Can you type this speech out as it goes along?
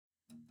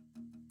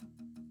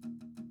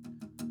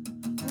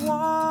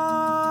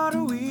What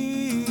are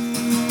we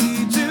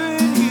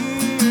doing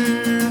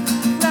here?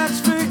 Let's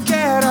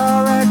forget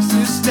our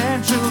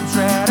existential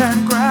dread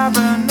and grab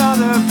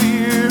another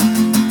beer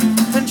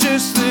and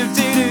just live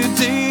day to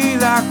day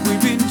like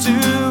we've been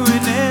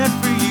doing it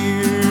for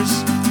years.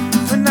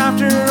 And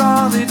after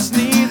all, it's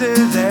neither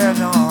there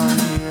nor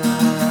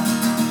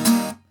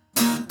here.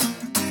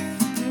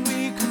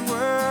 We can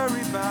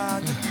worry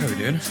about the How we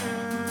doing?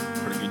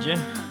 Pretty good,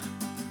 yeah.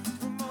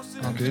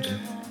 All good.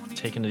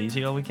 Taking it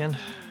easy all weekend.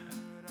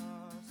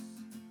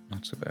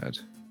 Not so bad.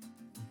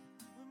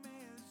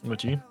 What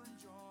about you?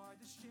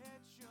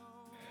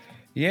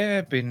 Yeah,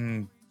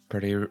 been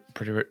pretty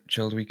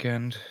chilled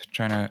weekend.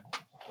 Trying to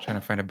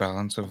find a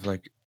balance of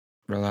like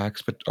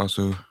relax, but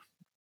also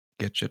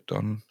get shit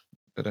done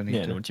that I need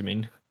Yeah, I know to. what you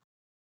mean.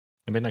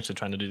 I've been actually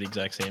trying to do the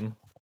exact same.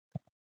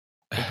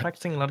 I'm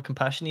practicing a lot of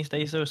compassion these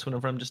days, though. So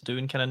whenever I'm just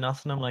doing kind of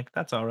nothing, I'm like,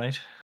 that's all right.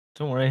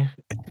 Don't worry.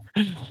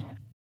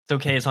 It's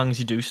okay as long as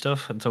you do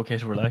stuff. It's okay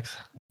to relax.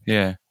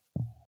 Yeah.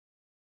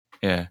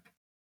 Yeah.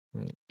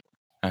 Mm.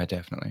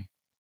 Definitely.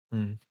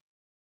 Mm.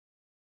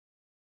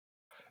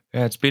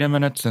 Yeah, it's been a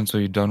minute since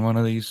we've done one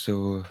of these,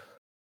 so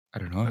I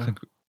don't know. I Oh. think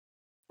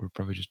we're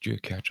probably just due a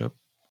catch up.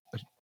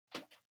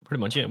 Pretty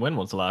much, yeah. When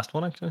was the last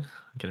one, actually?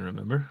 I can't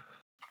remember.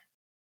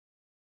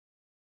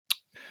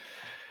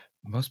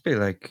 Must be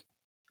like,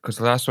 because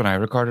the last one I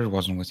recorded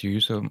wasn't with you,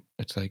 so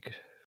it's like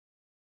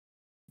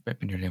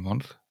maybe nearly a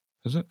month,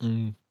 is it?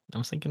 I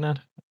was thinking that.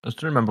 I was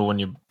trying to remember when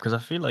you, because I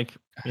feel like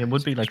it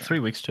would be like 3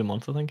 weeks to a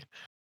month, I think.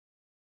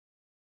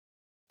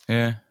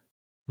 Yeah.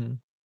 Hmm.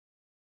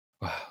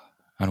 Wow.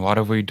 And what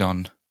have we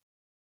done?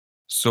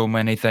 So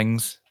many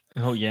things.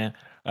 Oh yeah,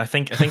 I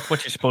think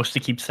what you're supposed to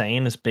keep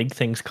saying is big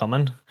things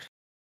coming,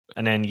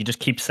 and then you just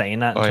keep saying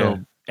that Oh, until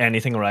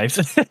anything arrives.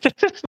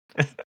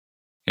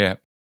 Yeah.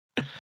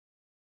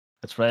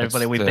 That's right, It's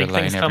everybody. We the big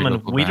line things every coming.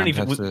 local We don't band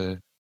even. has to.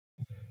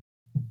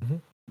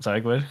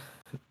 Sorry, go ahead.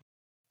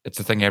 It's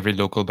the thing every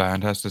local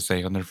band has to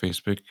say on their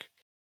Facebook.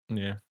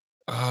 Yeah,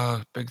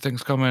 Big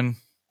things coming.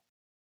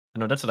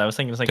 no, that's what I was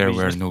thinking. It's like There we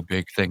were just, no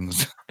big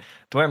things.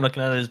 the way I'm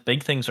looking at it is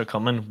big things are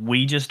coming.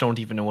 We just don't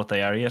even know what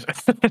they are yet.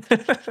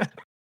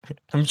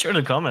 I'm sure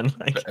they're coming.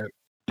 Like,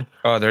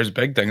 Oh, there's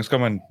big things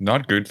coming.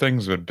 Not good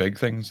things, but big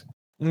things.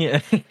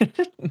 yeah.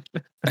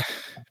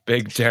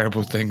 Big,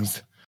 terrible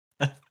things.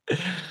 Can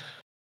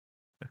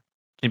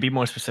you be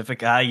more specific?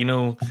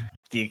 The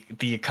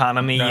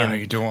economy No, and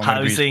you don't want me to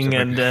be housing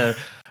specific.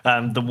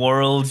 and the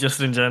world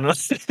just in general.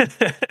 Heat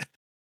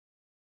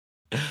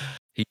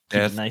Keep it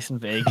death. nice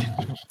and vague.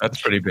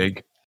 That's pretty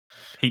big.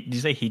 Heat? Did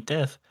you say heat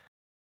death?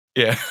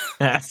 Yeah.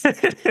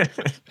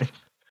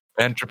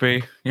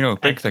 Entropy.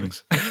 Big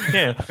things.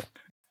 Yeah.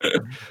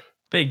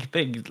 Big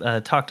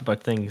talked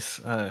about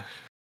things.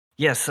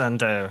 Yes,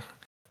 and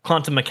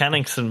quantum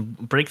mechanics and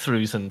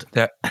breakthroughs and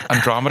The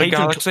Andromeda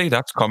Hadron- Galaxy,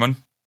 that's coming.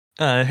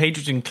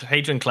 Hadron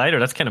Collider.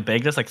 That's kind of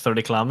big. That's like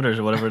 30 kilometers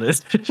or whatever it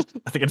is.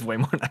 I think it's way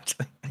more than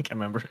actually. I can't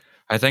remember.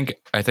 I think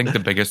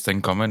the biggest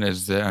thing coming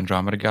is the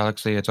Andromeda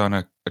Galaxy. It's on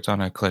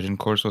a collision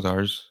course with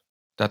ours.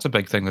 That's a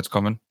big thing that's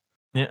coming.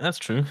 Yeah, that's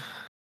true.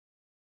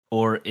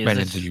 Or is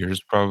Millions of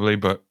years probably,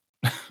 but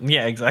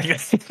yeah,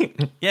 exactly.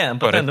 Yeah,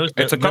 but then those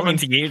it's a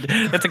millions of years,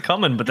 it's a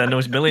coming. But then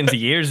those millions of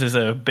years is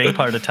a big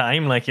part of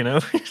time. Like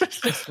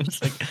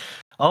it's like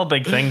all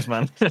big things,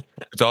 man.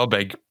 It's all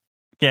big.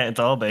 Yeah, it's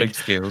all Big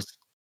scales.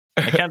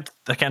 I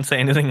can't say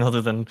anything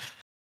other than,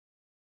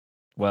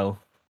 well,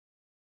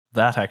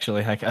 that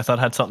actually. I thought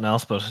I had something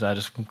else, but I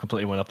just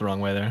completely went up the wrong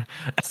way there.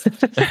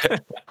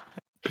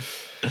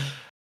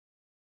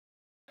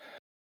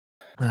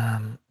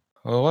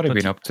 Well, what have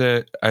you been up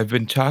to? I've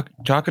been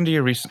talking to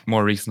you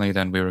more recently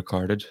than we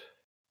recorded,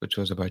 which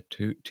was about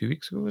two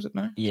weeks ago, was it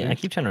now? Yeah, I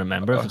keep trying to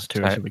remember if it's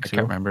 2 or 3 weeks I ago.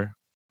 can't remember.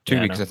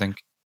 2 weeks, I think.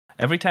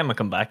 Every time I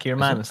come back here,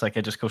 man, it? it's like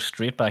I just go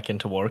straight back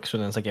into work. So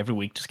then it's like every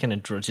week just kind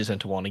of drudges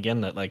into one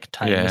again. That like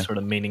time is sort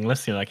of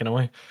meaningless, like in a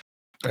way.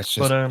 That's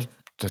just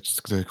that's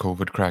the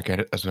COVID crack at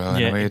it as well.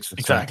 Yeah, anyway, it's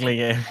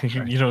exactly. Like,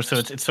 yeah, so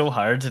it's so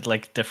hard to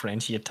like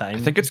differentiate time. I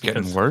think it's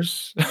getting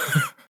worse.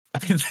 I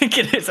think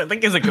it is. I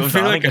think as it goes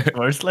on, it gets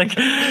worse. Like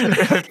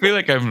I feel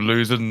like I'm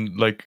losing.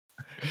 Like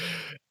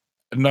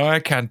now, I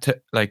can't.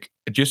 Like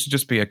it used to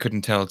just be I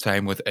couldn't tell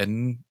time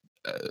within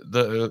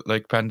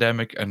the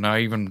pandemic, and now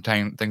even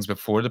things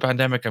before the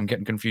pandemic, I'm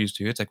getting confused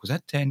too. It's like, was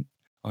that 10?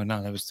 Oh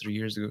no, that was 3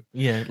 years ago.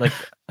 Yeah, like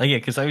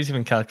because I was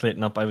even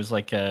calculating up. I was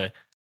like, I'm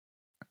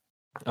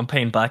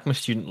paying back my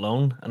student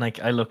loan, and like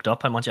I looked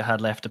up how much I had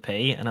left to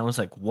pay, and I was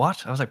like,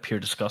 what? I was like pure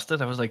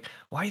disgusted. I was like,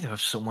 why do I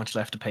have so much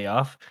left to pay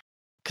off?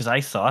 Because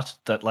I thought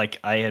that like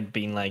I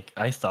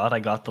thought I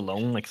got the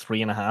loan like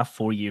 3.5,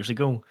 4 years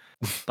ago,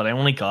 but I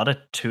only got it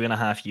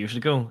 2.5 years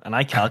ago, and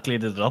I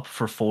calculated it up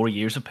for 4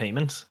 years of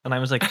payments, and I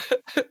was like,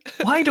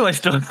 why do I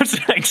still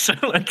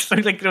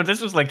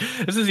this was like,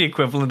 this is the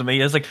equivalent to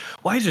me. I was like,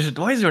 why is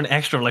there an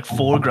extra like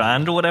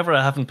 $4,000 or whatever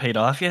I haven't paid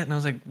off yet? And I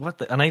was like, what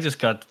the? And I just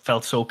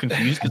felt so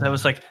confused because I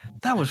was like,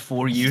 that was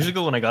 4 years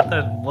ago when I got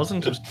that. It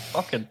wasn't, it was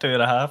fucking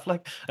 2.5.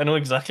 Like, I know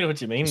exactly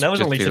what you mean. That was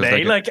Just only feels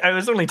today. like Like, I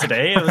was only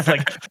today. I was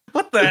like,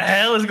 what the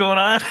hell is going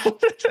on?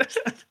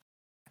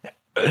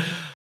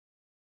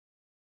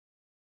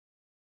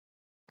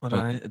 But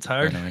Well, it's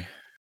hard. anyway,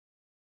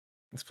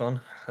 It's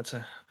fun.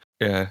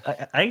 yeah.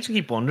 I actually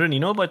keep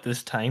wondering, about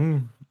this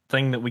time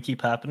thing that we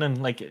keep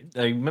happening. Like,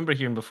 I remember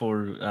hearing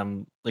before,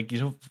 like,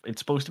 it's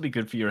supposed to be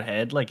good for your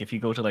head. Like, if you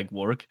go to like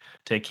work,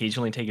 to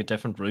occasionally take a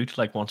different route,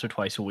 like once or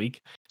twice a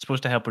week, it's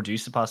supposed to help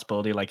reduce the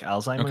possibility of like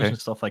Alzheimer's Okay. and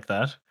stuff like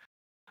that.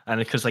 And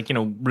because like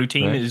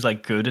routine Right. is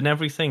like good and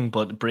everything,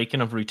 but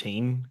breaking of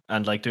routine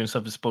and like doing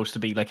stuff is supposed to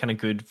be like kind of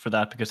good for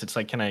that, because it's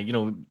like kind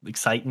of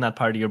exciting that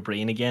part of your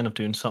brain again of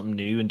doing something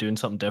new and doing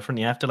something different.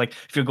 You have to, like,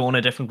 if you're going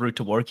a different route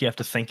to work, you have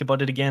to think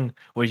about it again,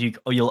 where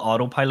you'll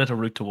autopilot a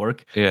route to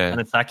work, Yeah. and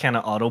it's that kind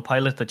of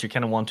autopilot that you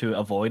kind of want to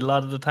avoid a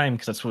lot of the time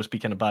because it's supposed to be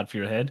kind of bad for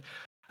your head.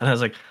 And I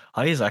was like,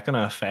 how is that going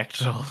to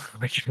affect all,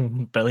 like,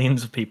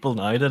 billions of people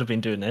now that have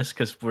been doing this?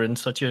 Because we're in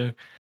such a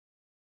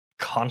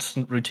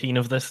constant routine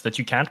of this that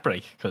you can't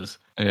break, because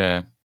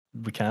Yeah.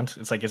 we can't.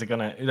 It's like, is it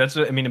gonna?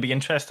 It'd be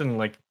interesting,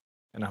 like,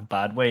 in a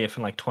bad way, if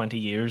in like 20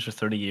 years or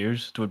 30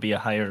 years there would be a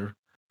higher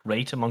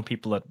rate among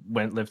people that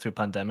lived through a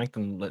pandemic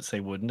than, let's say,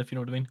 wouldn't, if you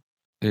know what I mean.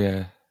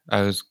 Yeah.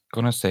 I was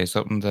gonna say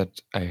something that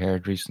I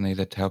heard recently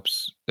that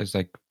affects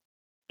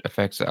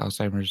the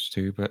Alzheimer's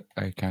too, but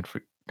I can't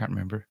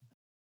remember,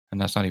 and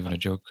that's not even a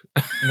joke.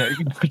 No,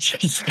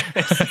 Jesus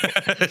Christ.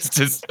 It's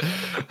just,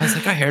 I was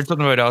like, I heard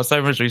something about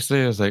Alzheimer's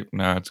recently. I was like,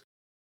 no, it's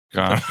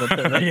gone.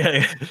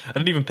 Yeah, I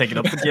didn't even pick it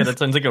up, but yeah, that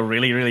sounds like a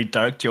really, really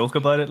dark joke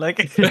about it. Like,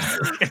 I'm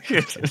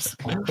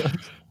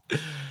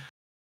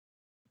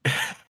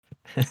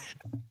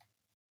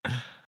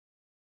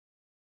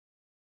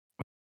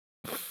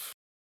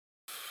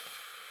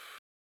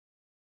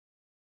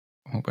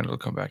hoping it'll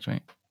come back to me.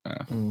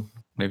 Mm.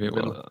 Maybe it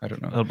will. I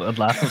don't know. I'd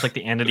laugh. It was like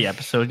the end of the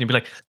episode, and you'd be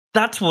like,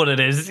 "That's what it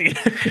is."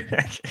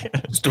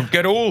 Just don't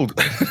get old.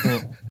 Yeah.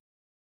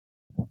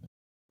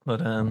 But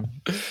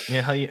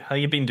yeah, how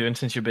you been doing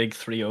since your big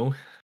 3-0?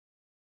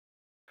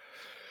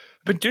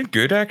 Been doing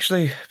good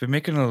actually. Been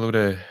making a lot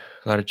of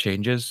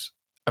changes.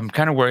 I'm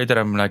kind of worried that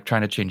I'm like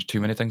trying to change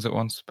too many things at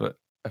once, but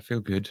I feel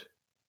good.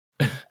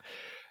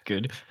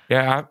 Good.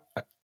 Yeah.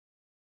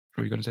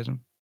 Were you going to say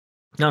something?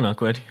 No,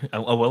 go ahead. I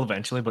will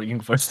eventually, but you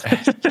can first.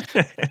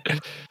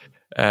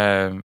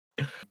 Yeah,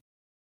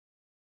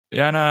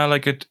 no,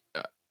 like it.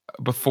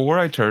 Before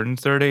I turned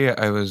 30,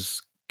 I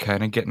was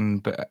kind of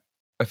getting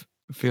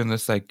feeling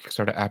this like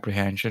sort of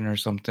apprehension or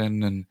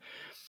something, and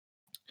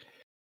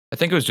I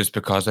think it was just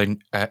because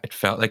it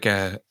felt like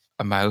a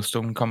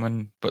milestone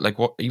coming. But like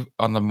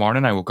on the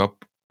morning I woke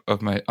up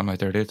on my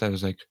 30th, I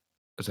was like,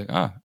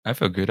 ah, I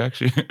feel good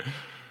actually.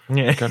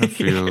 Yeah. It kind of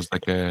feels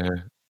like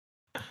it's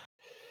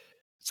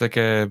like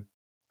I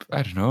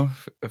don't know,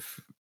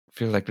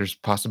 feel like there's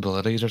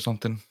possibilities or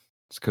something.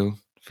 It's cool.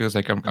 Feels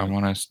like I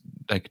want to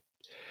like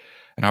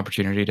an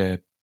opportunity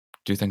to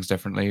do things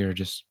differently or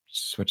just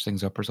switch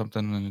things up or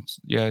something. And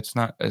it's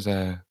not as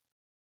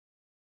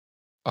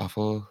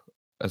awful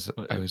as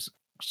I was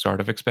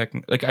sort of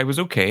expecting. Like I was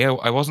okay.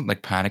 I wasn't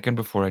like panicking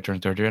before I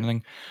turned 30 or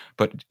anything,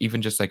 but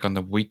even just like on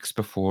the weeks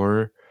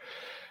before.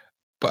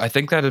 But I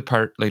think that had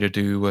partly to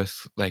do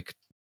with like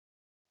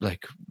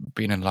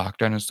being in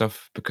lockdown and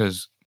stuff,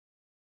 because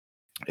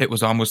it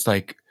was almost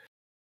like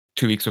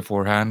 2 weeks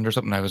beforehand or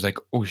something. I was like,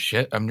 oh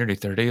shit, I'm nearly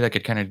 30. Like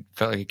it kind of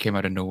felt like it came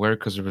out of nowhere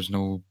because there was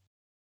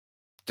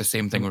the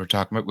same thing we were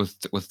talking about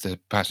with the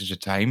passage of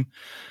time.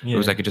 It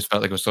was like it just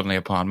felt like it was suddenly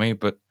upon me.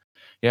 But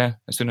yeah,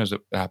 as soon as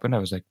it happened, I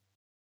was like,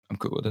 I'm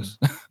cool with this.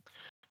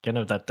 Kind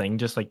of that thing,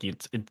 just like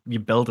you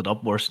build it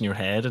up worse in your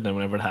head, and then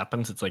whenever it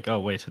happens, it's like, oh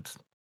wait, it's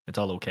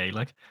all okay.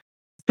 Like,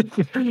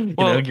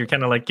 you're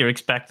kind of like, you're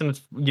expecting.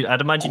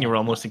 I'd imagine you're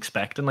almost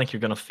expecting like you're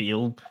gonna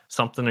feel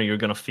something, or you're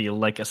gonna feel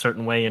like a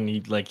certain way, and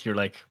you're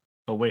like,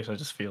 oh wait, I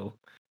just feel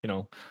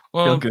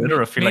feel good,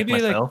 or I feel like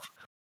myself.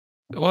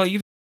 Well,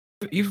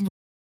 even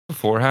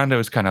beforehand, I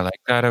was kind of like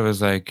that. I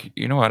was like,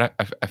 you know what?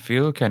 I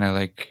feel kind of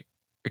like,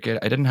 okay,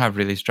 I didn't have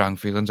really strong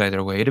feelings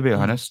either way, to be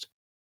honest.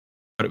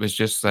 But it was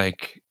just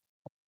like,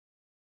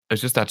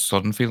 it's just that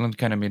sudden feeling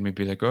kind of made me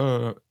be like,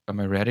 oh, am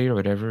I ready or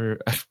whatever?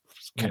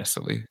 It's kind of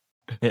silly.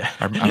 Yeah.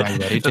 Am I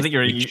ready So I think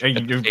you're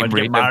about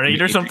to get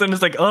married or something.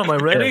 It's like, oh, am I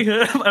ready?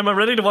 Am I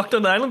ready to walk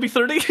down the aisle and be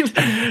 30?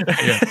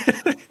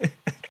 Yeah.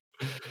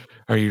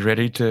 Are you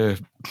ready to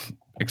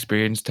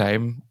experience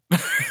time?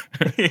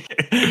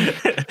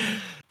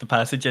 The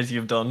passages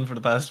you've done for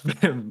the past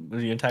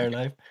the entire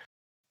life.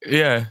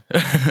 Yeah.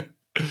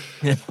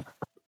 Yeah.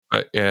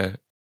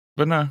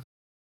 But no.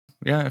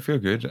 Yeah, I feel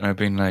good. And I've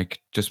been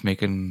like just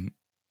making,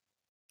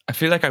 I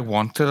feel like I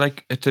want to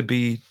like it to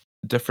be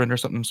different or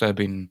something. So I've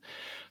been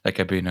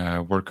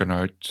working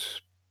out,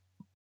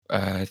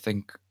 I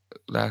think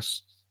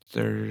last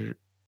third.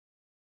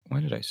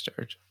 When did I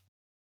start?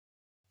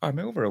 Oh, I'm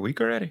over a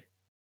week already.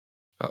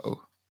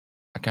 Uh-oh.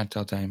 I can't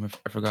tell time.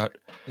 I forgot.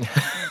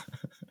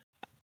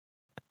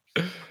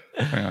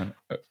 Hang on.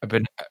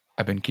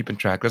 I've been keeping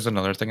track. That's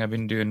another thing I've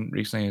been doing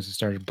recently is I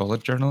started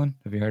bullet journaling.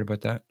 Have you heard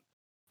about that?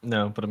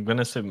 No, but I'm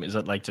gonna assume, is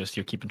it like just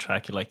you're keeping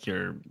track of like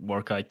your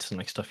workouts and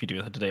like stuff you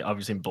do today,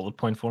 obviously in bullet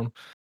point form?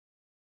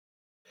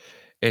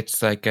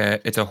 It's like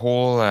it's a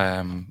whole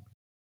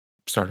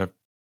sort of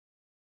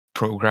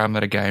program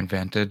that a guy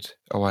invented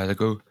a while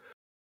ago.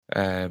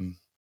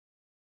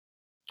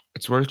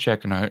 It's worth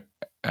checking out.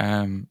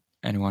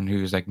 Anyone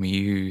who's like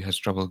me who has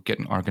trouble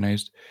getting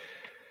organized.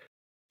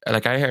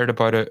 Like I heard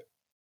about it.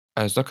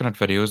 I was looking at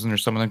videos and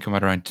there's some of them come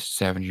out around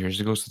 7 years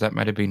ago, so that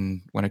might have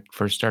been when it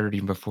first started,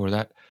 even before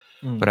that.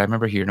 But I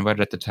remember hearing about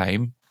it at the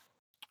time,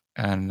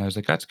 and I was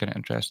like, "That's kind of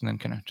interesting," and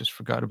kind of just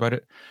forgot about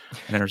it. And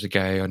then there's a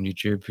guy on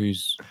YouTube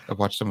I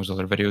watched some of his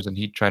other videos, and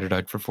he tried it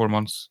out for 4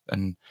 months,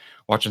 and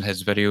watching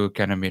his video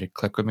kind of made it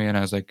click with me, and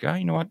I was like, "Ah,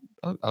 you know what?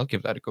 I'll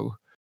give that a go,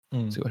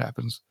 see what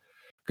happens."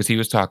 Because he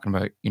was talking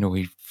about,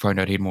 he found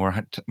out he had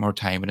more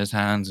time in his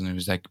hands, and he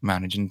was like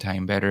managing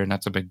time better, and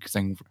that's a big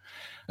thing.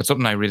 It's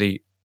something I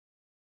really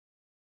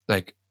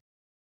like.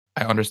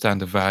 I understand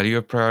the value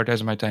of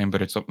prioritizing my time,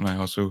 but it's something I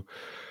also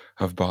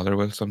have bother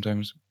with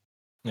sometimes.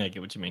 Yeah, I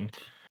get what you mean.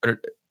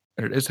 But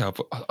it is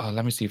helpful.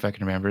 Let me see if I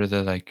can remember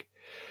there's like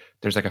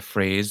a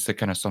phrase that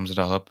kind of sums it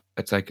all up.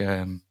 It's like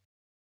it's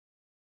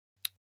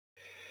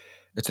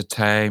a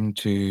time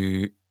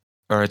to,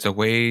 or it's a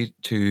way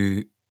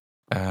to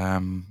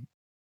um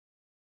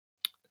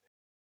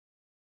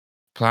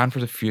plan for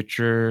the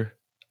future,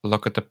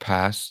 look at the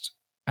past,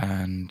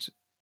 and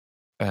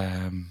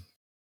um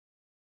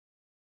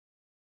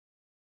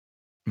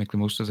make the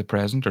most of the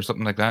present, or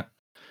something like that.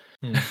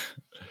 Hmm.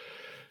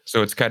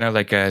 So it's kind of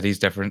like these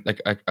different, like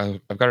I've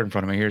got it in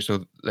front of me here.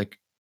 So like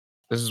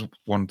this is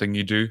one thing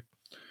you do.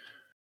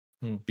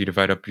 You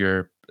divide up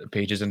your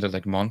pages into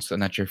like months,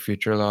 and that's your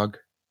future log,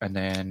 and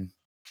then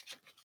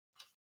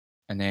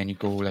you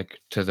go like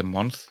to the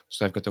month.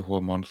 So I've got the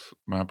whole month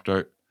mapped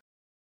out,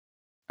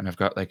 and I've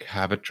got like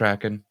habit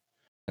tracking,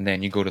 and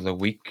then you go to the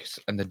weeks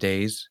and the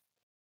days.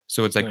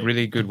 So it's like Right.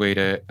 really good way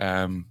to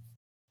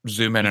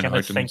zoom in You and kind of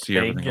out and think see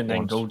big everything at and then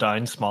once. go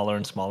down smaller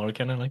and smaller,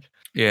 kind of like.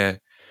 Yeah,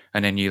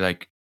 and then you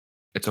like,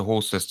 it's a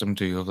whole system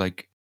too of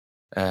like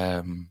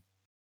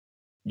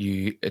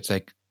it's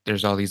like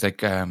there's all these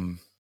like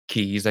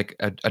keys, like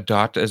a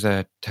dot is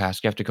a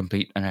task you have to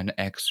complete, and an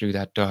X through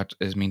that dot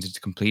means it's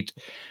complete.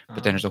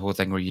 But then there's a whole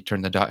thing where you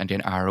turn the dot into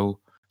an arrow,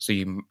 so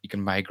you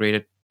can migrate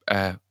it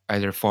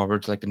either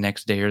forward to like the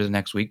next day or the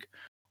next week,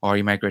 or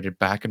you migrate it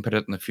back and put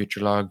it in the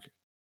future log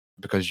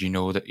because you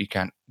know that you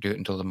can't do it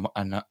until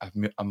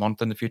a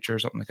month in the future or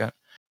something like that.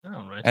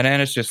 Oh, right. And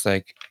then it's just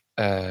like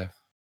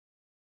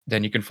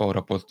then you can follow it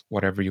up with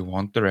whatever you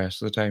want the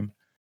rest of the time.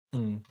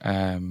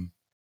 And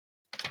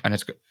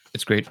it's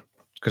great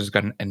because it's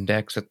got an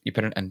index that you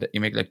put you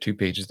make like 2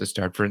 pages to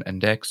start for an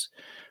index,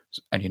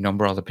 and you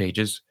number all the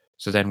pages.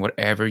 So then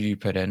whatever you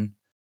put in,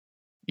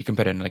 you can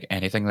put in like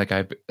anything. Like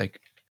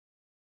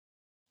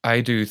I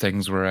do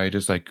things where I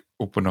just like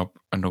open up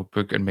a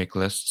notebook and make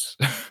lists.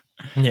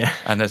 Yeah.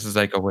 And this is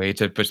like a way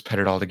to just put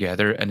it all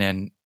together, and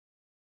then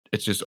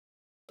it's just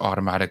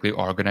automatically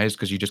organized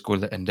because you just go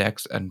to the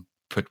index and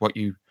put what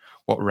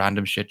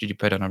random shit did you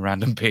put on a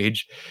random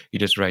page. You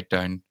just write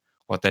down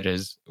what that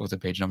is with the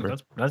page number.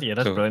 That's So-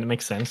 brilliant. It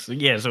makes sense.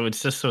 Yeah, so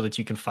it's just so that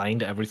you can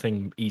find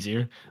everything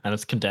easier and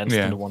it's condensed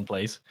Yeah. into one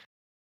place.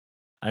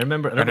 I don't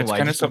know And it's why.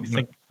 kind of Just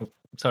something.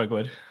 sorry, go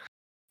ahead.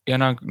 Yeah,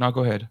 no,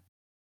 go ahead.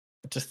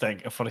 Just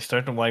like a funny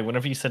start and why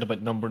whenever you said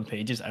about numbering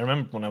pages, I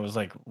remember when I was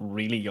like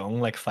really young,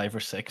 like 5 or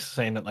 6,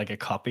 saying that like a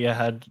copy I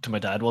had to my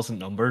dad wasn't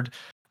numbered.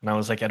 And I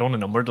was like, I don't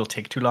want to number, it'll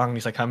take too long. And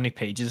he's like, how many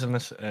pages in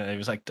this? I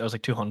was like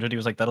 200. He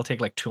was like, that'll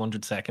take like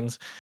 200 seconds.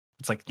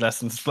 It's like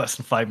less than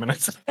 5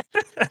 minutes.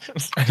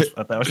 I just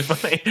thought that was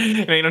funny.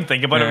 You don't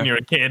think about it when Yeah. you're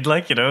a kid,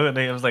 like, and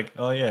I was like,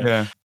 oh yeah,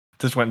 Yeah.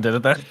 just went and did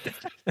it then.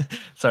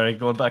 Sorry,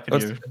 going back to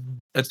you.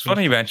 It's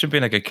funny you mentioned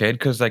being like a kid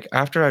because like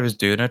after I was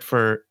doing it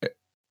for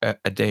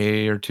a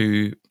day or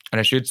two, and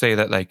I should say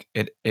that like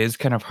it is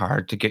kind of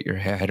hard to get your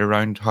head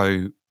around how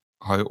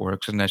it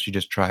works unless you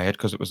just try it,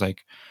 because it was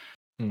like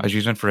I was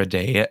using it for a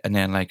day, and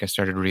then like I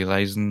started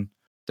realizing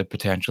the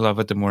potential of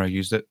it the more I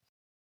used it.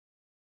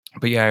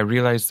 But yeah, I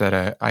realized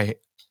that I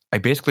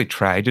basically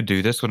tried to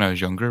do this when I was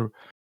younger.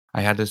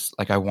 I had this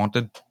like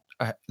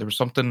there was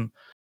something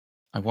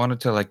I wanted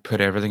to like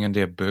put everything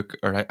into a book,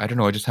 or I don't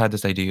know. I just had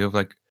this idea of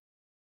like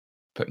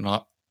putting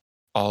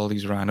all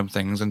these random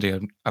things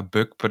into a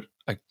book, but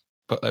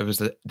it was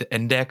the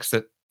index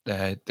that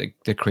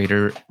the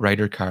creator,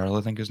 writer Carl,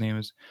 I think his name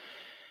is,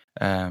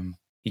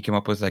 he came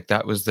up with. Like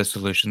that was the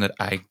solution that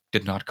I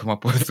did not come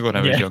up with when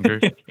I was younger.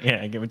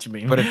 Yeah, I get what you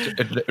mean. But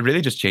it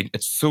really just changed.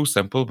 It's so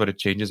simple, but it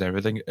changes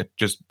everything. It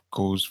just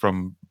goes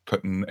from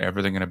putting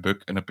everything in a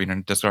book and it being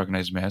a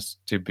disorganized mess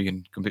to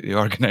being completely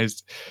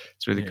organized.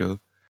 It's really Yeah. cool.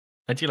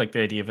 I do like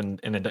the idea of an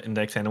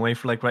index anyway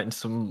for like writing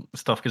some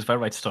stuff, because if I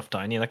write stuff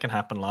down, yeah, that can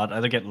happen a lot.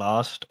 Either get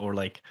lost, or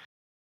like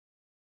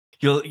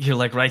you'll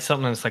like write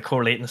something and it's like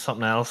correlating to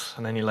something else,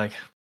 and then you're like,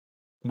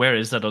 where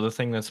is that other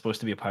thing that's supposed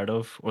to be a part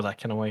of, or that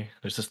kind of way.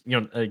 There's just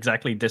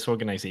exactly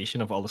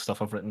disorganization of all the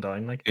stuff I've written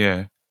down. Like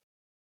Yeah,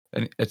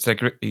 and it's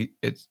like he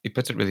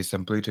puts it really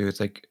simply too. It's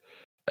like,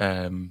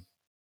 um,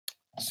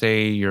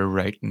 say you're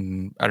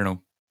writing, I don't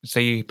know,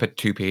 say you put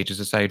 2 pages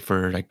aside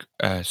for like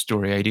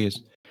story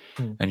ideas,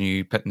 Hmm. and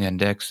you put in the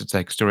index. It's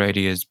like story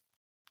ideas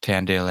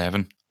 10 to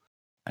 11,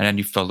 and then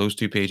you fill those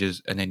 2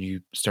 pages, and then you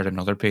start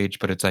another page,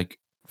 but it's like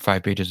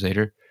 5 pages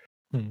later.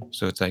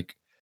 So it's like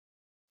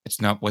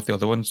it's not with the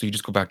other one. So you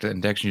just go back to the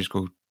index and you just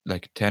go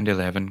like 10 to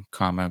 11,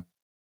 comma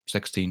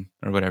 16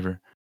 or whatever.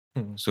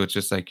 So it's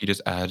just like you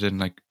just add in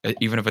like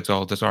even if it's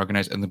all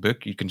disorganized in the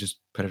book, you can just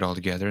put it all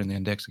together in the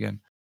index again.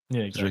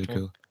 Yeah, It's exactly.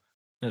 really cool.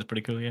 That's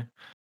pretty cool. Yeah,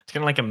 it's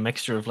kind of like a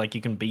mixture of like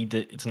you can be.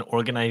 It's an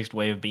organized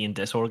way of being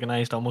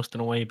disorganized, almost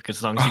in a way, because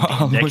as long as you have the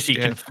index, Almost, you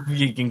yeah.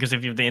 can because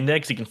if you have the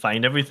index, you can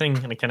find everything,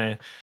 and it kind of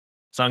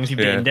as long as you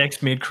have the Yeah.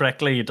 index made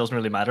correctly, it doesn't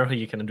really matter how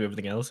you kind of do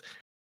everything else.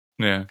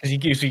 Yeah. Because you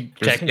usually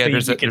There's, technically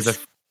there's you a, can. there's a,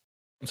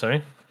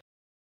 Sorry.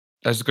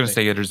 I was just going to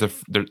Sorry. say, there's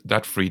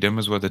that freedom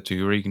as well, the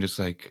two, where you can just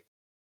like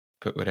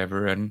put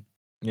whatever in.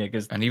 Yeah,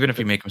 because And even if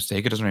you make a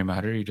mistake, it doesn't really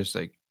matter. You just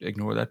like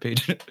ignore that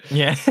page.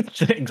 yeah,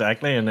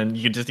 exactly, and then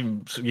you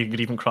could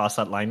even cross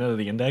that line out of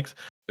the index.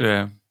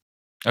 Yeah.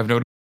 I've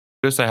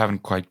noticed I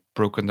haven't quite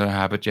broken the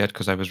habit yet,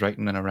 because I was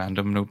writing in a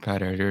random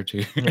notepad earlier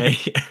too. Yeah,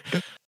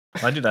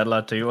 I do that a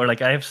lot too. Or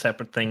like I have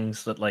separate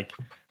things that like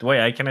the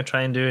way I kind of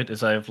try and do it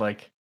is I have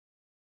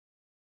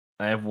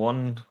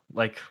one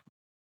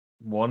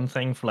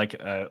thing for like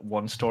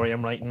one story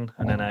I'm writing,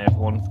 and then I have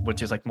one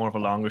which is like more of a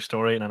longer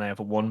story, and then I have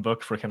one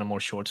book for kind of more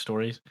short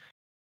stories.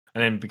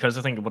 And then because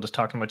I think what I was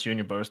talking about you on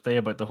your birthday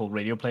about the whole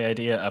radio play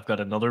idea, I've got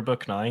another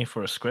book now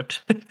for a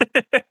script.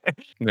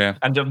 Yeah.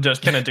 And I'm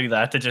just kind of do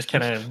that to just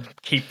kind of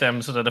keep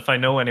them so that if I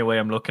know anyway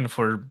I'm looking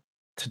for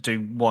to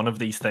do one of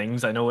these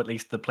things, I know at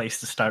least the place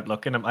to start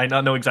looking. I might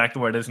not know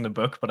exactly where it is in the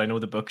book, but I know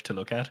the book to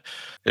look at.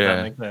 Does that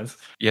Yeah. make sense?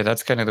 Yeah,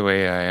 that's kind of the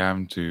way I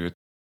am too.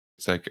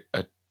 It's like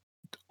a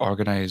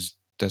organized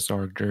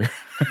disorder.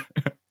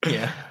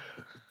 Yeah.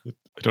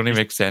 It only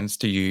makes sense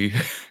to you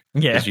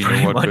Yeah, because you know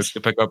pretty what book much.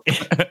 to pick up.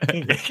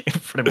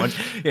 Pretty much.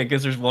 Yeah,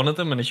 because there's one of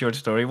them in a short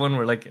story one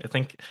where like I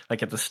think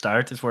like at the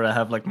start is where I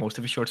have like most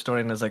of a short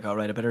story, and I was like, all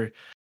right, I better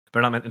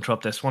not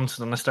interrupt this one.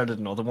 So then I started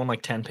another one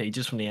like 10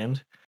 pages from the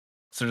end.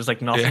 So there's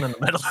like nothing Yeah. in the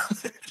middle. I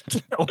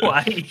don't know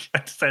why I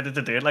decided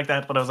to do it like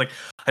that, but I was like,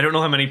 I don't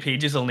know how many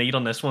pages I'll need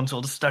on this one, so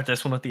I'll just start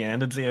this one at the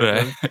end and see how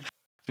it goes. Right.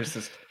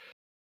 Just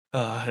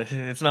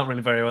it's not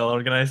really very well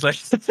organized. Like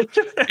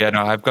Yeah,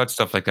 no, I've got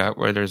stuff like that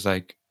where there's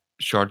like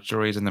short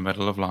stories in the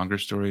middle of longer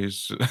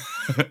stories.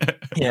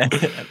 yeah,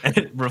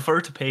 and refer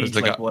to It's page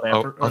like like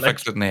whatever. I'll or, like,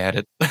 fix it in the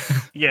edit.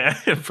 yeah,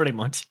 pretty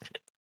much.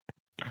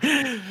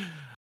 Yeah,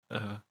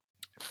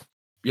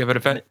 but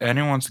if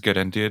anyone wants to get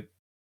into it,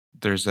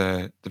 there's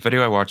the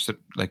video I watched that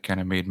like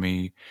kind of made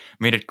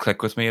it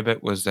click with me a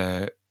bit was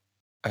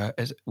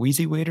is it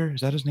Wheezy Waiter?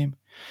 Is that his name?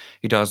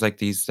 He does like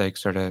these like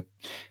sort of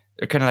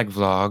they're kind of like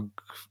vlog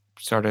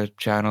sort of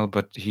channel,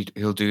 but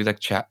he'll do like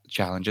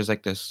challenges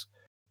like this.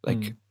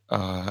 Like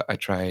I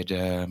tried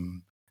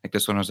like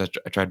this one was I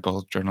tried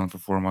bullet journaling for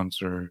 4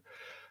 months, or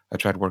I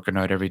tried working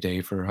out every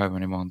day for how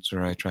many months,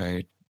 or I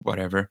tried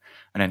whatever,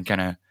 and then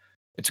kind of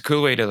it's a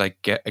cool way to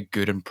like get a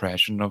good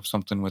impression of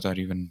something without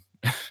even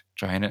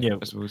trying it, Yeah.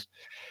 I suppose.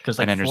 Because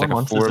And like then there's 4 like a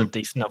months is a forum.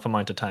 decent enough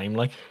amount of time.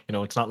 Like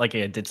it's not like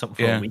I did something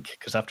for Yeah. a week.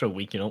 Because after a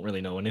week, you don't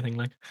really know anything.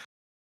 Like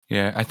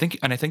Yeah, I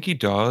think he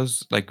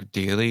does like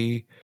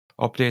daily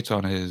updates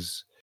on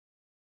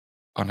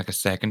like a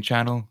second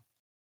channel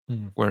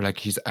where like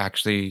he's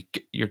actually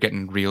you're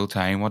getting real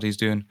time what he's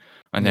doing,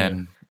 and Yeah.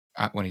 then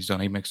when he's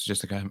done, he makes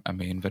just like a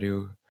main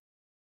video,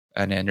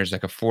 and then there's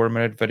like a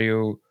 4-minute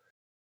video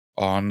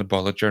on the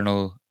bullet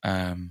journal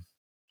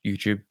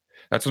YouTube.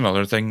 That's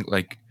another thing.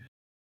 Like,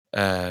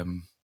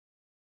 actually,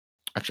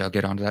 I'll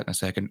get onto that in a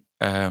second.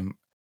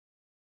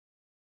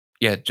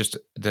 Yeah, just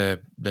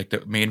the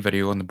main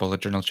video on the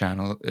bullet journal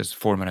channel is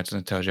 4 minutes, and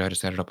it tells you how to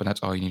set it up, and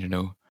that's all you need to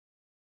know.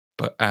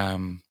 But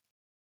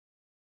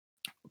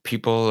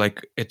people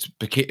like it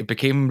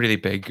became really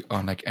big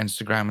on like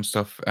Instagram and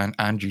stuff, and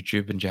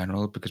YouTube in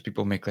general, because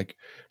people make like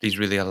these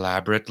really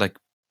elaborate, like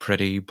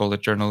pretty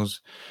bullet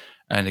journals,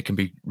 and it can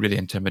be really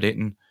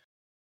intimidating.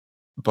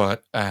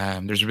 But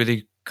there's a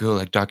really cool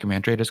like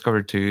documentary I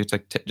discovered too. It's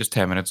like just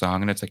 10 minutes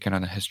long, and it's like kind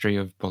of the history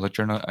of bullet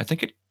journal. I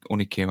think it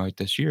only came out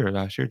this year or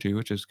last year too,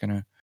 which is kind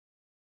of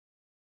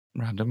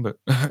random, but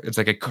it's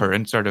like a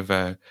current sort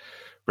of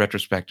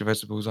retrospective, I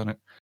suppose, on it.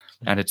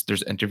 And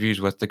there's interviews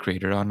with the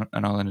creator on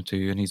and all in it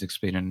too, and he's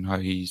explaining how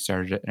he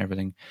started it and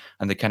everything.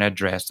 And they kind of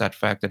address that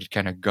fact that it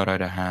kind of got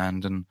out of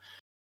hand, and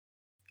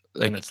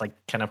and like it's like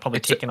kind of probably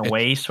it's taken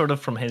away sort of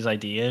from his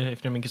idea, if you know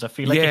what I mean. Because I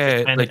feel like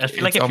yeah, like I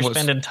feel like it's if you're almost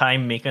spending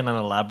time making an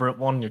elaborate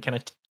one, you're kind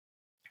of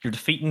you're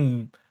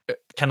defeating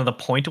kind of the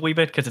point a wee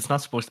bit, because it's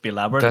not supposed to be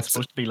elaborate. It's that's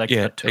supposed to be like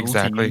yeah, a tool to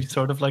exactly. use,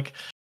 sort of like.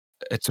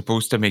 it's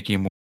supposed to make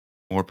you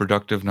more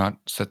productive, not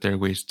sit there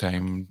waste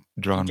time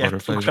drawing Yeah,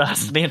 butterflies or something.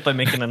 procrastinate by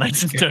making a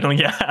nice journal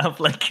you have.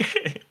 Like,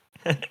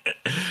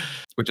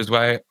 Which is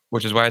why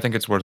I think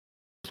it's worth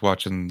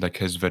watching like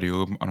his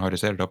video on how to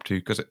set it up too,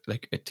 because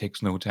it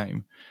takes no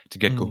time to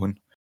get Mm. going,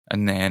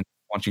 and then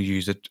once you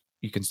use it,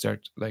 you can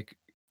start like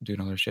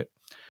doing other shit.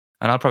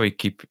 And I'll probably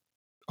keep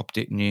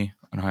updating you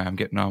on how I'm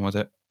getting on with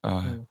it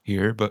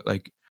here, but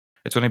like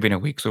it's only been a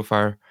week so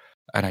far,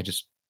 and I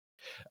just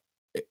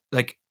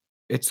like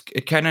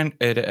it kind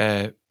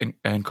of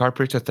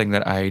incorporates a thing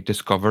that I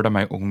discovered on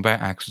my own by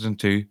accident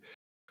too,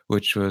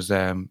 which was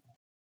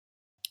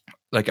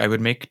like I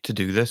would make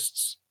to-do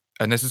lists,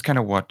 and this is kind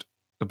of what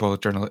the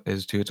bullet journal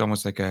is too. It's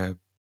almost like a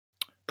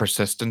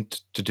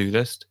persistent to-do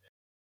list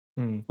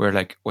Mm. where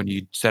like when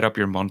you set up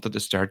your month at the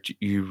start,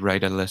 you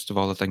write a list of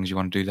all the things you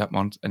want to do that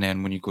month, and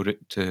then when you go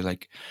to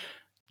like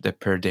the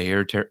per day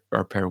or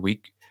per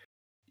week,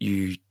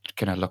 you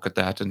kind of look at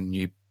that and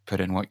you put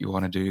in what you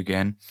want to do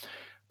again.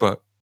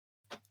 But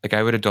like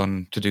I would have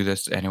done to-do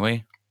lists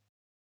anyway,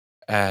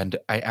 and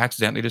I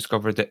accidentally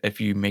discovered that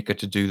if you make a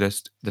to-do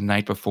list the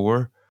night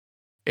before,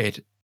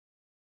 it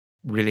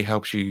really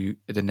helps you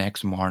the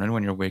next morning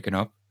when you're waking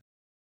up.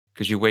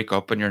 Because you wake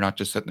up and you're not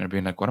just sitting there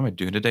being like, "What am I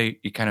doing today?"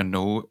 You kind of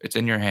know it's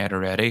in your head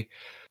already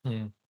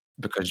Mm.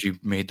 because you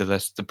made the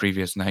list the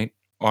previous night.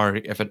 Or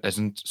if it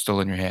isn't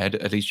still in your head,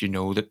 at least you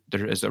know that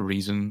there is a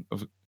reason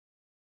of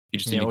you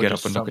just need Yeah, to or get up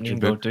just and look something at you your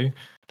can go book. do.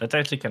 That's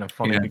actually kind of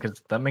funny Yeah.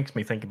 because that makes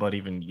me think about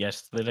even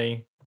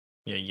yesterday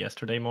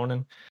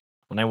morning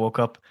when I woke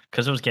up,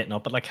 because I was getting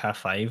up at like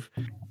 5:30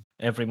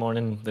 every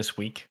morning this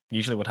week.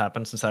 Usually what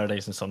happens on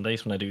Saturdays and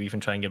Sundays when I do even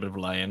try and get a bit of a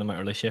lie in on my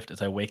early shift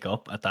is I wake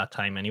up at that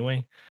time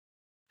anyway.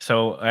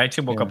 So I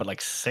actually woke Yeah. up at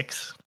like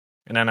 6,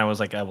 and then I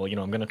was like, well,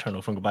 I'm gonna turn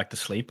over and go back to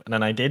sleep. And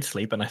then I did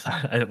sleep, and I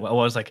thought I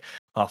was like,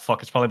 oh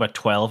fuck, it's probably about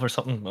 12 or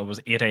something. It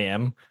was 8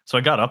 a.m. So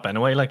I got up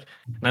anyway, like,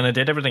 and then I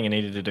did everything I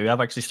needed to do. I've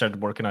actually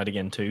started working out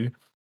again too.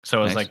 So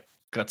I was Nice. like,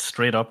 got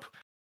straight up,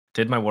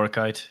 did my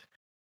workout,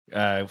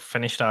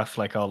 finished off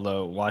like all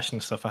the washing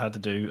stuff I had to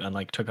do, and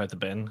like took out the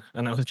bin.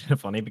 And that was kind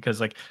of funny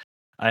because like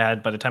by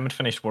the time I'd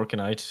finished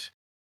working out,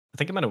 I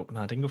think no,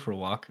 I didn't go for a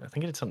walk. I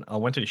think I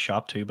went to the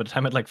shop too. By the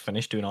time I'd like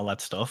finished doing all that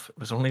stuff, it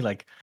was only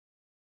like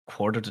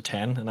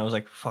 9:45, and I was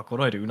like, "Fuck, what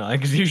do I do now?"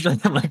 Because usually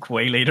I'm like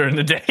way later in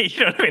the day. You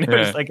know what I mean? I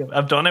was Yeah. like,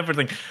 I've done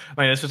everything.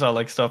 I mean, it's just all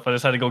like stuff. I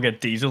just had to go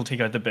get diesel, take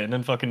out the bin,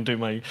 and fucking do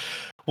my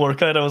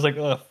workout. I was like,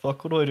 "Oh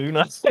fuck, what do I do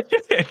now?"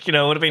 It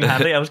would have been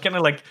handy. I was kind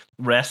of like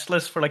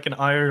restless for like an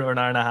hour or an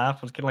hour and a half.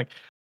 I was kind of like,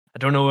 I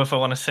don't know if I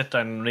want to sit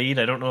down and read.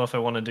 I don't know if I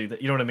want to do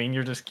that. You know what I mean?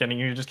 You're just kind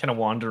of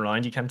wander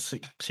around. You can't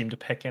seem to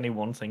pick any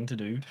one thing to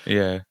do.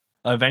 Yeah.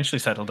 I eventually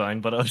settled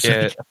down, but I was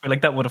Yeah. like, I feel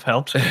like that would have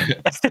helped.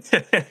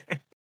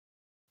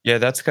 Yeah,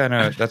 that's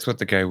what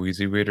the guy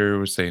Wheezy Waiter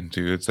was saying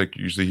too. It's like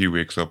usually he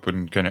wakes up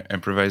and kind of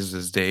improvises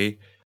his day.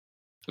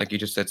 Like he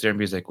just sits there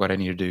and he's like, "What I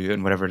need to do,"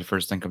 and whatever the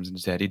first thing comes into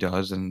his head, he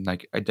does. And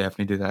like I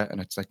definitely do that,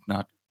 and it's like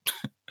not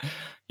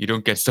you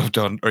don't get stuff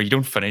done or you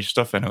don't finish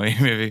stuff anyway.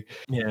 Maybe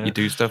Yeah, you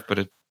do stuff,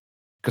 but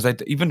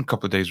because even a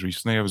couple of days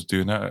recently, I was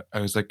doing that. I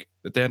was like,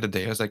 at the end of the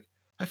day, I was like,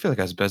 I feel like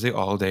I was busy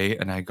all day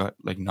and I got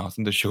like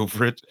nothing to show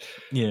for it.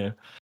 yeah.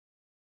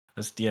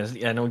 Yeah,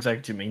 I know exactly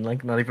what you mean.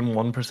 Like, not even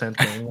 1%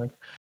 going. Like,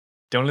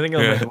 the only thing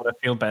Yeah, what I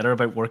feel better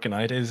about working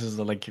out is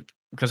that, like,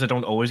 because I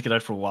don't always get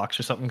out for walks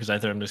or something, because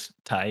either I'm just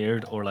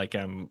tired or like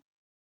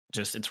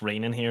just it's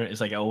raining here.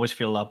 Is like I always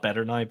feel a lot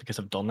better now because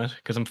I've done it.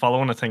 Because I'm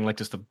following a thing like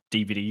just a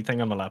DVD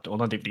thing on my laptop. Well,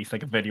 not DVD, it's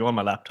like a video on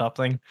my laptop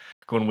thing,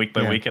 going week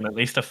by yeah, week, and at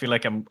least I feel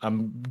like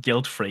I'm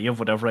guilt free of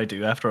whatever I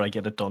do after I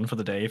get it done for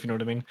the day. If you know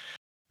what I mean.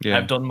 I've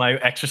yeah, done my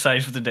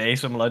exercise for the day,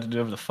 so I'm allowed to do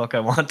whatever the fuck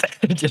I want.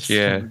 It just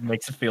yeah.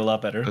 makes it feel a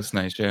lot better. That's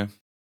nice. Yeah,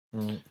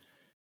 Mm.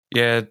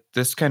 yeah.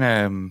 This kind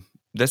of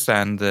this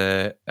and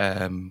the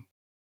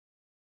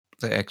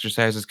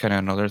exercise is kind of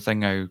another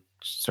thing I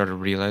sort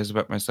of realized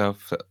about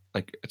myself. That,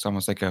 like it's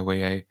almost like a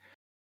way I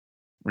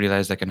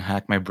realize I can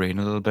hack my brain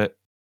a little bit.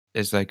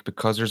 Is like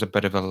because there's a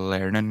bit of a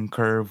learning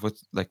curve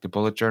with like the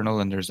bullet journal,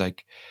 and there's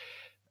like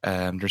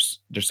there's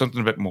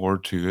something a bit more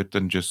to it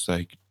than just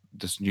like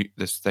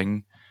this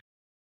thing.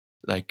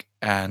 Like,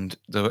 and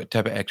the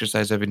type of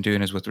exercise I've been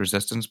doing is with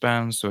resistance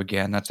bands. So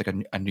again, that's like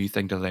a new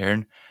thing to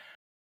learn.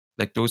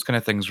 Like those kind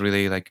of things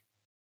really like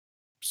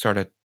sort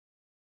of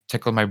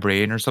tickle my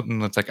brain or something.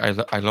 That's like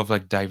I love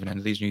like diving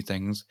into these new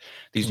things,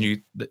 these Mm.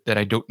 new that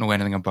I don't know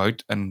anything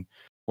about, and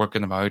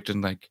working them out,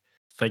 and like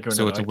Figuring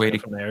so it it's a out way kind to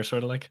of from there,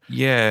 sort of like.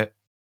 yeah.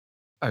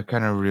 I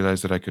kind of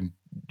realized that I can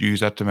use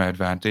that to my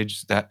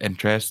advantage. That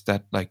interest,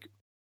 that like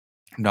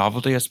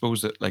novelty, I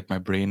suppose that like my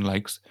brain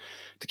likes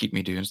to keep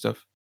me doing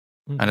stuff.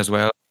 And Mm. as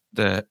well,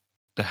 the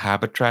the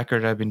habit tracker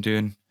that I've been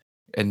doing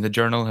in the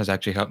journal has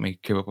actually helped me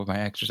keep up with my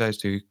exercise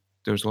too.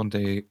 There was one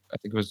day, I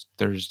think it was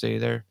Thursday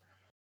there,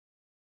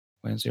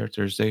 Wednesday or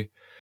Thursday.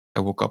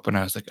 I woke up and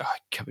I was like, oh, I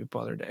can't be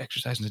bothered to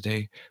exercising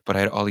today. But I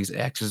had all these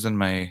X's in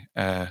my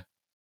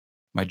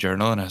my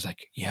journal, and I was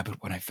like, yeah, but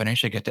when I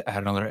finish, I get to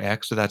add another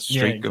X to that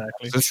Yeah, streak of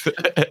exactly.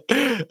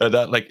 X's. And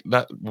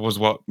that was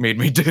what made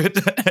me do it.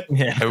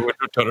 Yeah. I wouldn't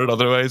have done it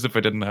otherwise if I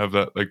didn't have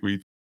that like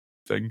wee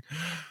thing.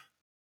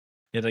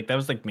 Yeah, like that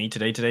was like me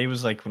today. Today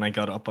was like when I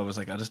got up, I was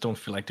like, I just don't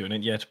feel like doing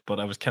it yet. But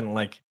I was kind of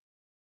like,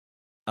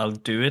 I'll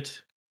do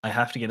it. I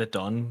have to get it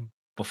done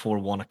before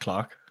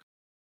 1:00.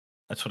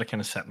 That's what I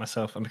kind of set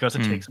myself. And because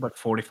it takes about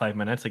 45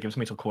 minutes, it gives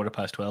me till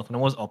 12:15. And I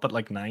was up at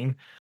like 9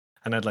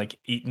 and I'd like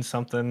eaten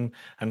something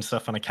and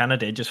stuff. And I kind of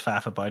did just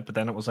faff about. But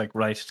then it was like,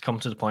 right, it's come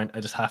to the point. I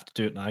just have to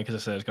do it now because I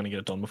said I was going to get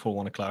it done before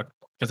 1:00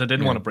 because I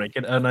didn't want to break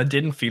it. And I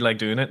didn't feel like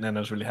doing it. And then I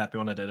was really happy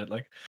when I did it.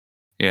 Like,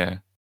 Yeah.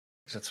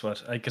 that's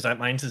what, because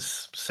mine's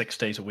is 6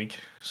 days a week.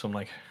 So I'm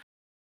like,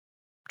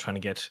 I'm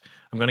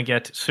going to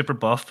get super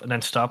buff and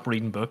then stop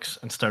reading books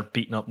and start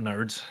beating up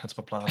nerds. That's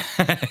my plan.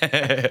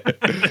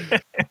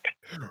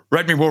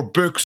 Write me more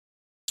books,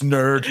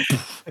 nerd.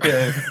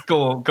 Yeah,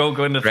 go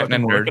into the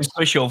Threatening fucking work and nerds.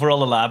 push over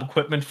all the lab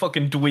equipment.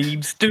 Fucking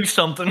dweebs, do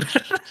something.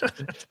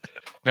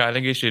 No, I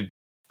think you should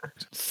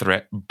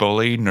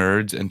bully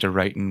nerds into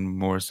writing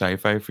more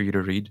sci-fi for you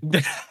to read.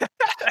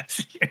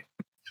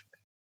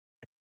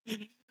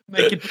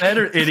 Make it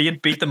better,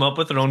 idiot. Beat them up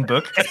with their own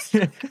book.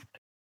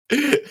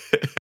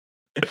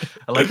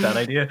 I like that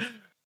idea.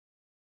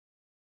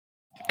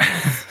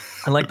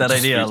 I like that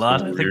idea a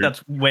lot. I think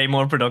that's way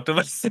more productive.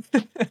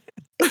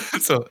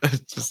 So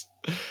it's just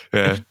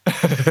yeah.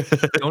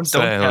 Don't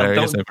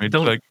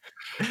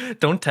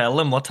tell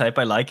them what type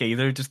I like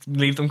either. Just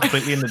leave them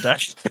completely in the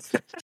dark.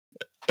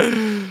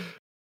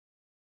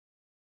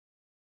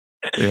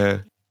 Yeah.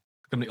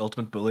 I'm the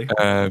ultimate bully.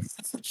 Oh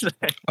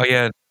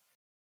yeah.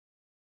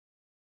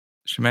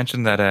 She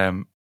mentioned that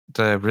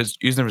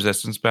using the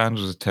resistance band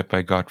was a tip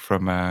I got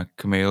from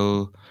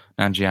Camille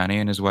Nanjiani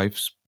and his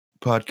wife's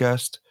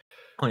podcast.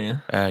 Oh yeah.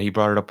 He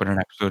brought it up in an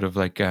episode of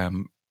like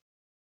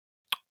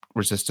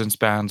resistance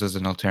bands as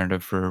an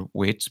alternative for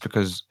weights,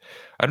 because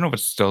I don't know if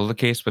it's still the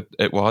case, but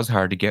it was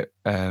hard to get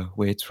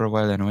weights for a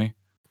while anyway.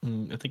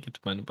 I think it's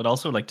fine, but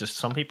also like just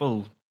some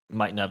people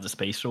mightn't have the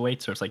space for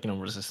weights, or it's like,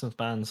 resistance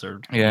bands are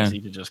easy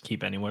to just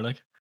keep anywhere.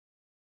 Like,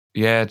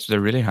 yeah, they're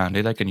really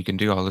handy. Like, and you can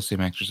do all the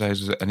same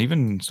exercises and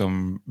even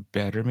some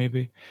better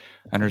maybe.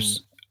 And I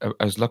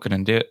was looking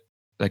into it,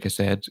 like I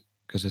said,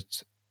 because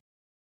it's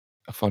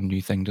a fun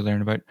new thing to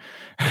learn about.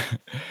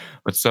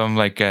 But some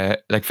like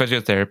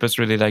physiotherapists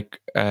really like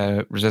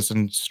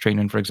resistance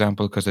training, for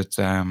example, because it's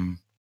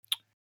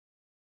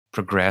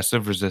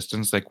progressive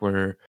resistance, like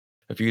where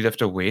if you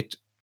lift a weight,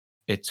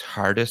 it's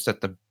hardest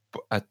at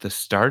the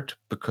start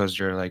because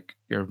your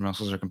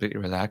muscles are completely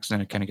relaxed,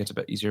 and it kind of gets a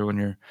bit easier when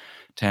you're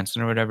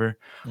tensing or whatever.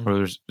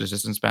 Whereas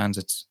resistance bands,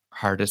 it's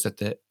hardest at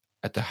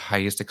the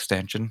highest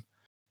extension,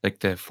 like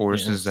the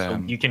force is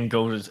so you can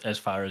go as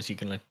far as you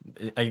can. Like,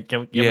 I get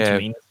what you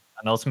mean.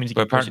 And also means you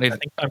But can push it. apparently- I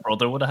think my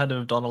brother would have had to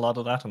have done a lot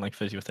of that and like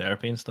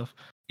physiotherapy and stuff.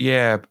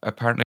 Yeah,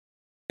 apparently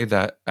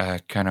that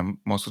kind of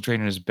muscle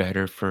training is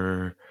better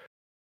for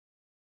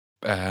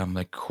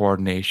like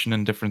coordination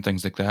and different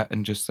things like that,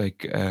 and just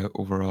like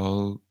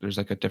overall there's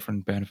like a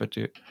different benefit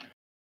to it.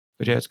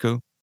 But yeah, it's cool.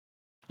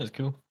 That's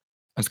cool.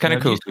 It's kind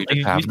of cool to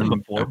I've used them them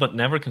before, but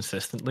never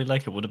consistently.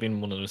 Like, it would have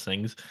been one of those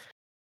things.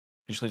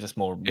 Usually just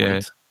more Yeah.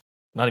 weights.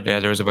 Not even. Yeah,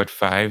 there was about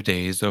 5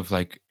 days of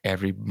like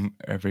every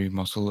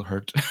muscle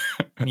hurt.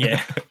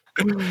 Yeah.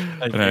 And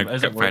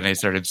As I it finally works.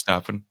 started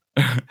stopping.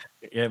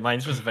 Yeah,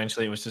 mine was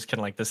eventually, it was just kind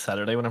of like this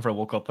Saturday whenever I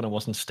woke up and I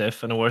wasn't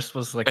stiff. And the worst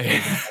was like,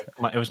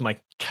 it was my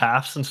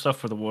calves and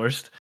stuff were the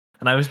worst.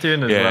 And I was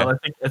doing as Yeah. well.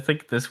 I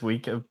think this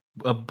week I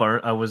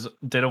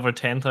did over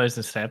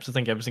 10,000 steps, I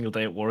think, every single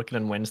day at work.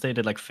 And then Wednesday I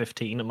did like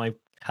 15, and my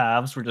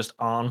calves were just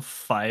on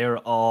fire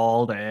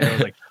all day. I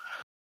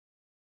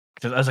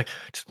was like,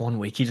 just 1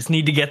 week. You just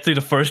need to get through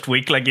the first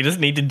week. Like, you just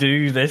need to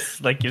do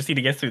this. Like, you just need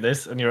to get through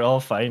this, and you're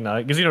all fine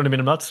now. Because you know what I mean?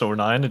 I'm not sore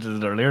now, and I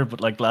did it earlier.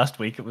 But like last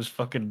week, it was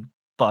fucking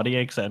body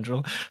ache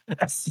central.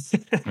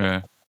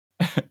 Yeah.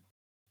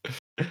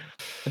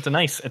 It's a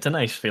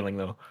nice feeling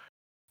though.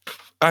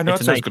 I know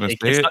It's what a I was nice gonna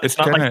ache. say. It's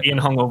not kinda, like being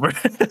hungover.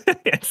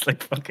 It's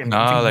like fucking.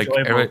 no, it's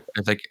enjoyable.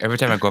 every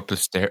time I go up the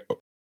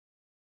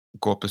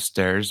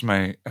stairs,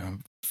 my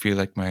feel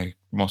like my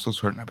muscles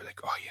hurt, and I'll be like,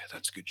 oh yeah,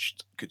 that's good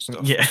stuff.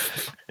 Yeah,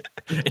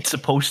 it's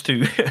supposed to.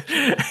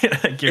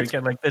 Like, you're kind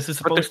of like, this is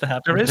But supposed to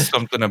happen. there is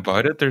something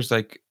about it. There's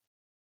like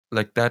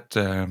that.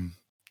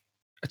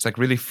 It's like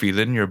really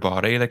feeling your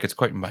body. Like, it's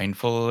quite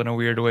mindful in a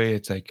weird way.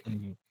 It's like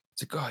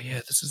oh yeah,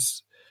 this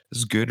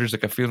is good. There's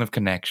like a feeling of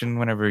connection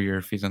whenever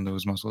you're feeling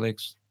those muscle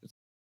aches.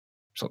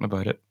 Something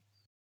about it.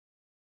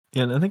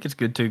 Yeah, and I think it's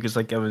good too, because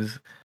like I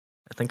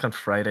think on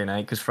Friday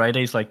night, because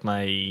Friday's like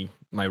my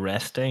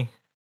rest day,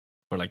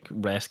 or like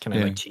rest kind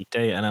of like cheat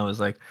day, and I was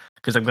like,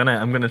 because I'm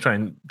gonna try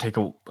and take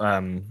a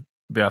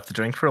be off the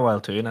drink for a while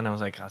too, and then I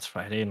was like, that's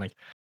Friday, and like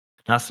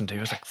nothing to do.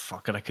 I was like,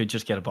 fuck it, I could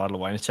just get a bottle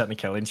of wine. I was chatting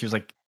to Kelly, and she was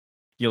like,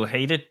 you'll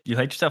hate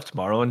yourself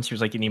tomorrow, and she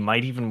was like, and you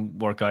might even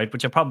work out,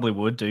 which I probably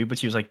would do, but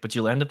she was like, but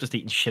you'll end up just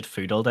eating shit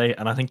food all day,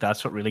 and I think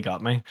that's what really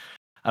got me.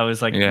 I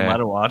was like, no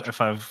matter what, if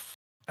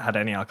had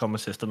any alcohol in my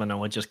system, I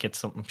know I'd just get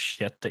something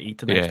shit to eat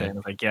the next day. Yeah. And I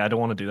was like, yeah, I don't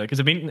want to do that because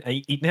I've been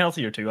eating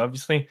healthier too,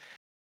 obviously.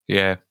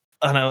 Yeah.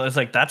 And I was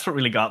like, that's what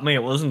really got me.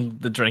 It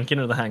wasn't the drinking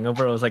or the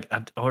hangover. I was like,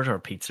 I'd order a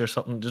pizza or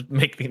something, just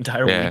make the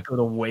entire Yeah. week go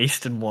to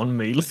waste in one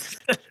meal.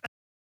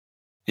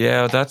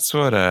 Yeah, that's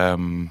what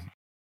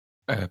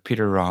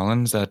Peter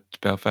Rollins, that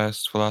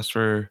Belfast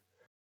philosopher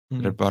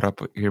that I brought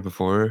up here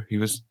before, he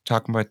was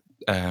talking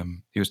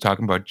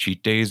about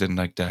cheat days and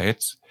like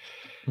diets.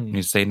 And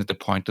he's saying that the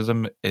point of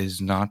them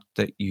is not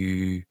that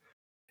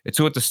it's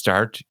so at the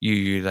start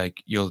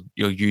you'll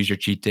use your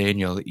cheat day and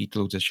you'll eat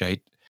loads of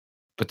shite,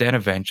 but then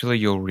eventually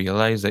you'll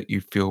realize that you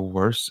feel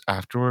worse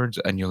afterwards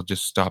and you'll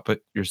just stop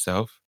it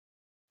yourself.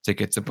 It's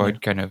like it's about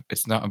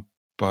it's not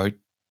about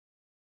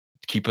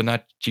keeping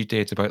that cheat day,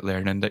 it's about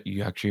learning that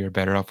you actually are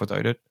better off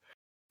without it.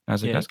 And I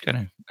was like,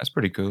 Yeah. that's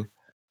pretty cool.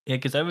 Yeah,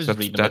 because I was So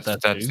reading about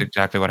that that's too.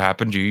 exactly what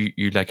happened. You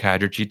like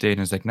had your cheat day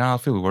and it's like, nah, I'll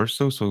feel worse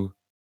so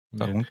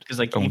I won't. Because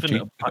like I won't even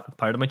cheat.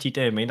 part of my cheat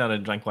day, I may not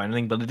have drank wine or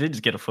anything, but I did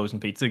just get a frozen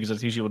pizza because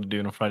that's usually what I do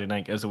on a Friday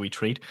night as a wee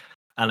treat.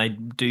 And I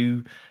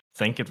do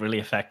think it really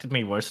affected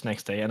me worse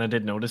next day. And I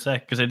did notice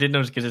that because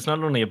it's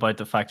not only about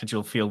the fact that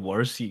you'll feel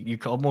worse, you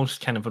almost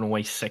kind of in a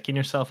way sicken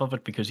yourself of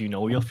it because you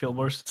know you'll feel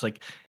worse. It's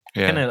like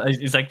kind Yeah. of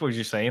it's like what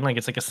you're saying, like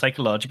it's like a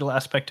psychological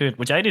aspect to it,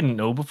 which I didn't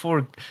know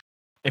before.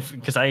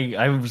 Because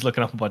I was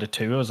looking up about it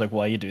too. I was like,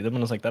 why you do them?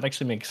 And I was like, that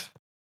actually makes.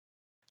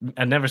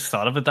 I never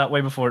thought of it that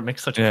way before. It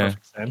makes such a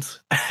perfect sense.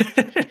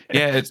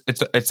 Yeah,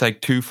 it's like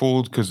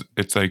twofold because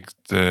it's like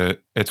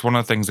it's one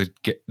of the things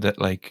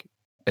that like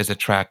is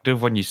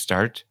attractive when you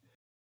start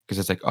because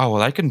it's like, oh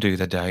well, I can do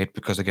the diet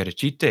because I get a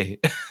cheat day.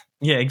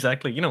 Yeah,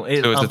 exactly. You know, So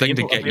it's I'll a thing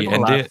to I'll get be you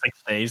able to into last it.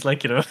 6 days,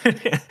 like, you know.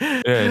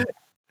 Yeah.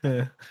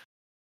 Yeah.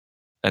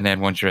 And then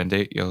once you're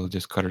into it, you'll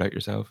just cut it out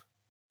yourself.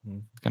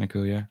 Mm. It's kind of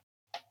cool, yeah.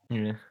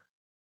 Yeah.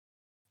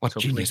 What So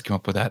genius came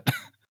up with that?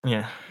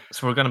 Yeah.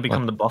 So we're going to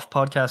become the Buff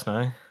podcast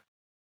now.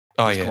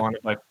 Oh Just yeah. go on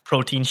about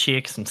protein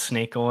shakes and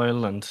snake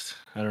oil and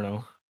I don't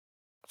know.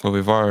 Well,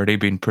 we've already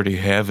been pretty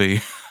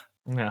heavy.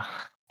 Yeah.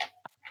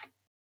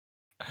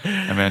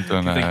 I meant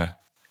on Do you think-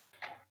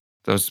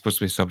 that was supposed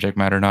to be subject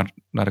matter, not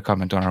a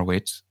comment on our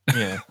weights.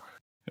 Yeah.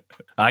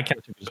 I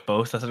can't do just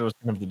both. I thought it was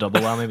kind of the double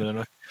whammy, but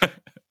anyway.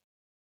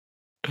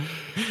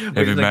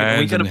 Heavy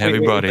minds and heavy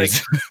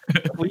bodies.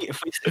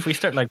 If we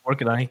start like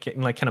working out,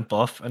 getting like kind of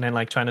buff, and then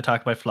like trying to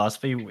talk about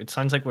philosophy, it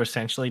sounds like we're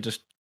essentially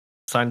just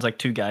sounds like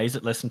two guys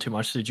that listen too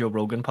much to the Joe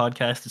Rogan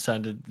podcast. It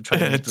sounded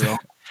trying to wrong.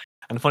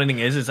 And the funny thing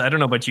is I don't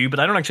know about you, but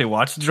I don't actually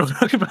watch the Joe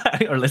Rogan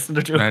or listen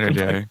to Joe Rogan.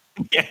 Neither do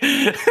I.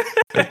 Yeah,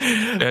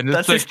 And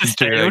that's it's just the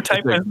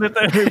stereotype, isn't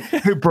it?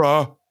 Hey,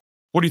 bro,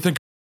 what do you think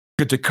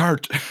of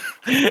Descartes?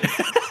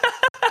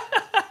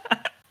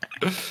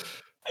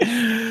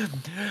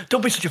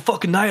 Don't be such a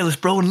fucking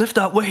nihilist, bro, and lift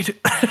that weight.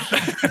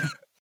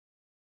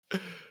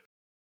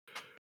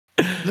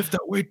 Lift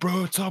that weight,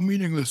 bro. It's all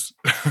meaningless.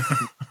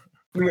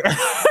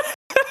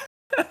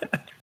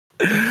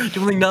 The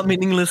only thing not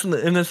meaningless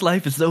in this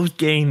life is those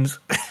gains.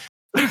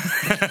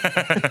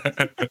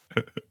 I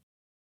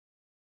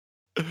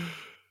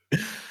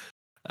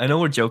know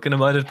we're joking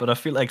about it, but I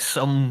feel like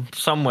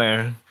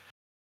somewhere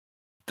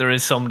there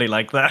is somebody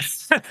like that.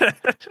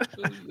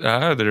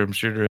 I'm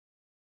sure there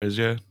is,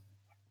 yeah.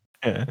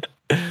 Yeah.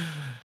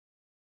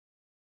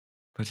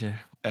 But yeah.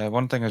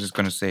 One thing I was just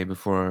going to say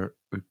before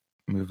we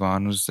move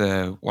on was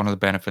one of the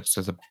benefits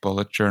of the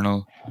bullet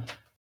journal,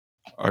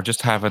 or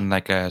just having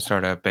like a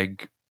sort of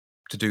big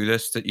to-do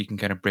list that you can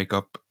kind of break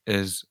up,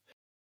 is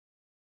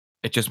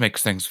it just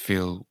makes things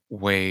feel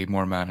way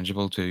more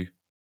manageable too.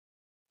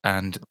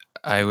 And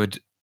I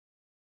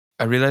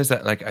realized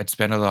that like I'd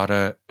spend a lot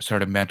of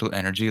sort of mental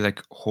energy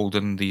like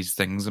holding these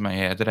things in my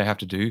head that I have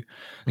to do.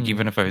 Like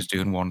even if I was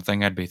doing one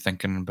thing, I'd be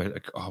thinking about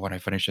like, oh, when I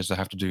finish this, I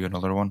have to do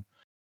another one.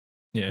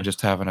 Yeah. And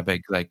just having a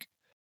big like,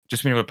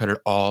 just being able to put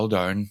it all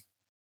down.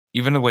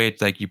 Even the way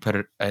it's like you put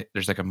it,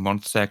 there's like a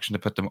month section to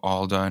put them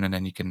all down, and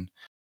then you can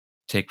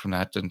take from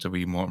that into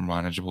wee more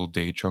manageable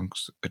day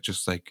chunks. It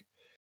just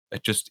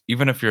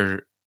even if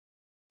you're,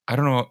 I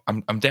don't know,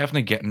 I'm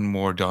definitely getting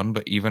more done,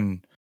 but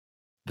even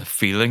the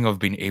feeling of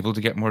being able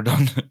to get more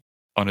done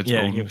on its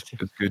own is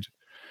good.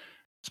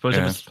 I suppose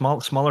if it's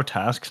smaller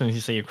tasks and you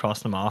say you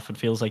cross them off, it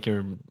feels like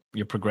you're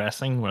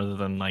progressing rather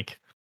than like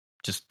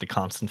just the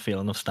constant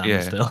feeling of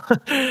standing still.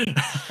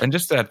 And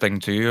just that thing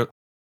too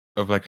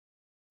of like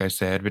I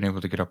said, being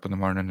able to get up in the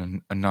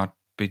morning and not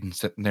being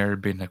sitting there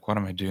being like, what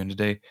am I doing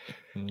today?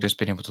 Just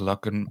being able to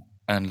look and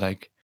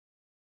like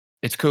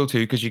it's cool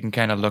too because you can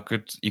kind of look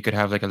at, you could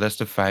have like a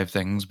list of 5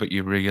 things, but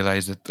you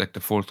realize that like the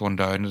 4th one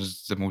down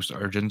is the most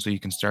urgent, so you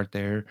can start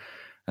there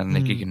and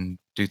like you can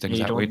do things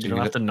that way too. You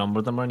don't have to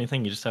number them or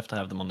anything. You just have to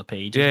have them on the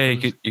page. Yeah,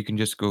 you can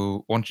just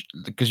go once,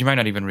 because you might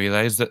not even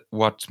realize that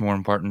what's more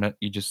important, that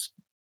you just,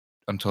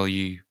 until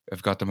you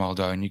have got them all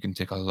down, you can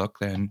take a look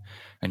then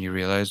and you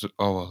realize,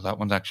 oh well, that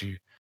one's actually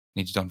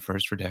needs done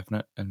first for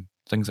definite, and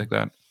things like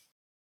that.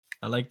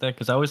 I like that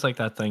because I always like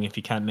that thing. If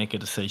you can't make a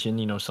decision,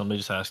 you know, somebody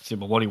just asks you,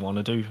 "But what do you want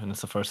to do?" And it's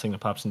the first thing that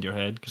pops into your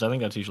head. Because I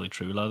think that's usually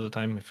true a lot of the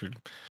time. If you're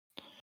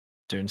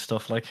doing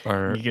stuff like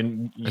Or you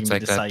can it's be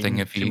like that thing deciding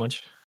if too you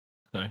much.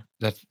 Sorry.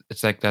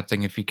 it's like that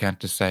thing if you can't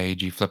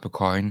decide, you flip a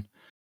coin,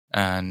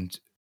 and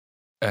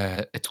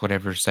it's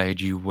whatever side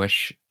you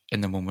wish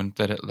in the moment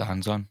that it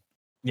lands on.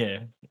 Yeah,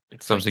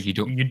 it's So it's like like you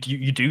don't.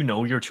 you do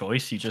know your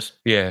choice. You just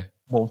Yeah,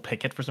 won't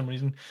pick it for some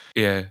reason.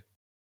 yeah.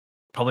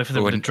 Probably for But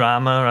the when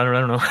drama. I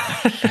don't know.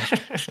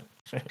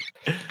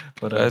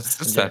 But it's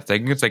just yeah, that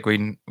thing. It's like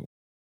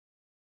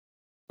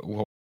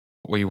what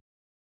we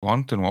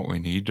want and what we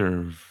need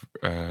are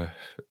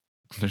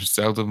there's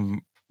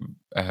seldom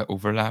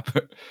overlap.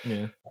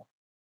 yeah.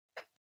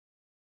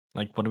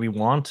 Like what do we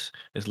want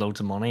is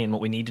loads of money, and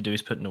what we need to do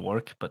is put in the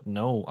work. But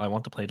no, I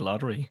want to play the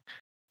lottery.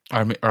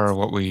 Or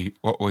what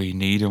we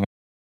need and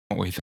what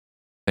we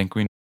think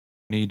we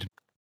need,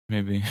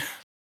 maybe.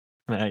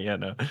 Yeah,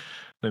 no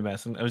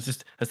messing. I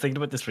was thinking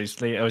about this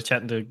recently. I was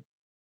chatting to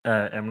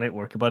Emily at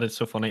work about it. It's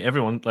so funny.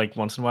 Everyone like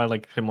once in a while,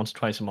 like once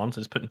twice a month,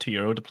 is putting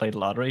 €2 to play the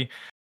lottery,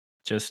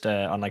 just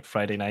on like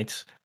Friday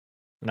nights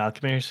in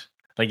Alchemers.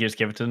 Like you just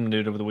give it to them and do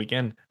it over the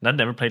weekend. And I'd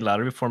never played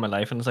lottery before in my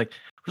life, and it's like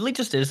really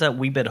just is that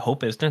wee bit of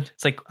hope, isn't it?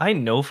 It's like I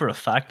know for a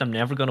fact I'm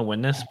never going to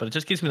win this, but it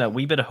just gives me that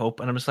wee bit of hope,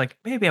 and I'm just like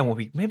maybe I won't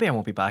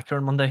be back here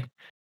on Monday.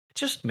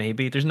 Just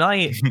maybe. There's not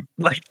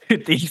like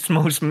the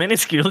most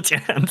minuscule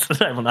chance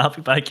that I will not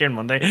be back here on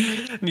Monday.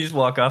 And you just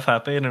walk off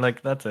happy, and they're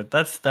like, "That's it.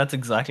 That's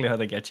exactly how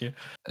they get you."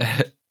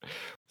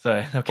 So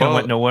I kind of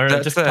went nowhere. It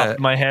That's just popped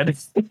in my head.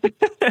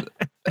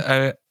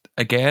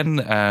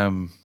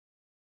 again,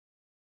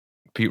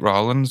 Pete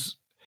Rollins.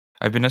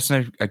 I've been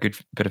listening to a good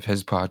bit of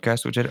his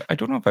podcast, which I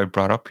don't know if I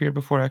brought up here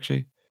before.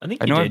 Actually, I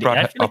think I you know I did. brought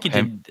I feel like up you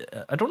him. did.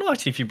 I don't know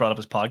actually if you brought up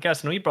his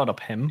podcast. I know you brought up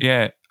him.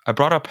 Yeah, I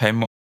brought up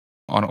him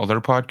on other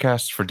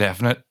podcasts for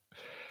definite,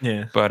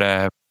 Yeah.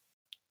 but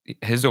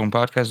his own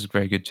podcast is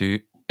very good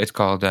too. It's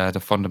called The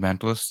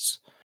Fundamentalists,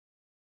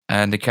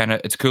 and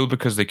it's cool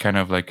because they kind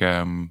of like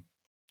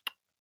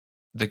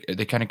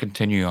they kind of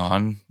continue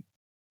on.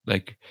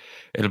 Like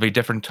it'll be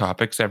different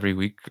topics every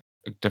week,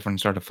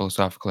 different sort of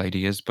philosophical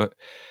ideas, but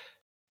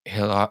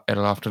it'll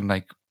often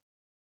like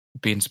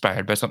be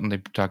inspired by something they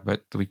talked about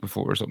the week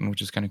before or something,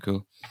 which is kind of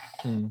cool.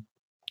 Mm.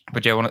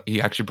 But yeah,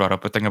 he actually brought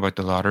up a thing about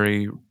the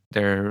lottery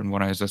there, and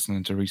when I was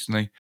listening to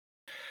recently, and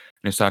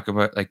he's talking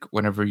about like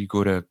whenever you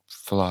go to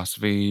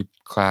philosophy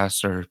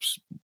class or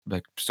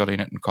like studying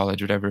it in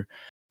college or whatever,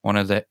 one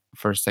of the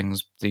first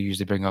things they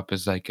usually bring up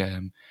is like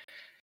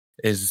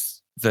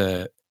is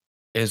doing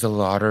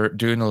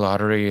a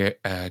lottery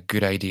a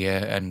good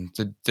idea? And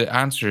the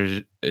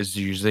answer is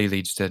usually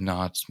leads to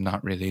no, it's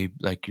not really.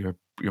 Like you're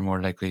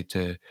more likely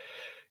to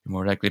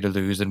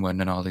lose and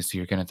win and all this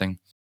here kind of thing.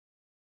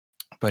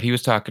 But he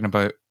was talking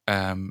about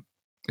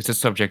it's a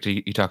subject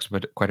he talks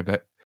about it quite a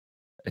bit.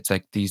 It's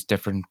like these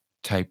different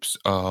types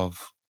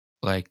of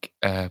like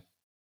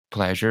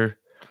pleasure,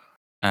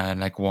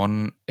 and like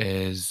one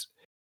is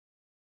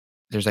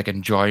there's like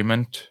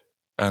enjoyment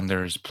and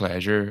there's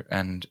pleasure,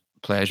 and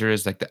pleasure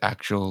is like the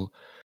actual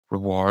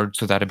reward,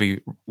 so that'd be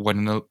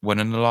winning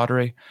the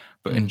lottery,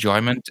 but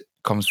enjoyment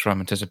comes from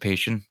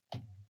anticipation.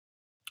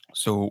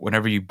 So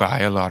whenever you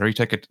buy a lottery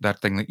ticket, that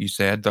thing that you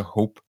said, the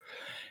hope,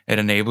 it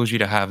enables you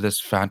to have this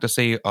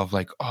fantasy of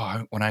like,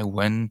 oh, when I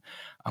win,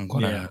 I'm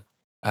gonna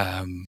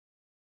I'm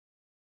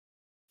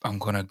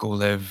gonna go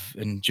live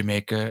in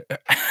Jamaica.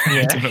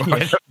 I don't know why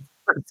that's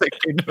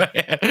thinking in my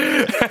head.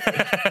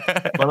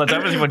 Well, that's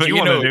obviously what But you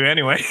want to do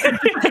anyway.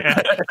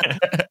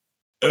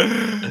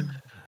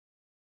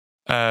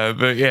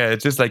 But yeah, it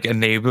just like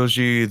enables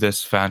you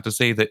this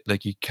fantasy that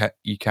like you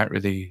can't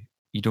really,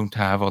 you don't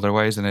have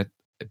otherwise, and it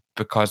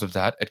because of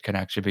that it can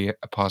actually be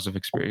a positive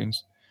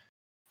experience.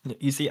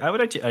 You see, I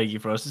would actually argue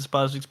for us it's a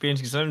positive experience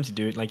because sometimes you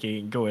do it like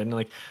you go in and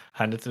like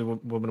hand it to the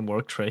woman at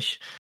work, Trish,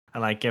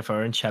 and like give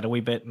her and chat a wee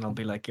bit, and I'll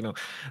be like,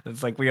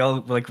 it's like we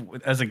all like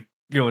as a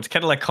it's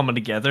kind of like coming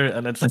together,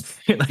 and it's like,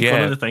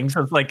 one of the things.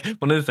 It's like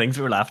one of the things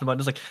we were laughing about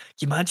is like,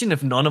 imagine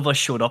if none of us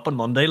showed up on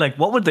Monday, like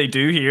what would they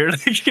do here?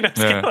 Like, it's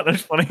kind of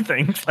those funny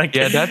things. Like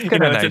that's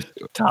kind of nice. It's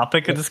a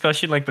topic of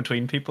discussion like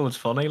between people. It's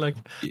funny. Like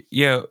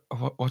yeah,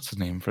 what's the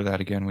name for that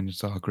again when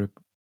it's all a group?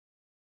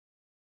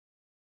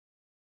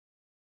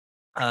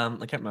 I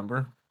can't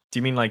remember. Do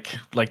you mean like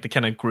the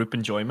kind of group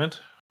enjoyment?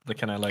 The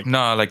kind of like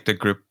no, like the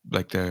group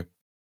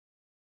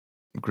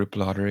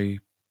lottery.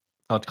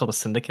 Oh, it's called a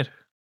syndicate.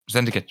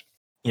 Syndicate.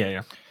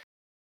 Yeah.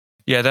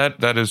 Yeah,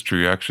 that is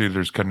true. Actually,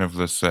 there's kind of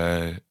this.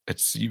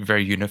 It's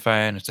very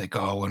unifying. It's like,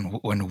 oh,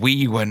 when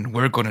we win,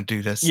 we're going to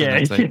do this. Yeah,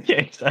 and it's like, yeah,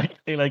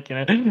 exactly. Like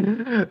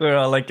we're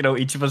all like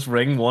each of us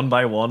ring one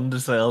by one to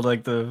sell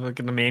like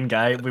the main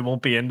guy. We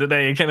won't be in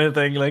today, kind of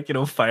thing. Like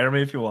fire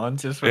me if you want.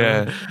 Just for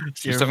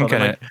there's something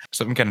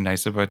kind of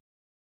nice about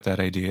that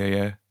idea.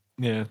 Yeah.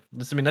 Yeah,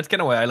 I mean that's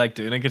kind of why I like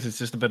doing it, because it's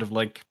just a bit of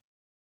like.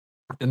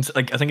 And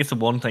like I think it's the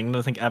one thing that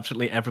I think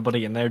absolutely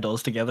everybody in there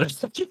does together.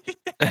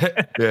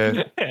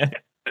 Yeah.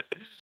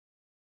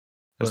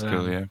 That's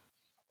cool, yeah.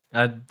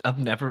 I'd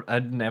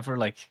never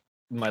like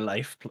in my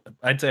life.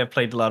 I'd say I've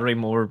played the lottery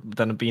more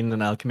than I've been in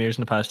Alchemers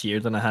in the past year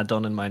than I had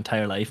done in my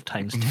entire life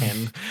times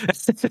 10.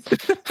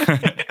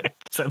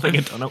 So don't think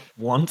I've done it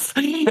once.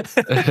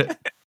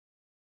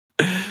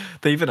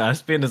 They even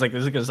asked me, and it's like,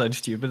 this is gonna sound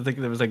stupid. I think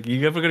they was like,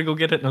 "You ever gonna go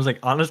get it?" And I was like,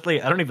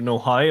 honestly, I don't even know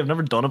how. I've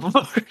never done it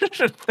before.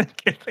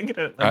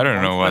 I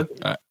don't know what.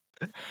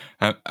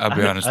 I'll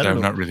be honest, I don't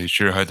I'm know. not really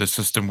sure how the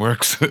system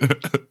works.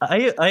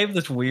 I have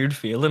this weird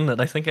feeling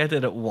that I think I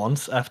did it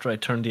once after I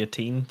turned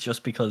 18,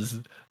 just because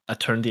I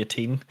turned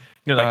 18. You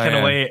know, that Oh, kind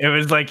of yeah. way. It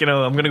was like,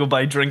 I'm gonna go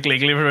buy drink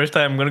legally for the first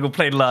time. I'm gonna go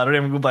play the lottery.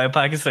 I'm gonna go buy a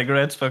pack of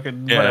cigarettes.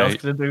 Fucking, what Yeah, else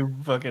can I do?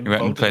 Fucking You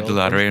went and vote played the all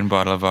lottery and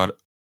bought a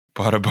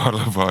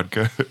bottle of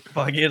vodka.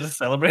 Fuck yeah, to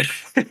celebrate.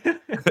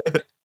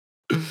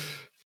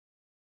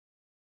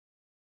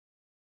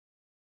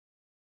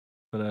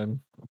 But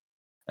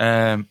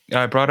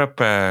I brought up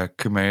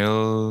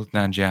Kumail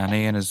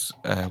Nanjiani and his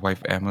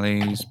wife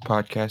Emily's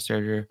podcast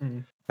earlier.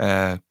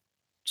 Mm.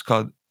 It's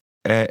called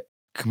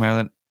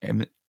Kumail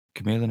and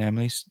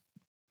Emily's.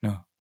 No,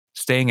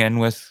 Staying In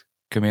with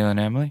Kumail and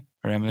Emily,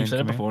 or Emily you and said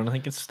it Kumail. before, and I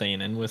think it's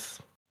staying in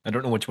with. I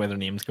don't know which way their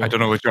names go. I don't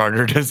know which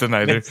order it is in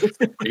either.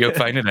 But you'll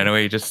find it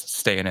anyway. Just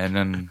Staying In,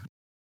 and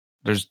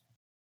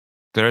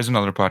there is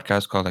another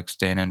podcast called like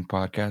Staying In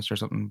Podcast or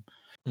something,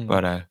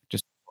 but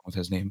just with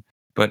his name.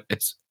 But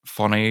it's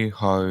funny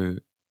how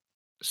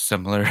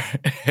similar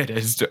it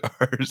is to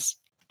ours.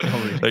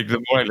 Oh, really? Like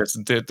the more I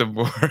listen to it, the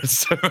more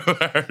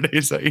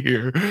similarities I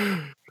hear.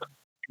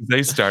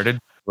 They started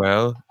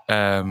well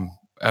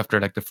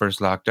after like the first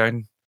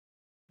lockdown,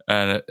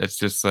 and it's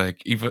just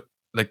like even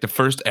like the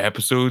first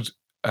episode.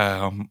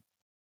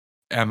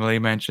 Emily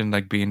mentioned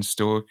like being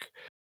stoic,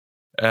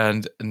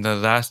 and in the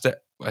last,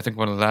 I think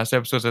one of the last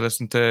episodes I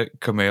listened to,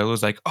 Camille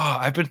was like, "Oh,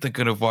 I've been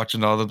thinking of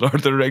watching all the Lord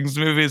of the Rings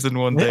movies in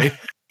one day."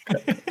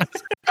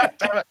 God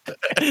damn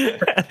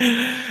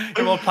it.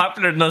 You're more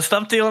popular than us.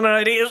 Stop stealing our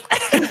ideas.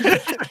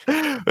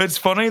 It's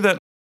funny that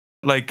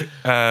like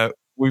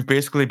we've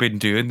basically been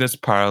doing this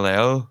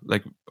parallel,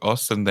 like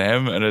us and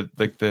them, and it,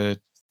 like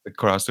the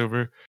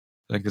crossover,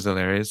 I think is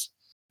hilarious.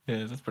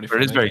 Yeah, that's pretty But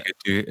funny. it is very good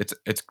too.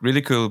 It's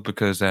really cool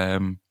because I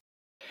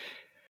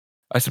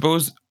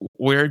suppose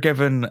we're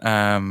given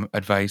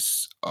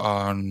advice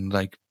on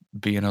like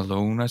being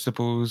alone, I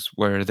suppose,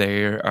 where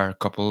they are a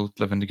couple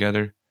living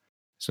together.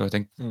 So I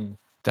think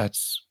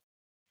that's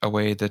a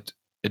way that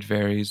it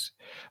varies.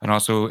 And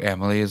also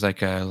Emily is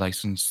like a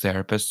licensed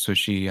therapist, so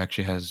she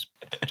actually has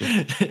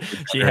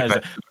she has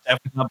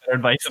definitely not better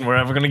advice than we're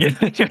ever gonna get.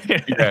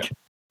 Yeah.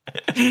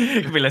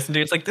 If we listen to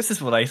it, it's like, this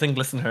is what I think,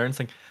 listen to her, and it's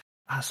like,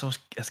 so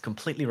it's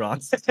completely wrong.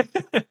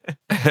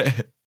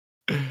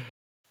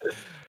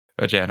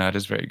 But yeah, no, it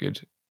is very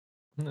good.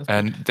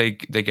 And they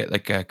get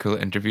like cool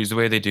interviews. The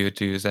way they do it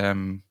too is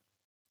they'll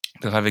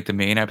have like the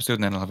main episode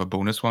and then they'll have a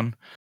bonus one,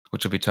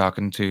 which will be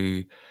talking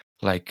to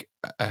like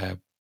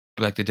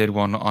they did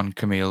one on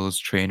Camille's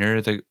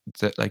trainer that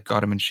like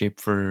got him in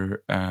shape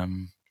for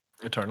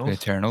Eternals. the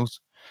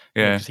Eternals.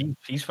 Yeah, Yeah. 'cause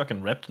he's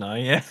fucking ripped now.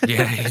 Yeah.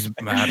 Yeah, he's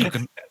mad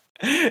looking.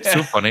 It's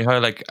so funny how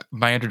like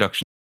my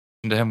introduction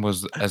to him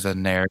was as a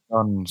nerd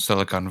on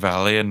Silicon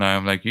Valley, and now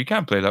I'm like, you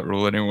can't play that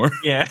role anymore.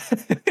 Yeah.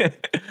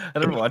 I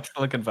don't watch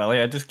Silicon Valley.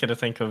 I just kind of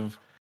think of,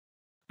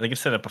 I think I've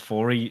said it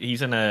before.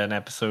 He's in an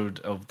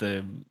episode of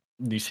the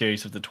new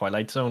series of The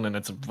Twilight Zone, and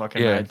it's a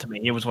fucking Yeah. to me,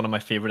 it was one of my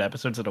favorite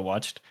episodes that I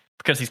watched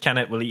because he's kind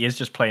of, well, he is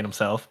just playing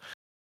himself.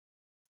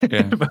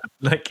 Yeah.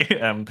 Like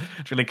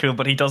it's really cool,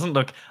 but he doesn't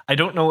look. I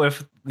don't know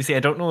if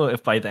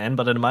by then,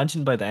 but I'd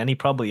imagine by then he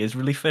probably is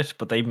really fit.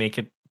 But they make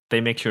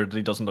sure that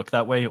he doesn't look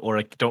that way, or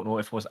I don't know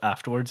if it was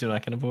afterwards,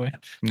 that kind of way.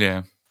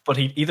 Yeah. But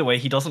either way,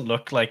 he doesn't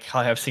look like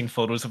how I've seen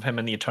photos of him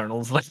in the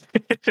Eternals. Like,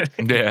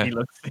 Yeah.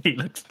 he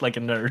looks like a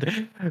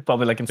nerd,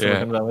 probably like in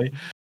Silicon Valley.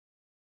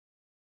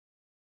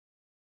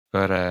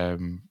 But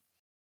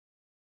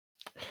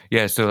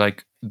yeah, so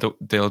like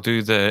they'll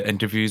do the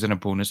interviews in a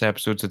bonus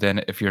episode. So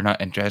then, if you're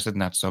not interested in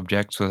that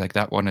subject, so like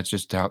that one, it's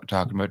just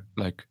talking about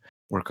like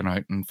working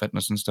out and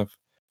fitness and stuff.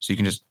 So you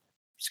can just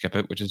skip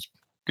it, which is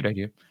a good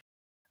idea.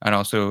 And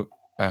also,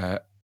 I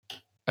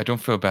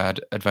don't feel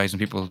bad advising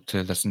people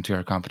to listen to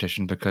our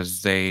competition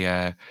because they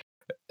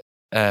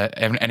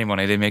any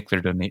money they make,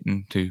 they're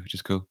donating too, which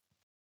is cool.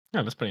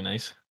 Yeah, that's pretty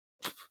nice.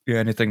 Yeah,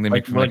 anything they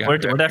make from we're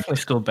definitely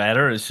still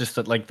better. It's just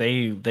that like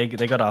they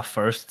got off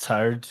first. It's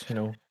hard,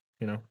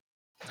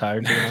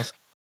 tired doing us.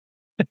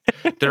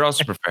 They're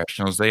also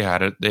professionals. They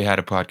had a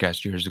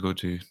podcast years ago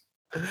too.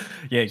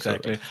 Yeah,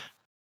 exactly. So,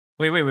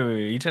 wait. Are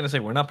you trying to say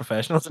we're not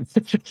professionals?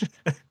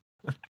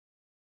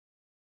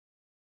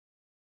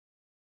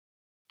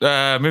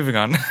 Moving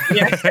on.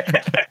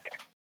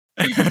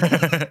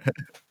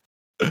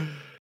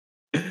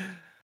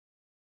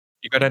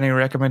 You got any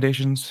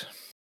recommendations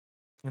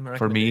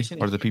for me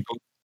or the people?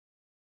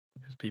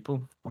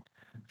 People. I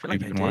feel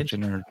You've like been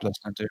watching or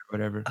listening to or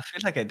whatever. I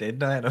feel like I did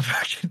now, and I've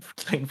actually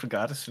plain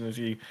forgot as soon as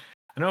you.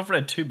 I know I've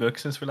read 2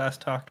 books since we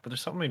last talked, but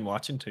there's something I've been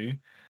watching too.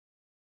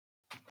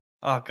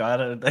 Oh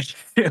god,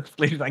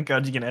 please, thank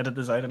God you can edit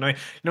this out. Anyway,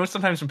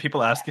 sometimes when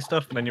people ask you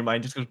stuff and then your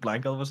mind just goes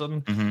blank all of a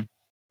sudden. Mm-hmm.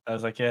 I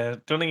was like, yeah,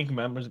 don't think I can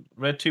remember.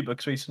 Read 2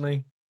 books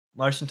recently.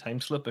 Martian Time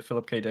Slip by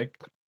Philip K. Dick,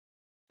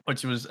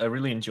 which I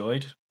really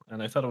enjoyed,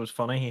 and I thought it was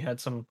funny. He had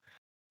some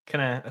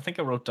I think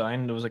I wrote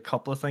down there was a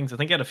couple of things. I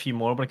think I had a few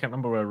more, but I can't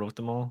remember where I wrote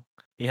them all.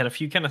 He had a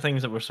few kind of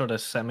things that were sort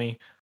of semi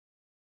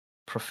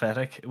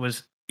prophetic.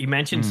 He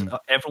mentions Mm.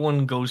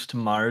 everyone goes to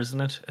Mars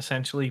in it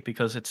essentially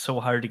because it's so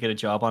hard to get a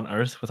job on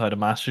Earth without a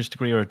master's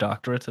degree or a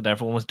doctorate that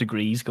everyone with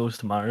degrees goes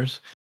to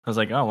Mars. I was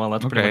like, oh well,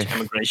 that's pretty Okay. much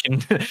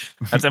immigration.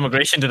 That's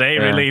immigration today,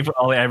 Yeah. really. For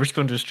all the Irish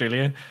going to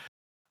Australia.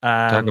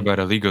 Talk about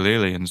illegal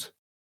aliens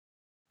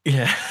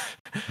Yeah.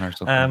 or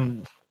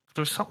something.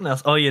 There was something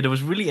else. Oh yeah, there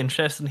was really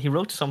interesting. He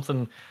wrote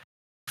something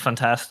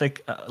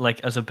fantastic, like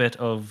as a bit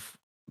of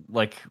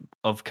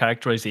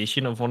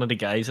characterization of one of the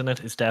guys in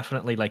it is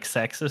definitely like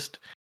sexist,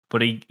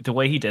 but the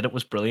way he did it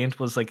was brilliant.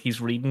 Was like he's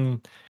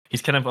kind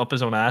of up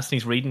his own ass and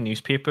he's reading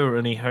newspaper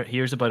and he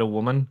hears about a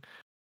woman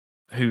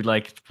who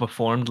like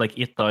performed like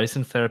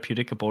 8,000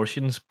 therapeutic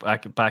abortions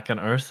back on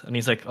Earth, and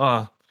he's like,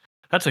 oh,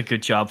 that's a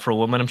good job for a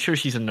woman. I'm sure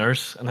she's a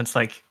nurse, and it's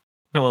like.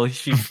 Well, if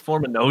she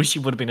performed a nose, she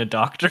would have been a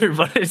doctor,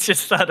 but it's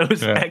just that it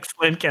was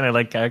excellent kind of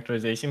like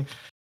characterization.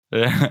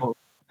 Yeah.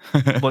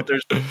 But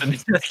there's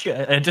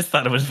I just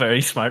thought it was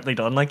very smartly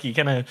done. Like you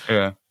kind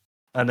of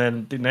and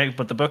then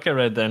but the book I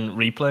read then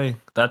Replay.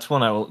 That's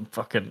one I will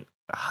fucking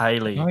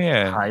highly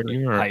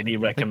highly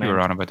recommend. You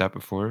were on about that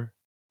before.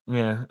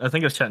 Yeah, I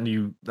think I was chatting to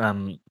you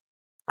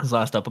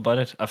last up about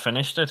it. I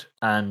finished it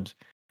and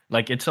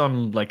like it's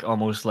on like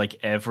almost like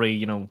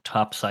every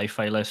top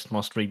sci-fi list.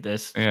 Must read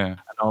this. Yeah.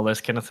 And all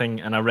this kind of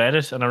thing. And I read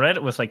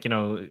it with like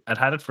I'd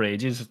had it for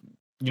ages.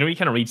 You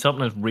kind of read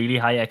something with really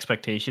high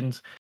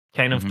expectations.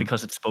 Kind of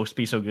because it's supposed to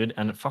be so good,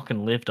 and it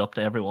fucking lived up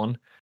to everyone.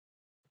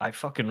 I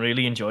fucking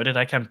really enjoyed it.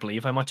 I can't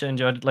believe how much I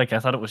enjoyed it. Like I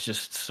thought it was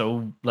just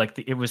so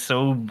it was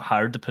so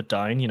hard to put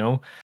down.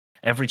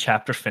 Every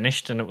chapter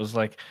finished, and it was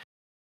like,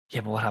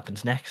 yeah, but what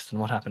happens next? And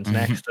what happens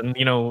next? And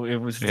it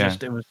was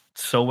it was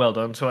so well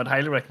done. So I'd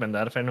highly recommend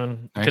that if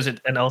anyone because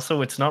and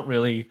also it's not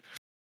really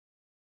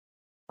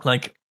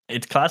like.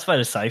 It's classified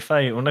as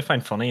sci-fi. What I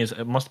find funny is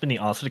it must have been the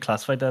author that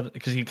classified that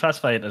because you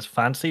classify it as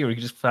fantasy or you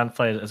just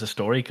classify it as a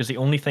story because the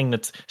only thing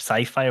that's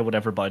sci-fi or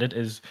whatever about it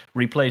is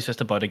Replay is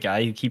just about a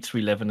guy who keeps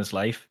reliving his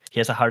life. He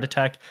has a heart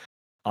attack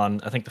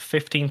on I think the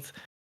 15th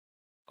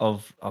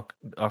of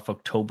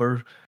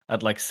October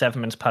at like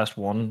 7 minutes past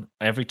 1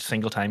 every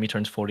single time he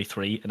turns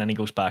 43 and then he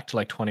goes back to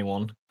like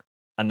 21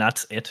 and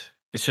that's it.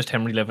 It's just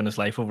him reliving his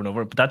life over and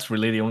over. But that's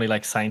really the only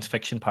like science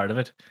fiction part of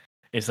it.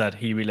 Is that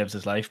he relives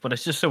his life, but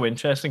it's just so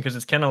interesting because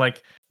it's kind of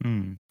like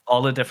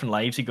all the different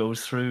lives he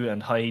goes through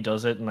and how he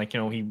does it, and like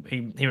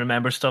he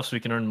remembers stuff so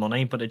he can earn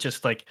money. But it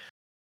just like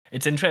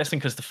it's interesting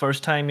because the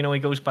first time he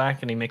goes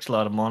back and he makes a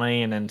lot of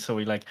money, and then so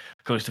he like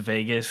goes to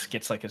Vegas,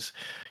 gets like his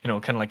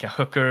kind of like a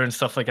hooker and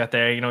stuff like that.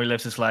 There, he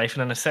lives his life,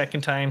 and then the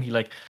second time he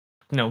like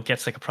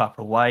gets like a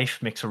proper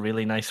wife, makes a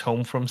really nice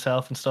home for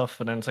himself and stuff,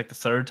 and then it's like the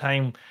third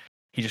time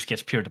he just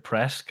gets pure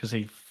depressed because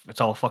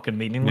it's all fucking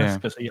meaningless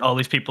because all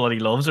these people that he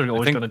loves are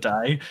always going to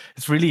die.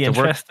 It's really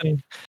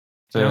interesting.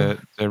 The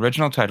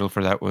original title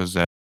for that was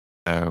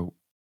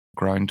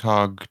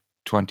Groundhog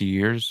 20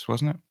 Years,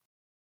 wasn't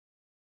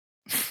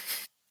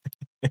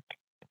it?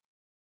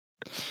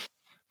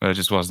 But it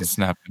just wasn't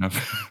snapping up.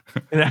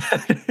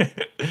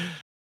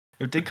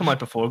 It did come out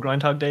before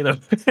Groundhog Day, though.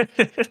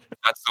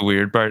 That's the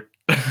weird part.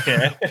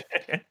 Yeah.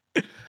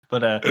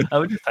 But I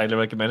would just highly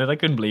recommend it. I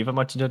couldn't believe how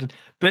much you enjoyed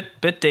it.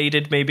 Bit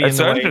dated, maybe. It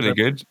sounds really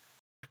good.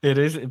 It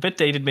is a bit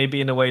dated,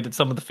 maybe in a way that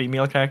some of the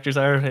female characters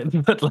are,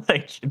 but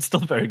like it's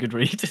still a very good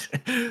read.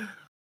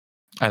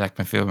 I like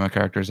my female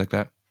characters like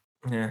that.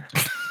 Yeah,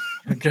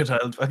 good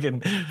old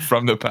fucking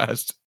from the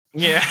past.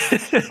 Yeah,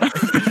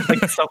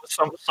 like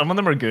some of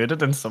them are good,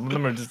 and then some of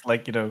them are just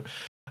like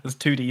as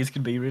 2Ds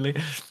can be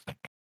really.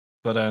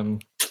 But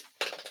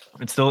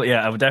it's still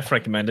I would definitely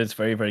recommend it. It's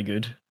very very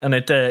good, and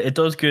it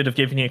does good of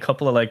giving you a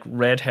couple of like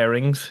red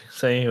herrings,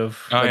 say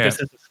of this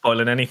isn't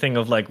spoiling anything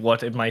of like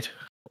what it might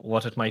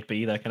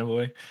be, that kind of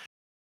way.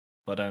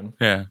 But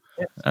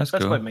that's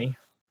cool. About me.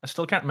 I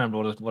still can't remember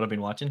what I've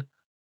been watching.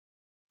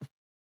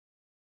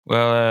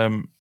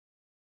 Well,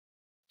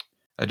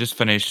 I just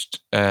finished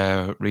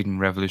reading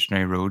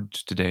Revolutionary Road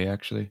today,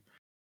 actually.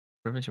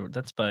 Revolutionary Road.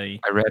 That's by.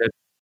 I read it.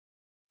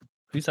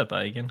 Who's that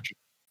by again?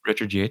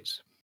 Richard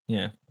Yates.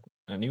 Yeah,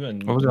 I knew.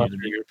 What was that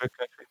your book?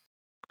 Actually?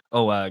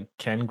 Oh,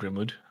 Ken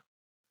Grimwood.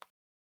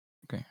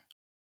 Okay.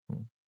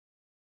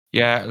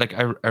 Yeah, like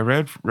I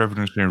read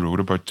Revolutionary Road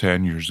about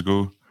 10 years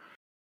ago,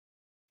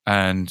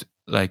 and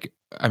like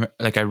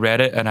I read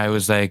it, and I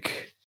was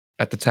like,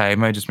 at the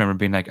time, I just remember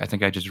being like, I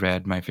think I just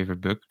read my favorite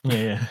book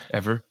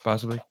ever,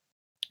 possibly.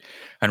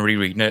 And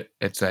rereading it,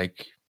 it's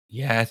like,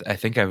 I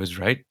think I was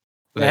right.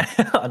 Like,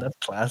 that's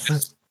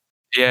class.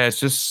 Yeah, it's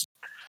just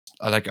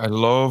like I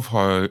love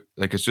how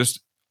like it's just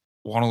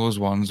one of those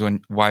ones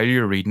when while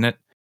you're reading it,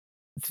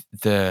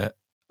 the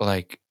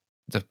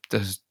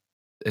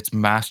it's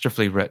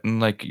masterfully written.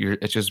 Like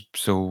it's just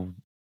so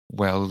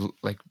well,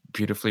 like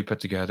beautifully put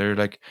together.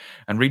 Like,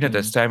 and reading it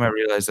this time, I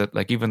realized that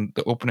like even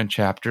the opening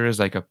chapter is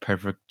like a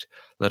perfect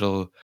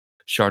little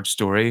short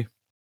story,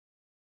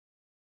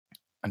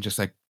 and just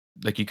like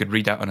you could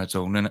read that on its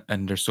own,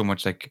 and there's so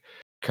much like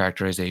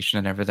characterization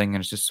and everything,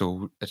 and it's just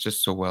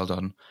so well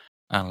done.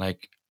 And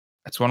like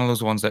it's one of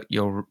those ones that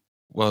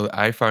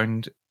I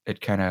found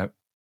it kind of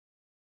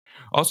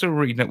also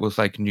reading it with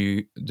like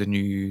the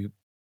new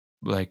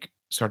like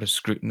sort of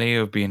scrutiny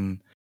of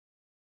being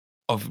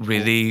of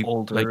really like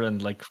older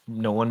and like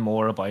knowing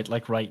more about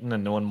like writing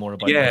and knowing more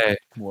about like yeah,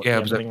 yeah,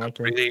 it was like everything like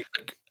that. really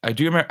like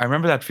I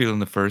remember that feeling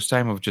the first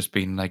time of just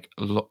being like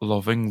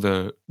loving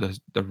the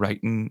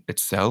writing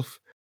itself,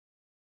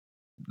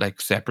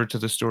 like separate to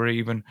the story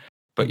even.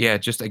 But Mhm. yeah,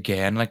 just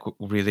again like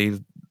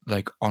really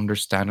like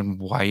understanding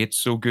why it's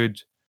so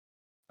good.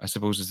 I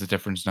suppose is the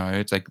difference now.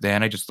 It's like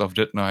then I just loved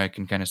it. Now I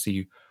can kind of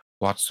see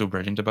what's so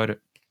brilliant about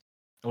it.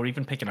 Or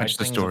even picking And out just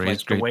the things of story is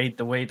like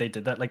the great. way they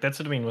did that. Like that's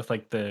what I mean with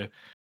like the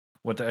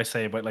what did I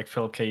say about like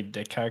Philip K.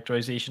 Dick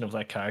characterization of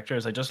that character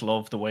is I just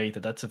love the way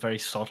that that's a very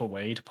subtle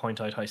way to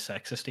point out how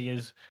sexist he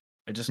is.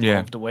 I just Yeah.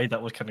 love the way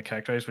that was kind of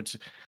characterized, which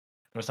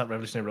it's not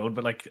Revolutionary Road,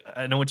 but like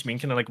I know what you mean.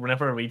 Kind of like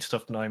whenever I read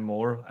stuff now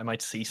more, I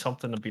might see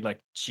something and be like,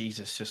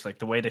 Jesus, just like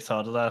the way they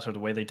thought of that or the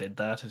way they did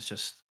that is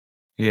just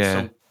it's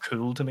Yeah. so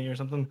cool to me or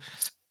something.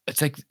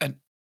 It's like and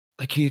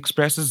like he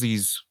expresses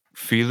these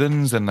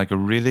feelings in like a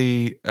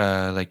really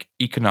like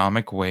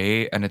economic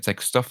way, and it's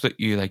like stuff that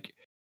you like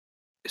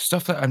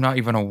stuff that I'm not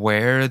even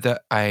aware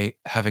that I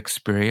have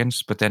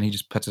experienced, but then he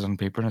just puts it on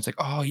paper and it's like,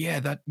 oh yeah,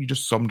 that you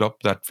just summed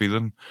up that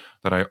feeling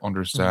that I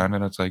understand,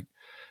 and it's like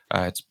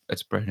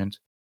it's brilliant.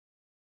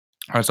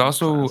 And it's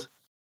That's also class.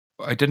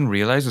 I didn't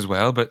realize as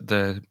well, but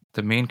the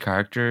main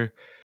character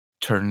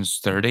turns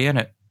 30 in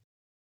it,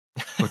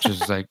 which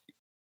is like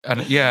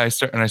and yeah, I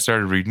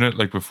started reading it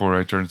like before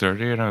I turned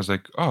 30 and I was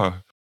like, "Oh."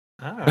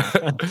 Ah,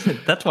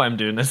 that's why I'm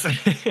doing this.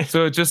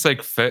 So it just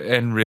like fit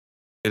in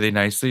really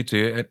nicely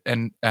to it.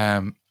 And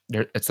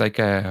it's like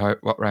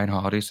what Ryan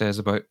Holiday says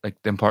about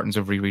like the importance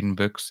of rereading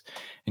books,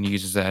 and he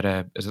uses that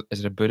is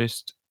it a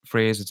Buddhist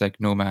phrase? It's like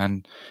no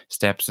man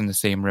steps in the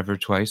same river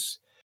twice.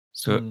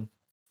 So Mm,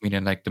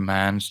 meaning like the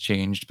man's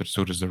changed, but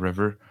so does the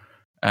river.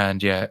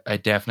 And yeah, I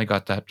definitely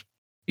got that.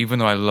 Even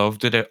though I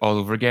loved it all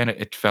over again,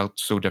 it felt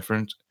so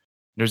different.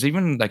 There's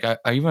even like I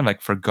even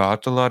like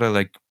forgot a lot of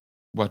like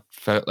what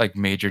felt like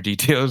major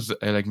details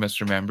I like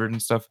misremembered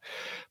and stuff.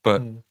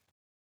 But mm.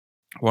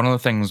 one of the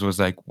things was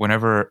like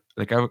whenever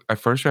like I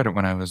first read it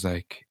when I was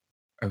like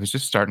I was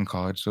just starting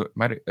college, so it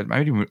might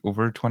be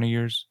over 20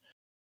 years.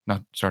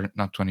 Not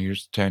 20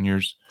 years, 10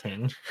 years.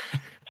 10.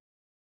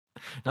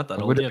 Not that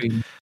I would old have yet.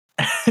 been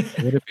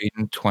I would have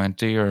been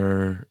 20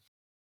 or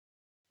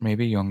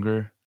maybe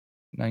younger.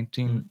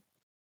 19, Mm.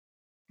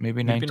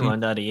 maybe You'd been 19. around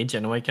that age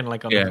anyway, kind of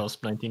like on the Yeah.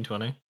 cusp,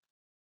 1920.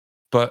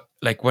 But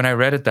like when I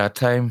read it that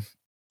time,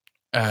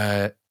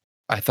 uh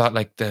I thought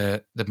like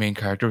the main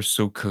character was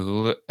so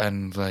cool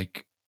and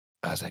like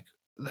I was like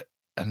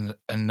and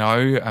now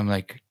I'm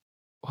like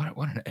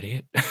what an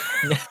idiot.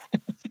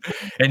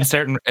 In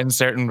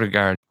certain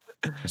regard.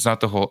 It's not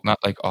the whole not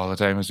like all the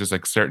time, it's just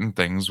like certain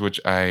things which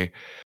I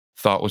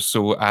thought was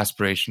so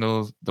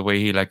aspirational, the way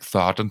he like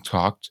thought and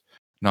talked.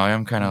 Now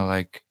I'm kinda Mm.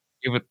 like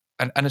it would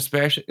and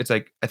especially it's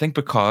like I think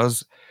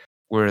because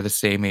we're the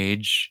same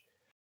age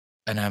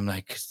and I'm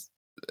like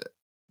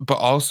but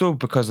also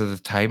because of the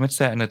time it's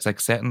set and it's like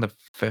set in the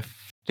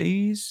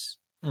 50s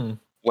Mm.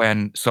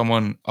 when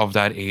someone of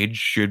that age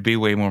should be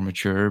way more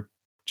mature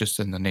just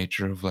in the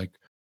nature of like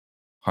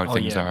how Oh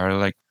things yeah,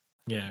 are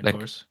yeah, of like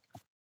course.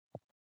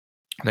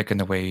 like in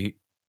the way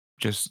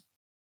just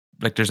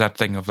like there's that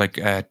thing of like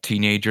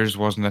teenagers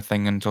wasn't a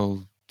thing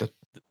until the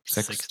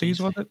 60s,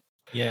 60s. was it?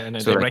 Yeah,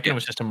 and So they like reckon it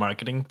was just a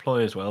marketing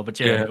ploy as well. But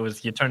yeah, yeah, it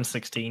was you turned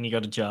 16, you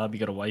got a job, you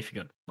got a wife,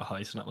 you got a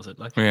house, and that was it.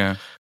 Like, yeah.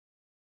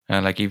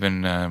 And like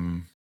even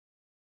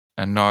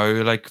and now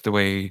like the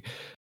way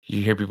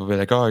you hear people be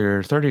like, "Oh,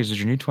 your 30s is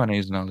your new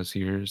 20s," and all this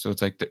here. So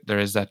it's like there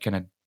is that kind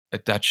of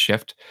like that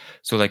shift.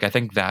 So like I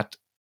think that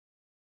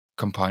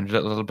compounded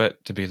it a little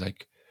bit to be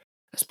like,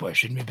 "This boy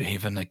shouldn't be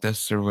behaving like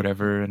this" or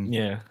whatever. And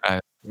yeah, uh,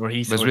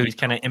 was or really he's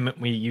kind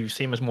of you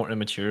see him as more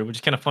immature, which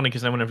is kind of funny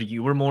because then whenever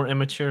you were more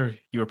immature,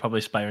 you were probably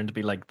aspiring to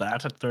be like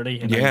that at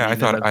 30, and now you're yeah. I reading it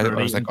thought at I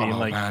 30 was like, and being "Oh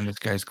like, man, this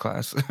guy's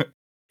class."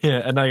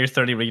 yeah, and now you're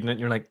 30 reading it, and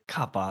you're like,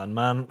 come on,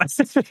 man,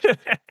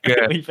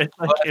 Yeah. leave it,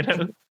 like, Well, you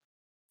know.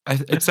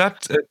 it's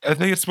that I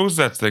think it's suppose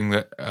that thing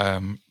that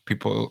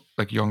people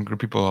like younger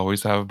people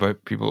always have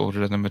about people older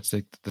than them. It's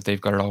like that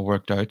they've got it all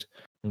worked out.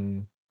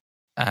 Mm,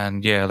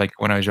 And yeah, like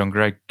when I was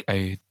younger,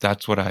 I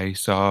that's what I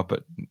saw.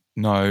 But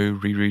now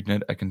rereading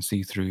it, I can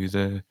see through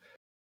that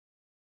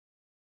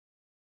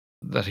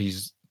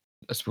he's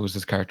I suppose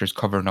his character's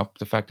covering up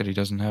the fact that he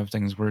doesn't have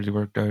things really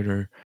worked out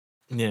or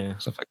yeah,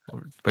 stuff like that.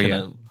 or But kind yeah,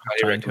 of highly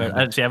trying to. recommend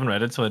I it. actually haven't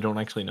read it, so I don't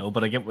actually know.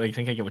 But I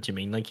think I get what you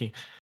mean. Like,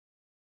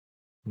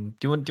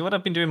 do what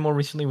I've been doing more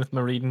recently with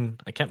my reading.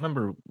 I can't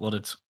remember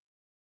what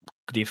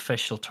the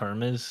official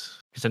term is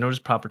because I know there's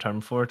a proper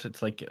term for it.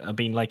 It's like I've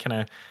been like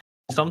kind of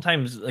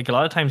sometimes like a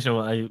lot of times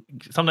I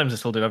sometimes I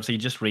still do. Obviously, you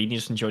just read and you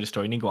just enjoy the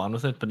story and you go on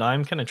with it. But now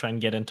I'm kind of trying to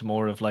get into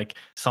more of like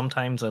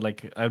sometimes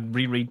I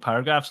reread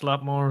paragraphs a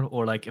lot more,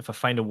 or like if I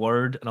find a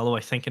word and although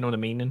I think I know the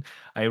meaning,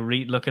 I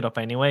look it up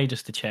anyway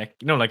just to check.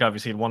 Like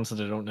obviously the ones that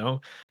I don't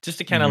know, just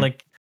to kind of Mhm.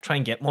 like try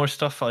and get more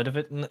stuff out of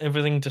it and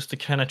everything, just to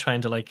kind of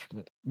trying to like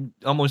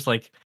almost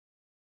like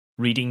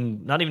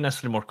reading, not even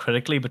necessarily more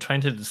critically, but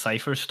trying to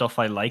decipher stuff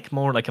I like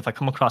more. Like if I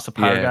come across a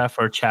Yeah. paragraph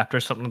or a chapter,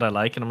 something that I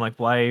like, and I'm like,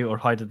 why or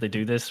how did they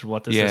do this? Or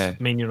what does Yeah. this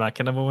mean? You're not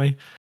kind of a way.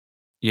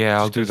 Yeah,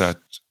 I'll Just do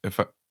 'cause-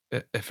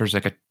 that if there's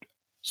like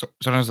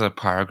sometimes a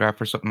paragraph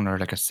or something or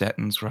like a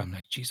sentence where I'm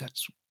like, geez,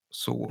 that's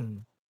so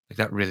Mm. like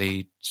that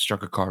really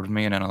struck a chord with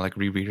me, and then I'll like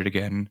reread it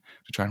again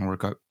to try and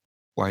work out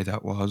why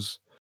that was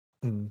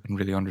Mm. and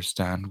really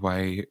understand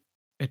why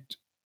it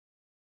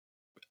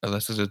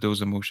elicited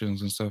those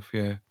emotions and stuff.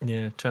 Yeah,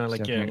 Yeah, trying to it's like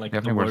definitely like the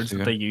definitely worth words that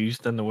they doing.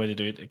 used and the way they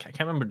do it. I can't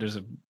remember. There's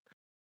a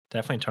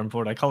definitely a term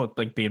for it. I call it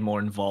like being more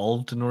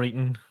involved in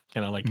reading,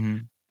 kind of like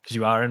Mhm. because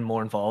you are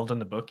more involved in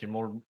the book, you're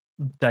more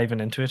diving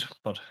into it.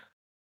 But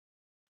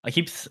I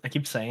keep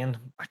saying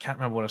I can't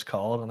remember what it's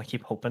called, and I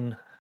keep hoping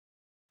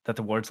that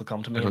the words will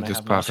come to me, It'll and I just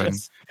have not pop in.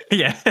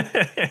 yet.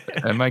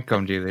 Yeah. It might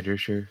come to you later,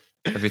 sure.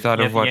 Have you thought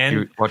Yeah, of at the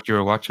end. what you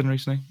were watching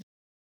recently?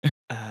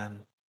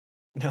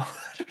 No,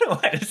 I don't know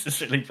why this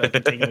is really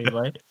fucking taking me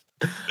away.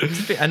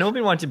 I know I've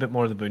been watching a bit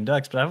more of the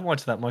Boondocks, but I haven't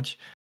watched that much.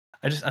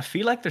 I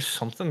feel like there's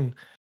something.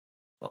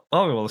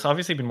 Oh well, it's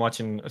obviously been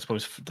watching, I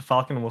suppose, The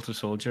Falcon and Winter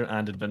Soldier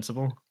and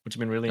Invincible, which I've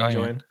been really Oh, yeah.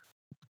 enjoying.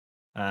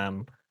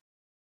 Um,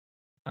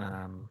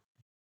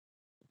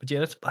 but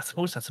yeah, I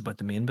suppose that's about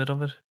the main bit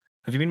of it.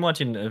 Have you been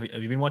watching? Have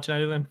you been watching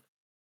either of them?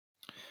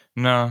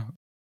 No,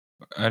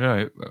 I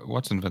don't know.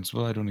 What's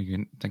Invincible? I don't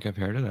even think I've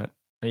heard of that.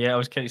 Yeah, I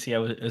was kind of see. I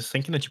was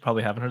thinking that you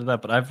probably haven't heard of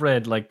that, but I've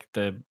read like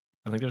I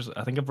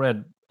think I've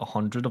read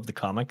 100 of the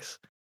comics,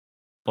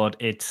 but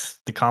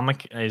the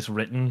comic is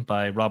written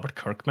by Robert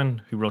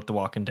Kirkman, who wrote The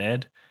Walking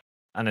Dead,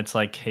 and it's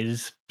like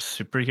his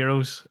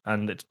superheroes,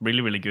 and it's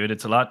really really good.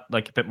 It's a lot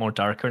like a bit more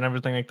darker and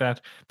everything like that,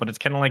 but it's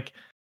kind of like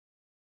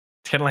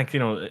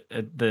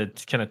the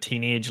kind of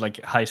teenage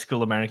like high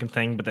school American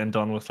thing, but then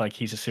done with like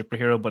he's a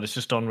superhero, but it's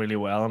just done really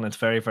well, and it's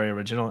very very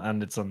original,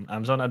 and it's on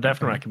Amazon. I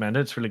definitely Okay. recommend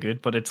it. It's really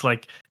good, but it's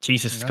like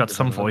Jesus, it's Yeah, I'll got give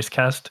some it a look. voice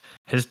cast.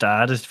 His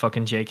dad is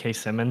fucking J.K.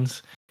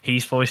 Simmons.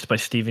 He's voiced by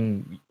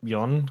Stephen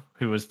Yeun,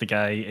 who was the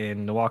guy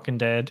in The Walking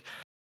Dead.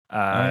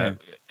 yeah.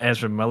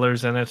 Ezra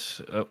Miller's in it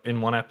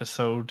in one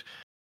episode.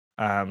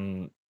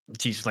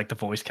 Jesus, like the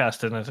voice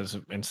cast in it is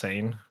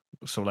insane.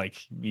 So like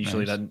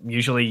usually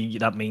Nice.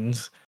 that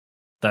means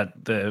that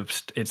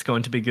it's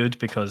going to be good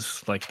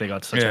because like they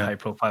got such a Yeah. high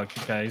profile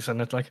guys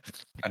in it. Like,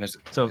 And is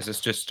so this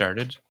just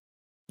started?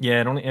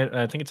 yeah,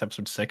 I think it's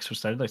episode 6. We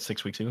started like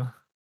 6 weeks ago.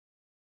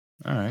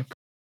 All right,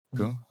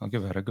 cool. I'll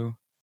give that a go.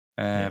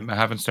 Yeah. I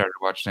haven't started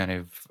watching any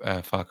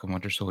of Falcon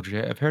Winter Soldier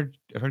yet. I've heard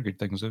good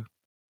things though.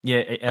 Yeah,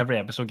 every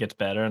episode gets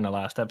better, and the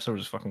last episode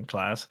is fucking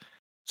class.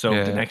 So the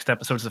Yeah. next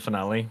episode's the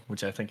finale,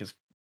 which I think is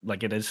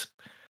like it is.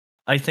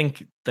 I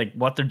think like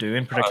what they're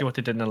doing, particularly what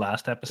they did in the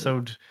last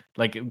episode,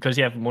 like because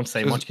you won't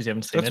say So much because you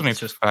haven't seen that's it. only It's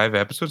just 5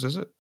 episodes, is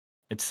it?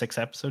 it's 6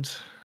 episodes.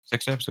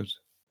 6 episodes.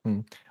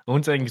 I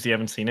won't say because you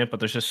haven't seen it, but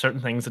there's just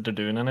certain things that they're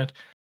doing in it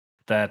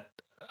that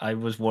I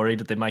was worried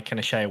that they might kind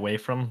of shy away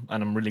from,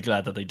 and I'm really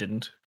glad that they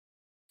didn't.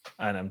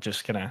 And I'm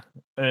just gonna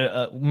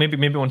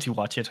maybe once you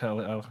watch it,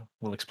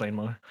 we'll explain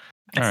more.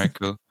 All right,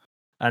 cool.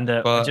 And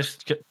Well,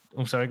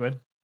 I'm sorry, go ahead.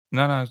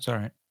 no, it's all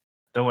right.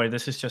 Don't worry,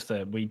 this is just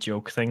a wee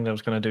joke thing that I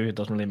was gonna do. It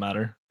doesn't really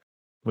matter.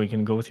 We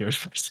can go with yours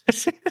first.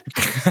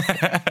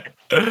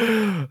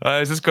 I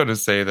was just going to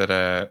say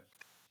that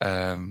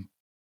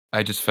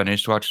I just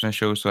finished watching a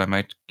show, so I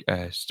might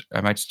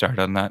start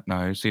on that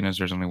now, seeing as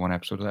there's only 1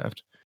 episode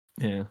left.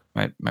 Yeah.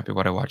 Might be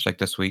what I watch like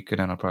this week, and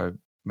then I'll probably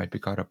might be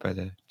caught up by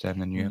the time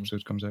the new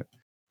episode comes out.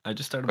 I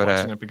just started But,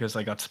 watching it because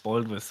I got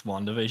spoiled with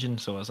WandaVision,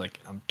 so I was like,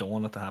 I don't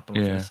want it to happen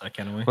with Yeah. this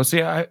anyway. Well,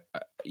 see, I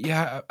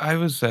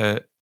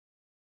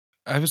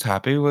was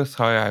happy with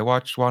how I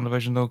watched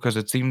WandaVision though, because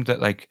it seemed that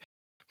like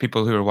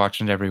people who were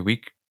watching it every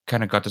week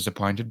kind of got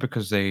disappointed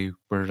because they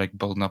were like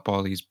building up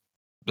all these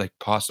like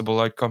possible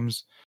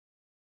outcomes.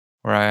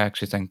 Where I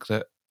actually think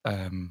that,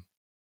 and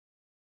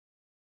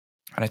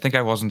I think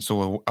I wasn't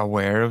so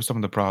aware of some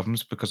of the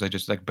problems because I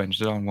just like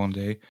binged it on one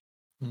day.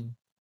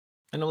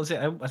 I know.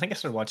 I think I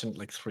started watching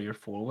like 3 or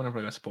 4 whenever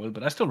I got spoiled,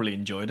 but I still really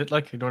enjoyed it.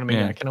 Like, you know what I mean?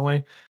 Yeah. That kind of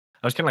way.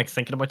 I was kind of like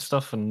thinking about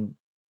stuff and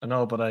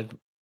all, but I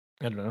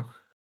don't know.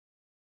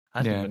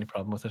 I didn't have any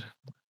problem with it.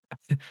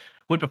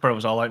 Would prefer it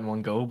was all out in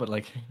one go, but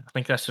like I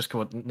think that's just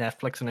what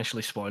Netflix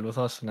initially spoiled with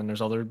us, and then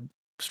there's other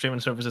streaming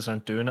services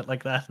aren't doing it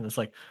like that, and it's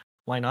like,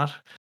 why not?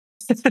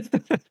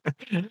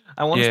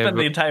 I want to Yeah, spend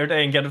the but- entire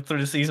day and get it through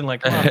the season.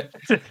 Like, come on.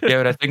 Yeah,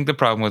 but I think the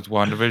problem with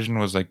WandaVision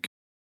was like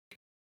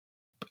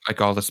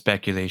all the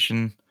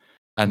speculation,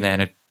 and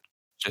then it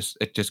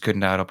just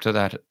couldn't add up to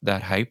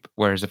that hype.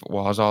 Whereas if it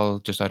was all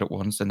just out at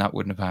once, then that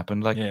wouldn't have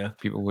happened. Like Yeah.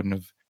 people wouldn't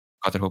have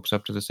got their hopes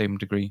up to the same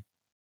degree.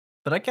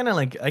 But I kind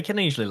of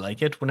usually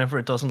like it whenever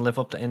it doesn't live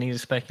up to any of the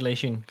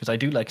speculation, because I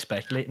do like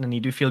speculating, and you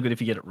do feel good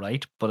if you get it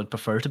right. But I'd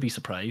prefer to be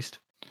surprised.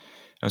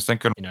 I was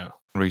thinking, You know.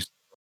 do you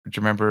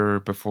remember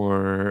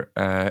before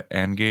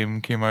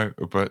Endgame came out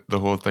about the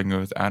whole thing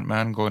with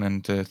Ant-Man going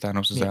into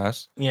Thanos'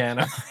 ass? Yeah,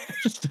 no,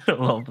 I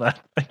love that.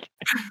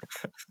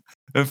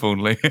 If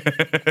only.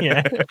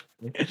 Yeah.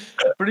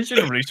 Pretty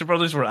sure the Rooster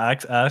Brothers were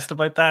asked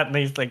about that, and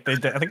he's like, I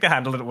think they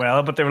handled it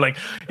well, but they were like,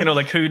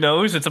 like, who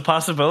knows? It's a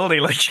possibility.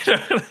 Like, do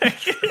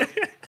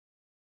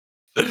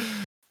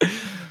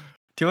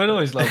you know, I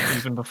always loved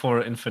even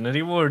before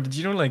Infinity War? Did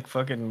you know, like,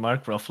 fucking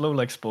Mark Ruffalo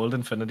like spoiled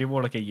Infinity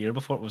War like a year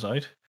before it was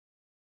out?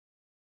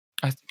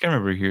 I think I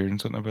remember hearing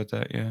something about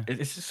that. Yeah.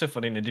 It's just so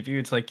funny in an interview.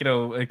 It's like,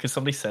 because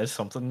somebody says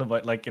something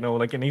about, like,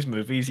 like in these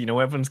movies,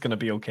 everyone's gonna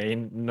be okay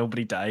and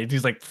nobody died.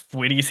 He's like,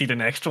 wait till you see the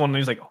next one, and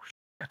he's like, oh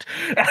shit.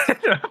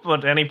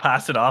 But then he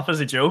passed it off as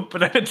a joke, but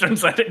then it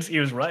turns out he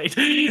was right.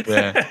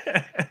 Yeah.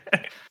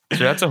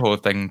 So that's a whole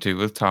thing too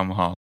with Tom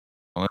Holland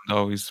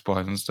always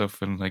spoiling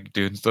stuff and like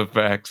doing stuff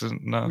by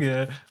accident. No.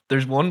 Yeah,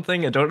 there's one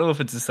thing, I don't know if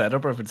it's a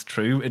setup or if it's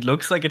true. It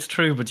looks like it's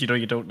true, but you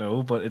don't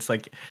know. But it's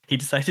like he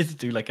decided to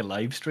do like a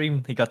live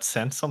stream. He got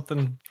sent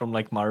something from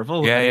like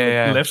Marvel. Yeah, and he,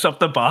 yeah. lifts up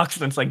the box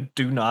and it's like,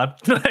 do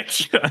not like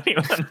show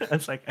anyone.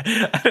 It's like,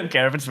 I don't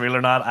care if it's real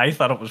or not. I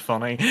thought it was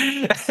funny.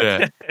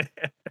 Yeah.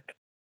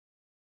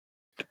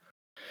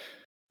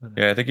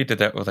 Yeah, I think he did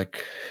that with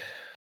like,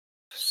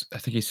 I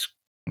think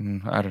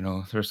I don't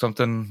know. There's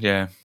something.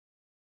 Yeah,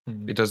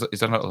 he's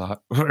done it a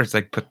lot. Where it's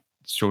like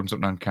showing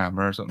something on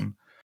camera or something.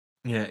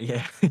 Yeah.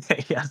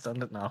 He has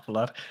done it an awful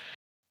lot.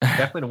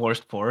 Definitely the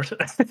worst port.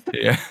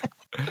 Yeah.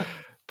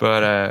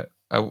 But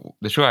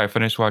the show I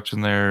finished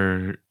watching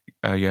there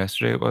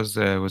yesterday was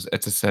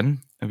It's a Sin.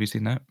 Have you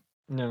seen that?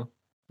 No,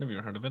 never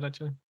even heard of it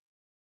actually.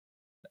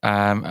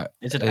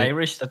 Is it Uh,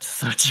 Irish? That's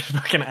such a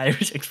fucking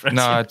Irish expression.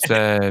 No, it's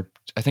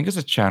I think it's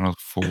a Channel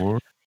 4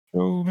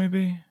 show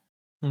maybe.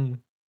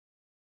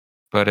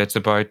 But it's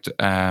about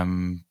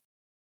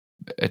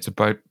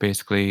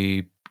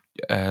basically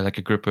like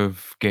a group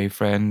of gay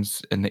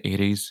friends in the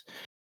 80s,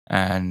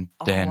 and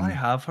then I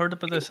have heard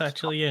about this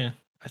actually. Yeah,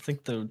 I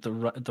think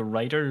the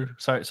writer.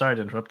 Sorry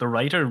to interrupt. The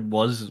writer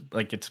was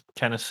like, it's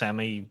kind of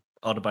semi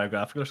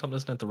autobiographical or something,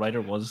 isn't it? The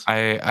writer was.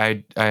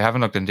 I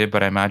haven't looked into it,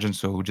 but I imagine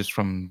so. Just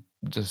from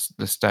just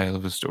the style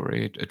of the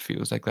story, it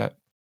feels like that.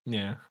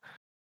 Yeah.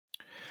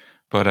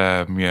 But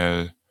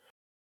yeah,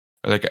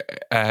 like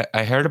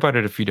I heard about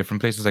it a few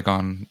different places, like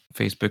on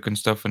Facebook and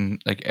stuff,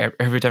 and like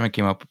every time it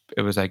came up,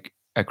 it was like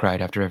I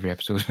cried after every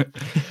episode.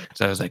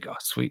 So I was like, oh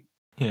sweet,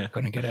 Yeah.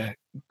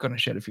 gonna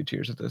shed a few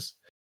tears at this.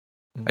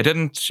 I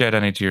didn't shed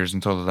any tears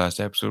until the last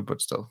episode,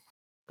 but still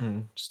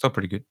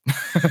pretty good.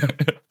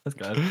 That's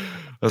good. I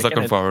was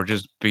looking forward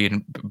just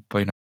being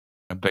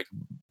a big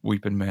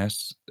weeping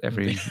mess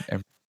every.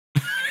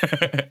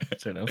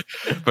 Fair enough.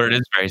 But it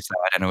is very sad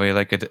anyway.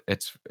 Like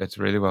it's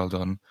really well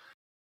done.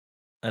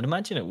 I'd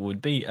imagine it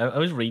would be. I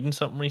was reading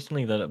something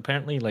recently that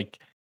apparently, like,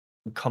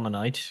 coming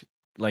out,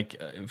 like,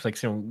 if like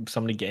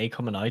somebody gay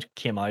coming out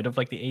came out of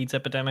like the AIDS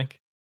epidemic,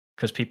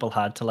 because people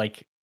had to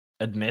like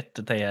admit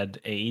that they had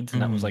AIDS,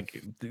 and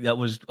that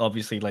was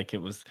obviously like,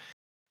 it was,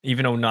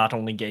 even though not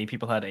only gay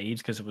people had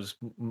AIDS, because it was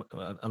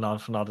a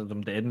lot of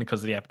them did, and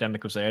because the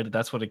epidemic was there,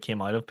 that's what it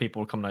came out of.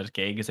 People were coming out as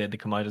gay because they had to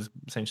come out as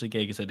essentially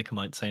gay because they had to come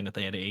out saying that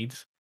they had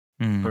AIDS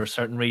for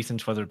certain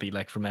reasons, whether it be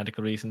like for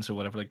medical reasons or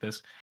whatever like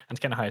this. And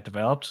it's kind of how it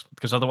developed,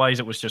 because otherwise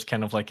it was just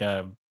kind of like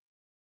a,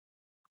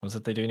 was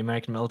it they do in the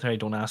American military,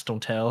 don't ask, don't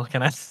tell,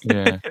 kind of.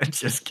 Yeah.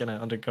 Just kind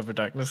of undercover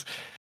darkness,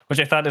 which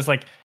I thought is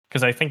like,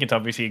 because I think it's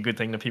obviously a good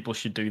thing that people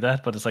should do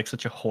that, but it's like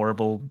such a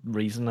horrible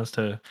reason as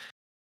to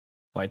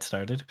why it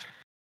started.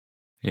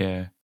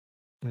 Yeah.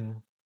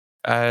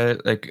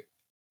 Like,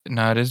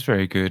 no, it is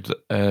very good.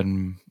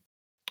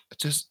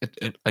 Just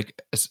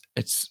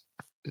it's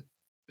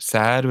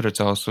sad, but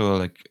it's also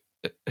like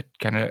it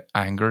kind of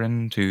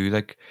angering too.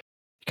 Like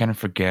you kind of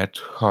forget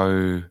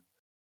how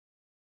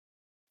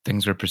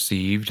things are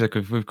perceived. Like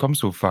we've come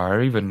so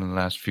far, even in the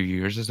last few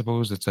years, I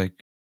suppose. It's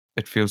like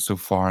it feels so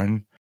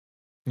foreign.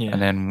 Yeah. And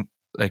then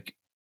like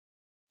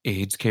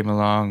AIDS came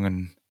along,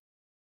 and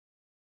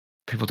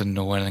people didn't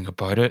know anything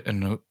about it,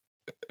 and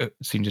it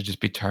seemed to just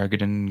be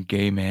targeting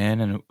gay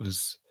men, and it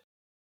was,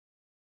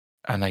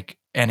 and like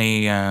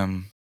any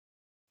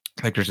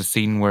like there's a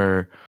scene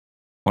where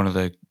one of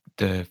the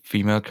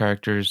female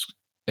characters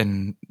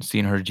in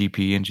seeing her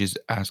GP, and she's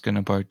asking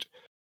about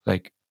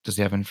like, does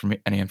he have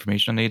any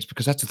information on AIDS?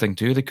 Because that's the thing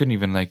too. They couldn't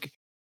even like.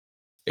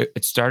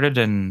 It started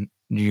in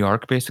New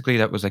York, basically.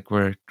 That was like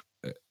where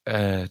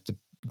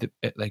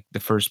like the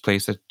first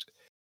place that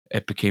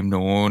it became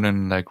known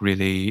and like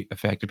really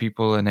affected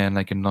people. And then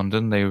like in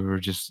London, there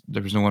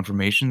was no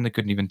information. They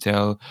couldn't even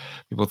tell.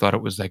 People thought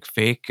it was like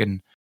fake,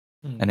 and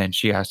then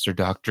she asked her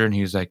doctor, and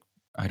he was like,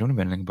 I don't know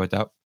anything about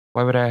that.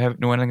 Why would I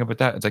know anything about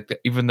that? It's like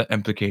even the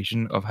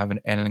implication of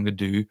having anything to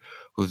do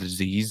with a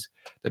disease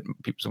that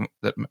people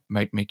that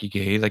might make you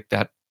gay, like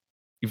that,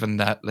 even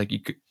that, like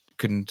you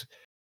couldn't,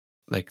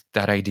 like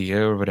that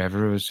idea or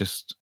whatever. It was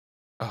just,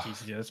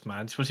 Jesus, yeah, it's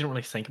mad. I suppose you don't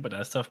really think about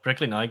that stuff,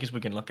 particularly now, because we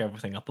can look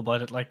everything up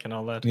about it, like, and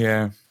all that.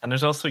 yeah. And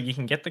there's also, you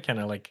can get the kind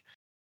of like,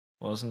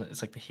 wasn't it?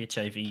 It's like the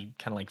HIV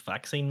kind of like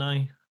vaccine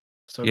now.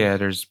 Yeah,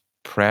 there's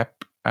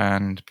PrEP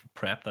and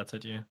PrEP. That's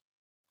it. Yeah.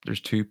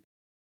 There's two,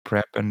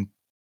 PrEP and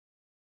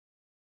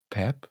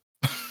PEP.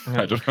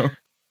 I don't know.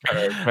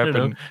 I don't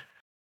know.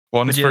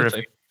 One's yeah, for it's if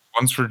like,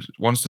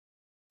 one's to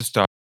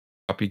stop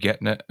you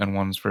getting it, and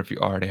one's for if you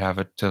already have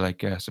it to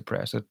like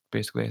suppress it.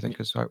 Basically, I think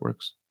is how it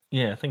works.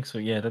 yeah, I think so.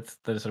 Yeah, that's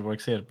how it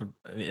works. Yeah,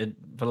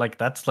 but like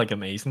that's like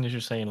amazing as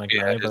you're saying like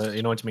Yeah, now. it But you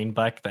is. know what I mean.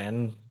 Back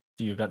then,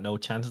 you got no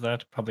chance of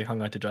that. Probably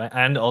hung out to dry.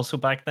 And also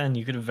back then,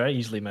 you could have very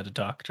easily met a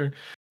doctor.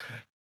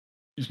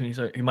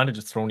 He might have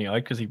just thrown you out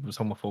because he was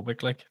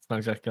homophobic. Like it's not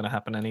exactly going to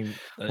happen any.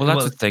 Well, that's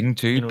Well, the thing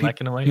too. that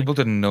kind of way. People Like,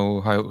 didn't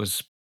know how it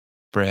was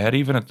spread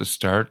even at the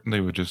start, and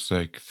they would just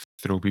like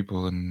throw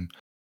people in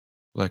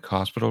like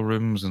hospital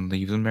rooms and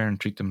leave them there and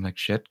treat them like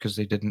shit because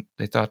they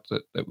thought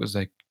that it was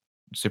like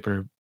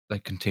super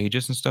like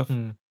contagious and stuff.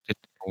 mm, They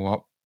didn't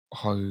know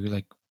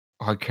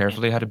how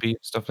careful they had to be and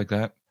stuff like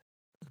that.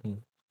 mm.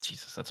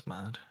 Jesus, that's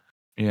mad.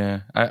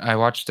 Yeah, I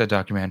watched a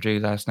documentary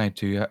last night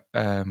too.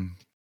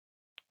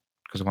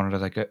 Because I wanted to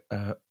like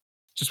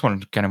just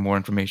wanted kind of more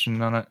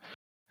information on it,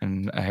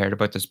 and I heard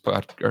about this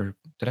or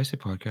did I say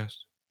podcast?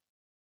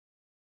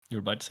 You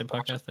were about to say I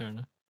watched, podcast there,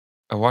 no?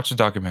 I watched a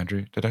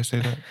documentary. Did I say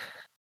that?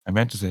 I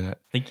meant to say that.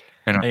 think,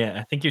 Anyway, yeah,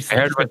 I think you I said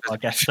heard to say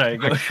about podcast. Sorry,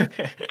 go.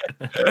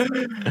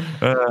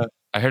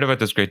 I heard about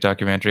this great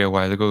documentary a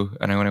while ago,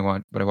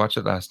 and but I watched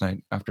it last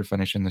night after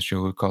finishing the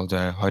show called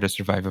 "How to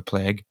Survive a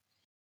Plague,"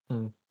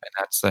 Hmm. and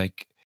that's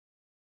like,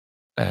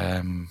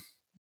 um,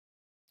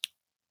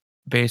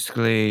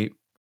 basically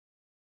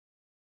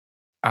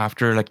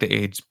after like the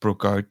AIDS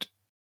broke out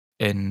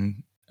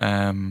in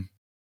um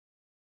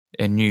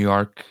in New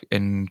York,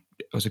 in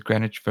was it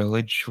Greenwich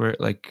Village, where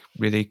it like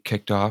really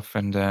kicked off,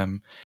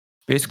 and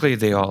basically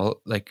they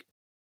all like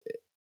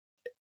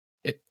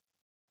it,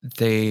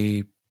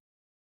 they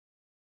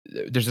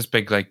there's this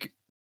big like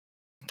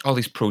all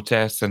these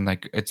protests, and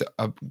like it's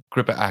a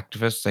group of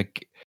activists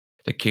like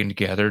that came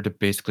together to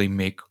basically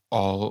make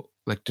all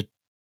like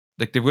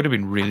they would have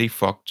been really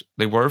fucked.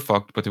 They were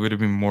fucked, but they would have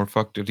been more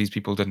fucked if these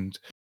people didn't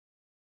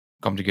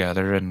come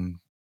together and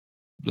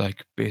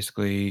like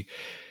basically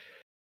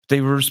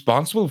they were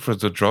responsible for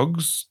the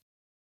drugs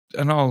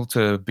and all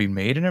to be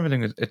made and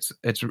everything.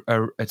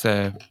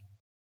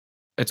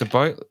 It's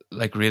about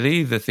like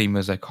really the theme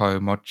is like how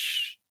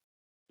much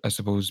I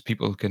suppose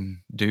people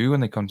can do when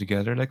they come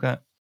together like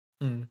that.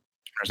 Hmm.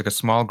 There's like a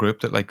small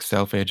group that like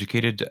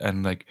self-educated,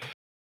 and like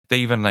they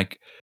even like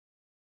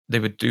they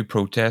would do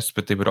protests,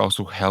 but they would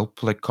also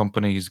help like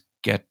companies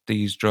get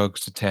these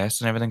drugs to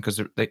test and everything because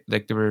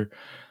they were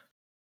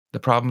the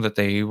problem that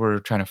they were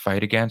trying to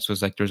fight against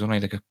was like there's only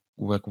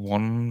like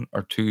one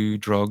or two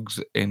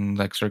drugs in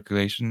like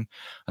circulation,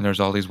 and there's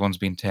all these ones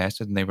being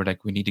tested, and they were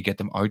like, we need to get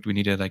them out. We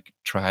need to like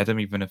try them,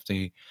 even if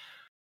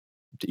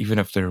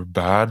they're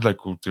bad. Like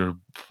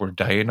we're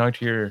dying out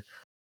here.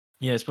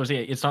 Yeah, I suppose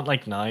it's not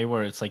like now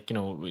where it's like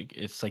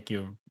it's like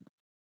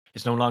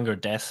it's no longer a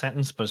death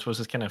sentence, but I suppose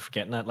it's kind of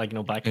forgetting that like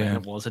back then Yeah,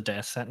 it was a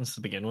death sentence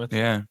to begin with.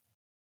 yeah.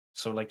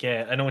 So like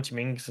yeah, I know what you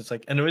mean because it's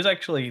like and there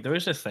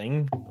is this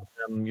thing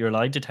you're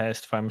allowed to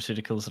test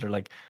pharmaceuticals that are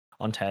like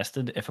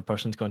untested if a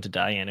person's going to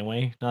die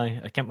anyway. Now I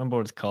can't remember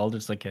what it's called.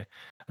 It's like a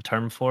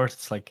term for it.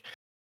 It's like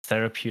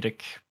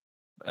therapeutic.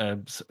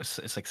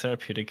 It's like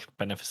therapeutic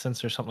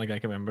beneficence or something like that. I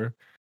can remember.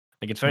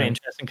 Like it's very Right.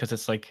 interesting because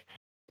it's like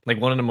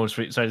one of the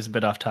sorry, it's a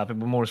bit off topic,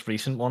 but most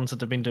recent ones that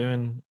they've been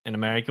doing in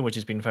America, which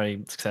has been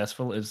very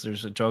successful, is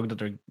there's a drug that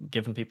they're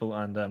giving people,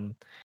 and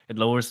it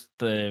lowers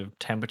the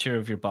temperature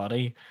of your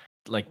body,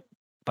 like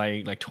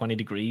by like 20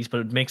 degrees,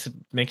 but it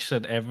makes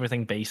it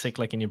everything basic,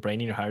 like in your brain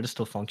and your heart is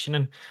still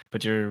functioning,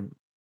 but your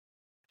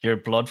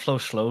blood flow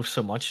slows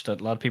so much that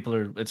a lot of people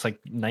it's like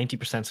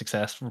 90%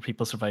 success for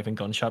people surviving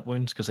gunshot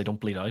wounds because they don't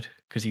bleed out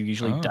because you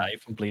usually Oh, die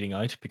from bleeding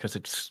out because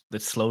it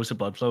slows the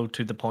blood flow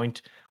to the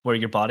point where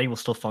your body will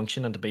still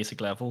function at the basic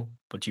level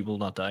but you will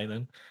not die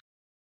then.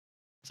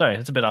 Sorry,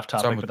 it's a bit off it's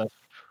topic, almost but that's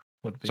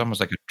what it it's be. almost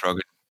like a drug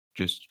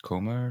just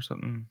coma or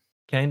something.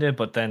 Kind of,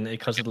 but then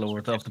because of the lower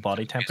of the Reducing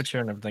body its basic- temperature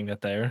and everything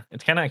that there,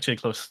 it's kind of actually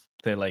close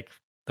to like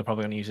they're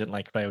probably going to use it in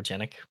like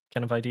cryogenic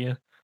kind of idea.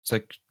 It's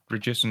like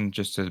reducing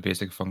just to the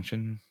basic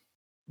function.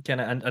 Kind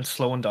of and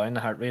slowing down the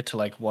heart rate to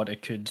like what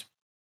it could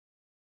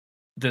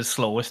the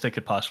slowest it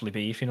could possibly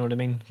be, if you know what I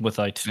mean,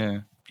 without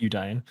Yeah, you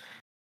dying.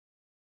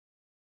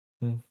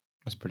 Mm,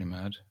 that's pretty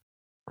mad.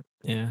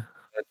 yeah.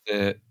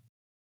 But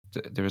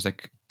there was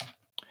like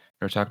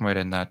they were talking about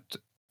in that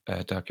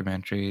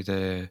documentary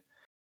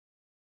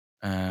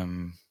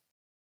um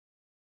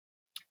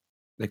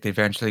like they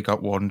eventually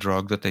got one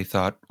drug that they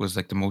thought was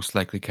like the most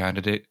likely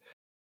candidate,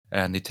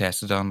 and they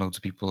tested on loads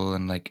of people,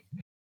 and like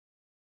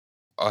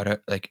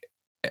like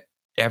e-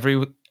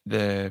 every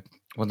the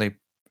when they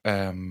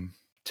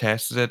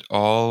tested it,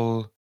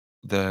 all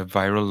the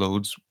viral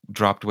loads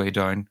dropped way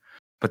down,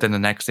 but then the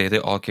next day they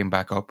all came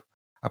back up,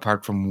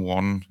 apart from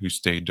one who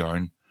stayed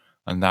down,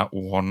 and that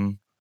one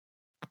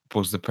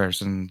was the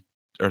person,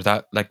 or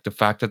that like the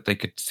fact that they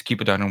could keep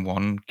it down in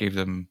one gave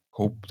them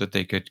hope that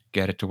they could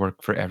get it to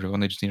work for everyone.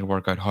 They just need to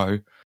work out how.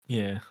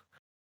 Yeah.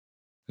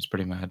 It's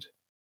pretty mad.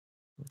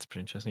 It's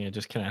pretty interesting. It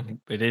just kind of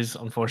it is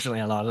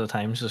unfortunately a lot of the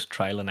times just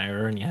trial and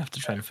error and you have to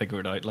try and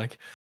figure it out like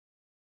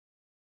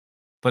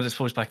But I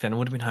suppose back then it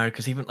would have been hard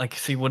because even like,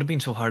 see, it would have been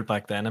so hard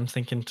back then. I'm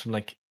thinking from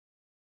like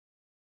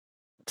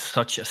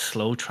such a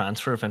slow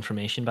transfer of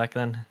information back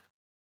then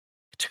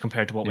to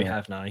compared to what we Yeah.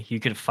 have now. You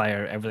could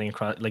fire everything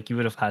across. Like you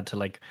would have had to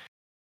like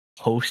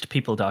post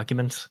people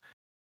documents.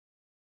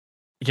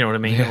 You know what I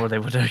mean? Yeah. Or they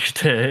would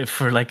have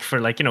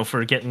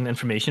for getting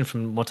information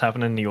from what's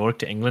happening in New York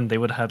to England. They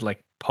would have had like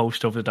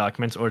post over the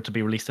documents or to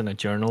be released in a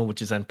journal,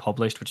 which is then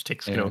published, which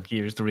takes Yeah.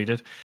 years to read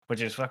it,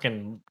 which is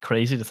fucking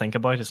crazy to think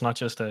about. It's not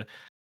just a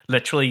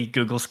literally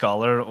Google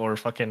Scholar or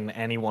fucking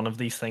any one of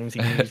these things.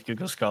 You can use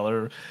Google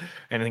Scholar or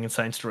anything in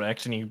Science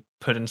Direct, and you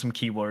put in some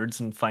keywords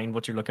and find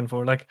what you're looking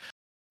for. Like,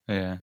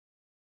 Yeah.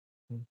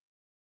 Mm.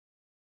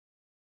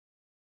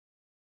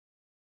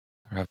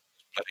 Or have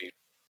bloody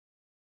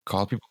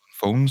call people on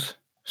phones.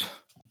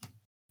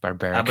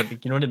 Barbaric. but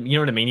you know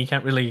what I mean. You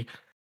can't really.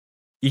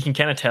 You can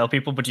kind of tell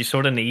people, but you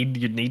sort of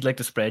you'd need like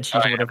the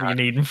spreadsheet or whatever you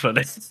need in front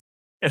of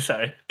it.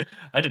 Sorry,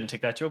 I didn't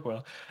take that joke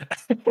well.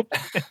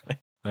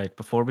 Right,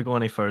 before we go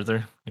any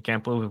further, I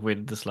can't believe we've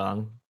waited this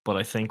long, but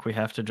I think we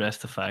have to address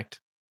the fact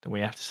that we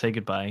have to say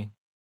goodbye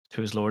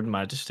to His Lord and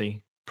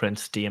Majesty,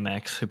 Prince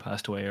DMX, who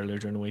passed away earlier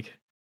during the week.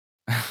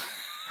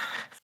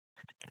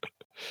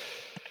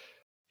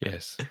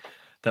 Yes.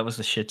 That was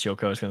the shit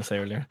joke I was going to say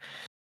earlier.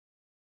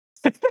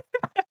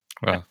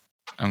 Well,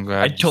 I'm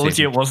glad. I told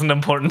you it wasn't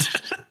important.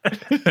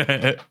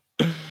 it.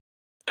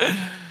 I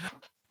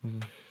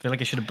feel like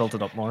I should have built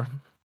it up more.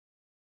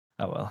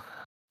 Oh well.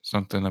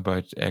 Something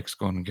about X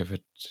going to give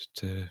it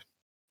to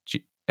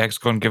X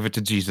going to give it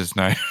to Jesus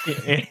now.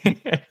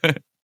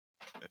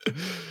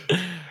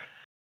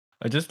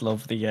 I just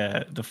love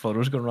the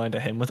photos going around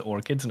of him with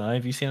orchids now.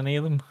 Have you seen any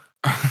of them?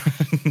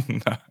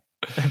 No.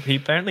 He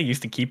apparently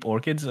used to keep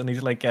orchids, and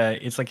he's like,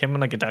 it's like him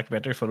in like a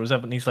documentary photos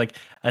of it, and he's like,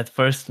 at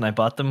first when I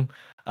bought them,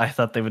 I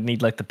thought they would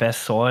need like the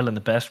best soil and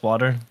the best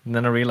water, and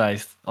then I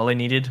realized all I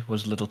needed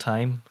was a little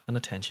time and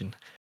attention.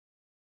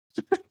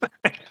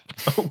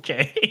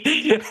 Okay.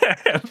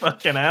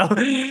 Fucking hell.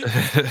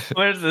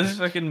 Where's this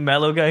fucking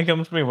mellow guy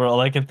comes from me where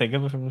all I can think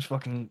of him is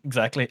fucking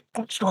exactly,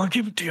 I'm just gonna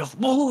give it to you.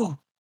 Whoa.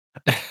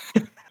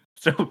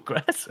 So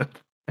aggressive.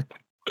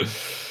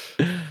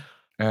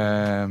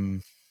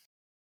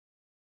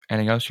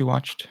 Anything else you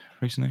watched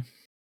recently?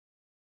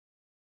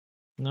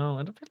 No,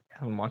 I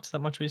haven't watched that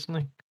much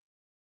recently.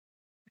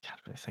 I can't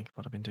really think of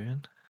what I've been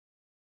doing.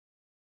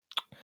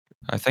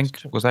 I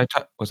think was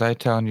I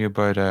telling you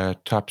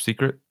about Top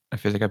Secret? I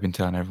feel like I've been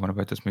telling everyone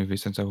about this movie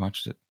since I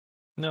watched it.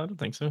 No, I don't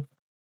think so.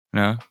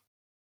 No,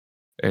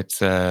 it's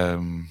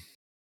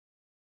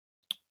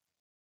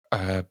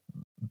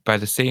by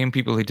the same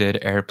people who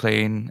did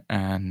Airplane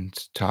and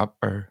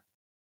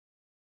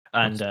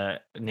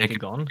Naked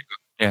Gun.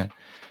 Yeah.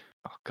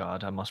 Oh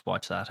God, I must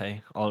watch that.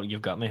 Hey, oh,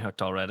 you've got me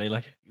hooked already.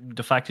 Like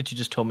the fact that you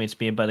just told me it's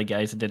made by the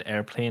guys that did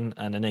Airplane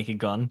and A Naked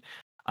Gun,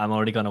 I'm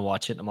already gonna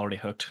watch it. I'm already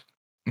hooked.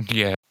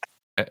 Yeah,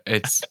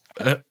 it's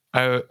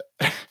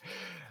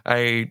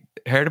I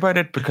heard about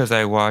it because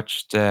I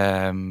watched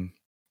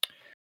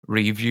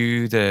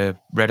Review, the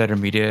Red Letter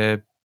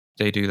Media.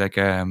 They do like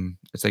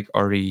it's like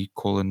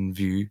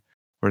RE:view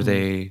where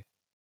they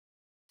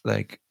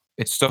like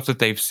it's stuff that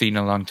they've seen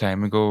a long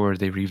time ago or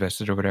they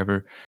revisited or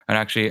whatever. And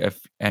actually,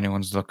 if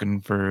anyone's looking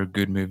for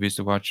good movies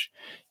to watch,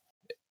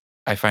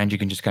 I find you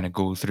can just kind of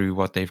go through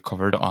what they've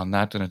covered on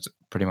that, and it's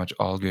pretty much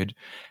all good.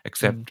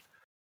 Except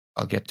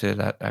I'll get to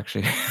that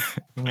actually.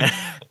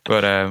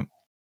 But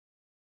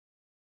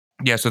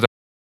yeah, so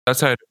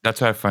that's how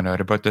I found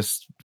out about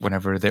this.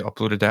 Whenever they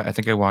uploaded that, I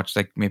think I watched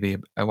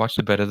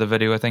a bit of the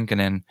video, I think, and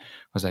then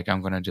was like,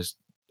 I'm gonna just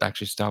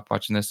actually stop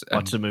watching this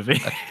and Watch the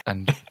movie.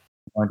 and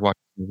watch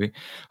the movie.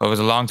 Well, it was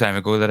a long time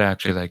ago that I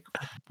actually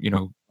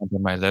went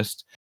on my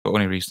list, but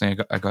only recently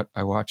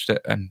I watched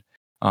it, and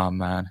oh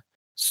man,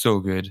 so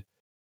good.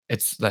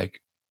 It's like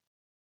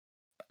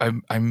I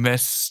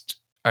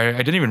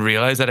didn't even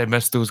realize that I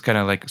missed those kind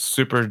of like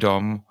super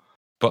dumb,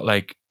 but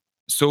like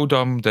so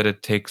dumb that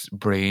it takes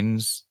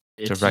brains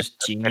to It's write.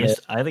 just genius.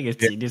 I think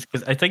it's genius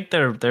because I think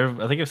they're.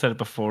 I think I've said it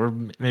before,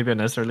 maybe on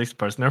this or at least in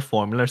person. Their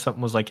formula or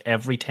something was like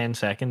every 10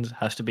 seconds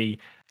has to be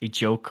a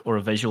joke or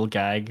a visual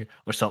gag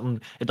or something.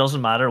 It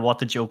doesn't matter what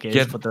the joke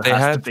is, but there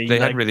has to be. They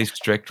had really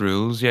strict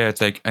rules. Yeah, it's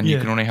like, and you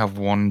Yeah. can only have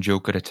one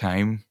joke at a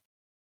time.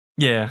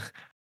 Yeah,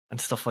 and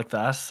stuff like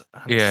that.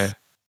 And Yeah.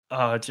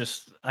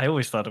 I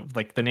always thought of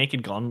like The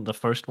Naked Gun, the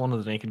first one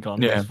of The Naked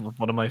Gun Yeah. was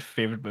one of my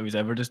favorite movies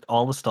ever. Just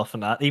all the stuff in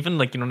that, even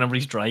like whenever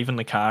he's driving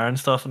the car and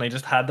stuff, and I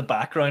just had the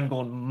background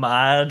going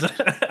mad.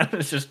 And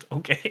it's just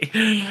okay.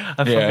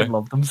 I fucking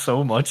love them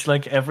so much,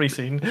 like every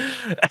scene.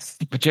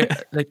 But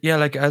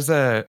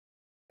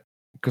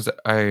because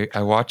I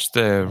watched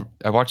the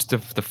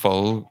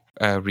full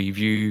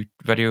review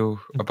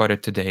video about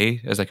it today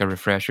as like a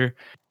refresher.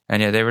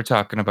 And yeah, they were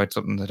talking about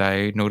something that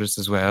I noticed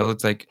as well.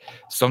 It's like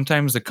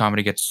sometimes the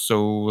comedy gets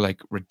so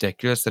like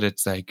ridiculous that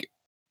it's like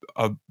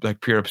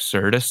like pure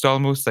absurdist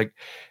almost. Like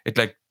it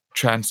like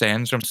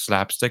transcends from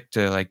slapstick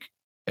to like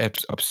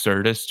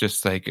absurdist,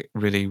 just like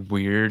really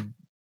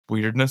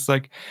weirdness.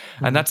 Like,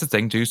 and that's the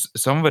thing too.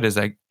 Some of it is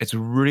like it's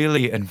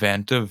really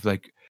inventive.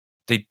 Like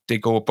they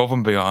go above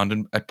and beyond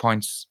and at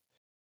points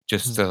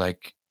just to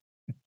like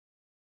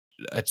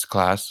it's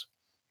class.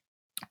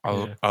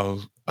 Yeah.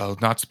 I'll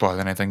not spoil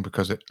anything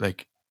because it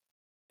like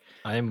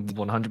I'm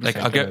 100%. Like,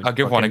 I'll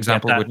give one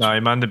example, That which- now,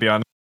 man. To be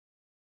honest,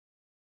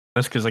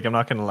 because like I'm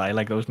not gonna lie,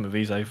 like those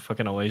movies, I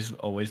fucking always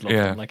loved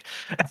Yeah. them. Like,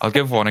 I'll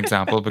give one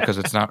example because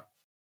it's not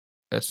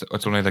it's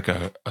only like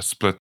a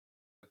split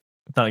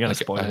it's not gonna like,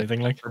 spoil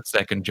anything. Like,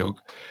 second joke.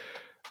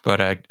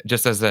 But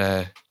just as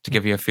to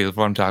give you a feel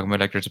for what I'm talking about,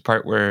 like there's a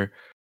part where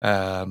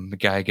the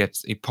guy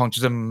he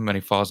punches him and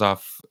he falls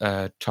off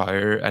a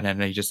tower and then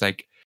he just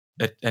like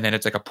and then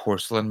it's like a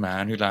porcelain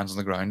man who lands on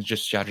the ground and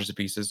just shatters to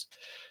pieces.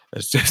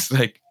 It's just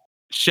like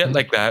shit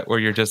like that where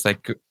you're just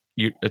like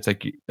it's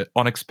like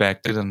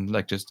unexpected and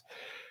like just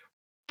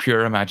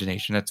pure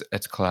imagination.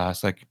 It's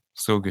class, like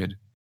so good.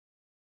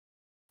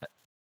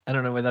 I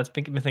don't know why that's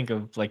making me think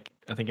of like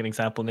I think an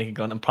example Naked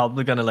Gun. I'm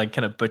probably gonna like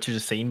kind of butcher the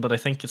scene, but I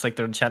think it's like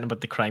they're chatting about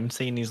the crime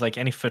scene. He's like,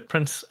 any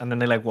footprints, and then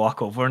they like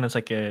walk over, and it's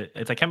like I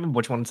can't remember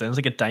which one it's in. It's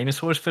like a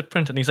dinosaur's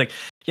footprint, and he's like,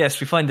 yes,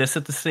 we find this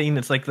at the scene.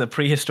 It's like the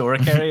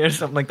prehistoric area or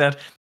something like that.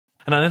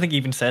 And I don't think he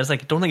even says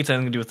like, I don't think it's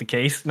anything to do with the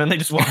case. And then they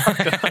just walk on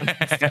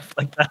and stuff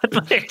like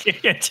that. Like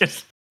it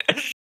just.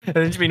 I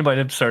didn't mean about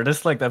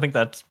absurdist. Like I think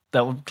that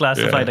would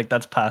classify Yeah. like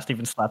that's past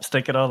even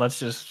slapstick at all. That's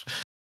just.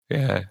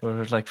 Yeah.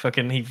 Or like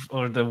fucking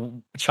or the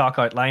chalk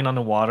outline on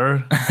the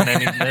water, and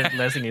then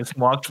Leslie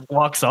Nielsen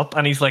walks up,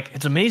 and he's like,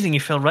 "It's amazing,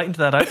 you fell right into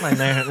that outline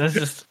there." And it's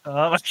just,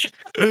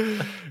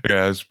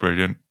 Yeah, it's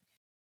brilliant.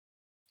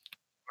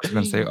 I was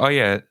gonna say, oh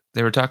yeah,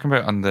 they were talking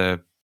about on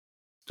the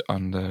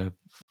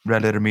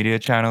Red Letter Media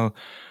channel.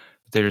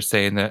 They were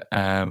saying that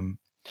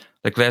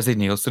like Leslie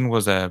Nielsen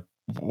wasn't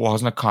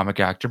a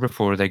comic actor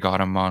before they got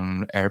him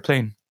on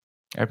Airplane.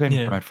 Airplane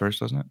Yeah. came out first,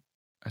 wasn't it?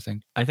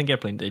 I think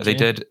Airplane did. they yeah.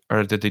 did,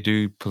 or did they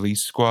do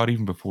Police Squad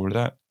even before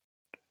that?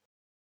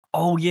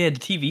 Oh yeah, the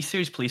TV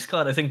series Police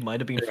Squad I think might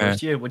have been Yeah.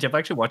 first year, which I've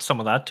actually watched some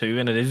of that too,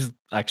 and it is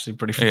actually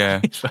pretty funny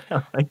Yeah. as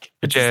well. Like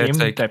But it's yeah, the it's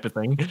same like- type of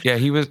thing. Yeah,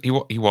 he wasn't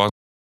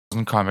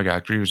a comic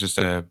actor. He was just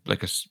a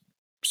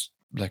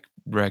like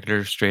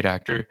regular straight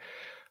actor.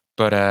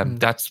 But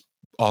that's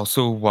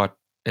also what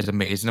is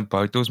amazing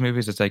about those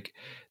movies. It's like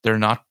they're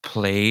not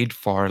played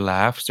for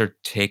laughs. They're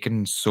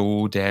taken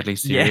so deadly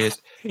Yeah.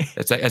 serious.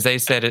 It's like, as they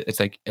said, it's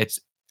like it's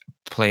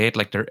played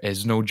like there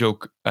is no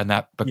joke, and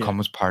that Yeah.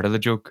 becomes part of the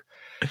joke.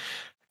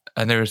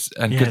 And because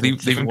Yeah, they it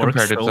just even works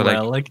compared it so to like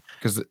well, like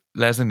because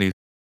Leslie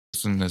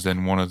Nielsen is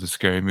in one of the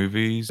scary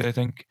movies, I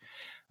think,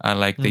 and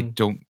like they Mm.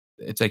 don't.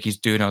 It's like he's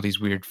doing all these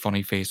weird,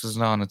 funny faces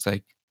now, and it's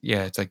like,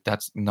 yeah, it's like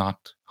that's not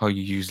how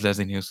you use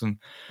Leslie Nielsen.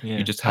 yeah.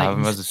 You just have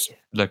him as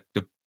like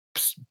the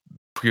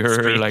pure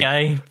straight like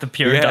guy, the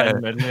pure Yeah. down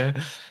the middle.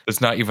 Yeah.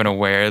 that's not even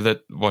aware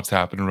that what's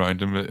happening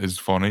around him is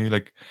funny.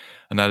 Like,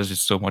 and that is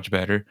just so much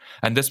better.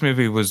 And this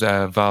movie was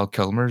Val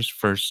Kilmer's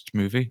first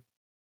movie.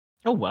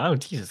 Oh wow,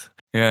 Jesus,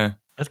 Yeah,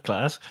 that's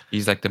class.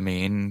 he's like the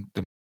main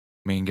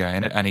guy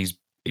in it, and he's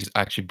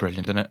actually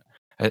brilliant in it.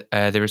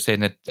 They were saying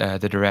that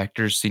the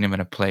director's seen him in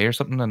a play or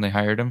something, and they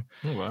hired him.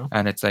 Oh wow.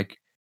 And it's like,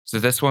 so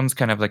this one's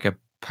kind of like a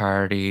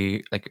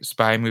parody, like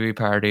spy movie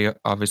parody,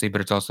 obviously, but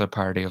it's also a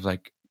parody of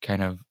like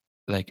kind of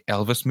like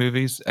Elvis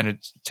movies, and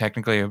it's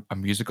technically a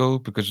musical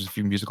because there's a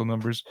few musical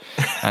numbers.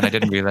 And I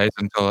didn't realize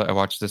until I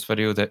watched this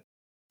video that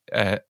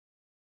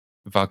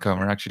Val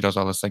Kilmer actually does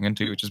all the singing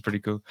too, which is pretty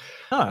cool.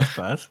 Oh, that's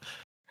class.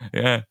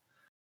 Yeah,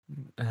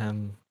 What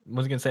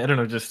was I gonna say? I don't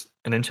know, just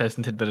an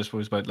interesting tidbit I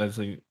suppose about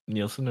Leslie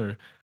Nielsen. Or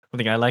one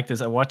thing I liked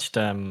is I watched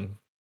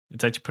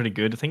it's actually pretty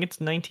good. I think it's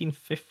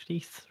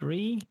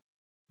 1953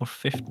 or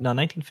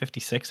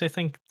 1956, I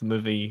think, the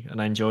movie,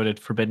 and I enjoyed it,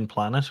 Forbidden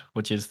Planet,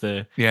 which is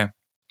the yeah,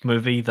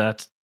 movie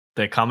that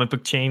the comic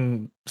book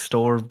chain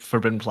store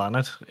Forbidden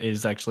Planet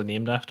is actually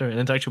named after, and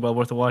it's actually well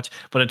worth a watch.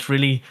 But it's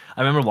really,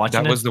 I remember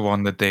watching that it. was the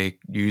one that they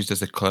used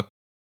as a clip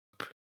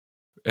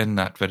in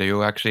that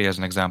video, actually, as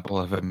an example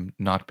of him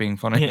not being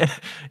funny.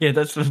 Yeah,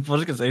 that's what I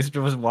was gonna say. So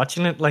I was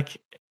watching it, like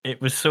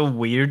it was so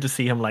weird to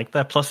see him like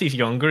that. Plus, he's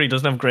younger; he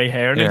doesn't have grey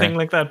hair or Yeah. anything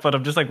like that. But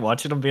I'm just like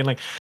watching him, being like,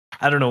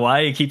 I don't know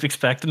why I keep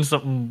expecting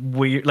something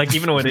weird. Like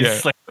even though it is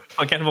Yeah. like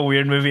a kind of a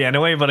weird movie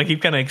anyway, but I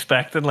keep kind of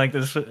expecting like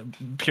this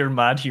pure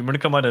mad humor to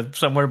come out of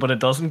somewhere, but it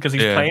doesn't because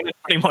he's Yeah. playing it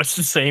pretty much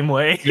the same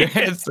way. Yeah,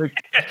 it's like,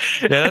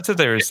 yeah, that's what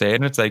they were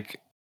saying. It's like,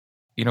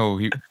 you know,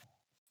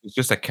 it's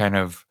just a kind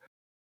of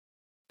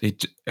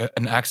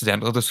an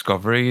accidental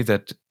discovery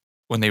that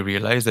when they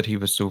realized that he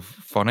was so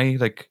funny,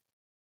 like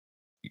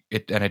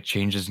it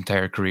changed his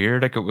entire career.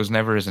 Like it was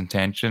never his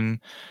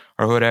intention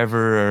or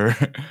whatever, or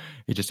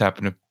he just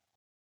happened to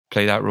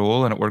play that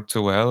role and it worked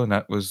so well, and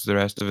that was the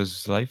rest of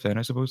his life. Then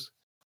I suppose.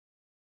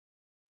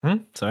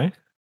 Sorry.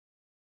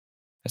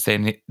 I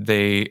saying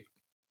they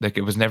like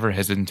it was never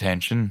his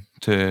intention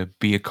to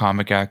be a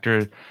comic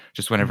actor.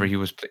 Just whenever he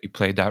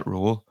played that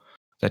role,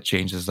 that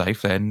changed his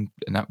life then,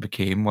 and that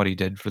became what he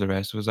did for the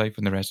rest of his life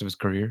and the rest of his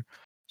career,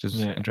 which is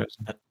Yeah.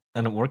 interesting.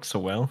 And it works so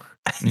well.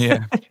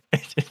 Yeah.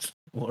 It just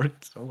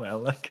worked so well.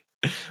 Like,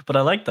 but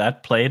I like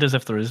that. Play it as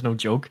if there is no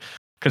joke,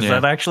 because Yeah.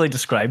 that actually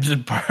describes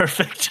it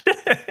perfect.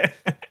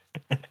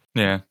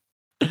 Yeah.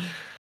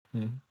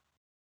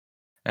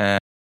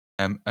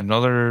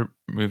 Another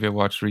movie I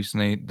watched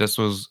recently. This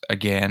was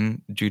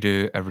again due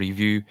to a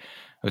review.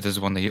 This is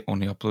one they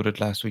only uploaded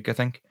last week, I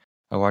think.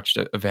 I watched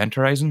Event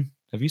Horizon.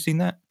 Have you seen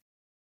that?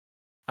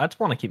 That's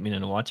one I keep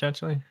meaning to watch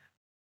actually.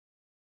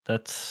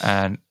 That's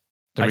And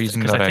the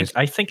reason because that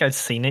I think I'd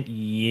seen it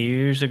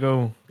years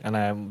ago, and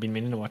I've been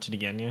meaning to watch it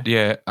again.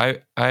 Yeah.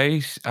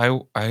 I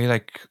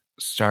like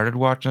started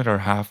watching it or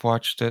half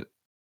watched it,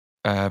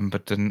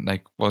 but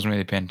didn't wasn't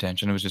really paying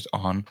attention. It was just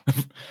on,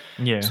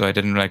 Yeah. so I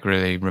didn't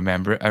really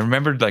remember. I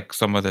remembered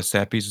some of the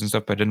set pieces and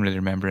stuff, but I didn't really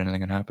remember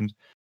anything that happened.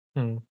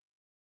 Hmm.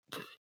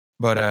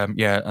 But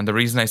yeah, and the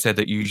reason I said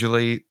that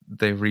usually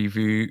they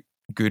review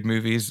good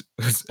movies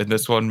was in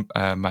this one,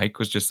 Mike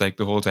was just the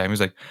whole time, he's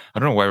like, I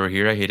don't know why we're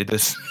here. I hated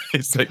this.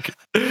 It's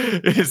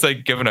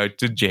like giving out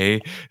to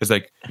Jay. It's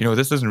like,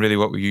 this isn't really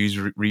what we use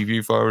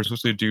review for. We're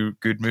supposed to do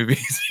good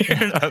movies here,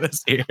 not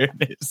this here.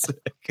 It's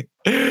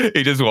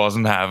he just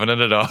wasn't having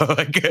it at all.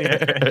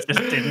 Just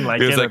didn't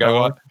like it at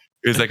all.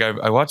 He was like,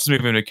 I watched this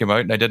movie when it came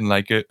out and I didn't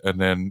like it. And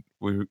then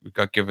we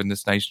got given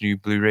this nice new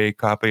Blu-ray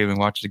copy and we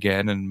watched it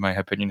again and my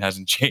opinion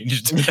hasn't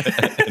changed.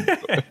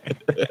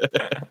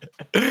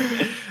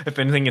 If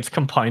anything, it's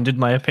compounded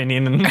my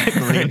opinion and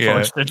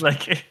reinforced it.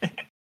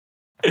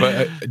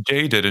 But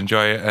Jay did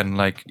enjoy it and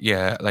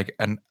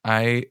and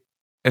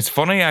it's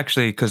funny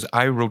actually because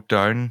I wrote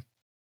down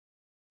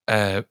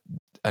a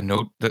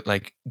note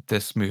that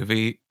this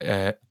movie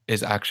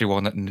is actually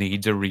one that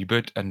needs a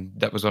reboot, and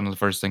that was one of the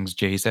first things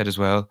Jay said as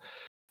well,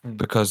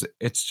 because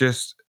it's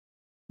just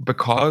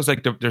because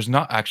there's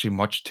not actually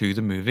much to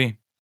the movie,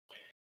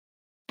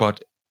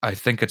 but I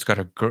think it's got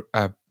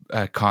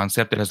a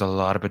concept that has a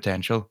lot of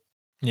potential.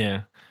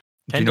 Yeah,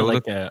 kind of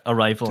like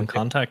Arrival and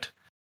Contact.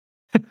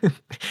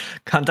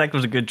 Contact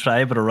was a good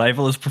try, but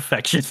Arrival is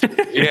perfection.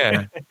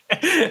 Yeah.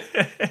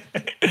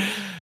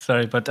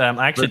 Sorry, but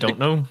I actually don't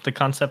know the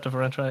concept of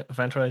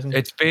Event Horizon.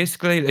 It's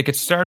basically it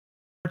starts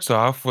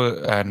off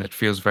with, and it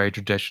feels very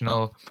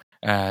traditional.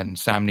 And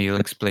Sam Neill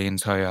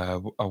explains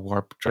how a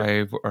warp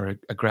drive or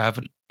a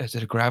gravity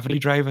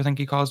drive, I think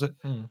he calls it.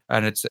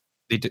 And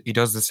he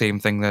does the same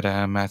thing that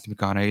Matthew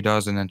McConaughey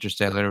does in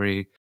Interstellar.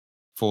 He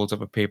folds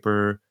up a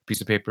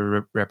piece of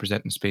paper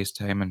representing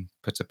space-time and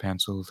puts a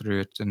pencil through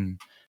it, and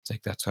it's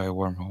that's how a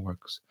wormhole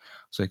works.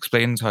 So he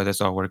explains how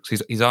this all works.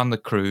 He's on the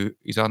crew,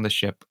 he's on the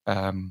ship.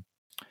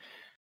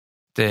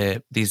 This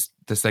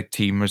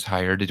team was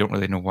hired. They don't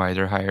really know why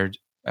they're hired,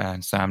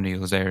 and Sam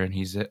Neill is there, and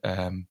he's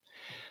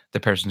the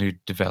person who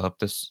developed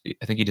this.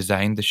 I think he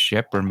designed the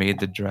ship or made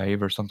the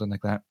drive or something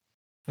like that.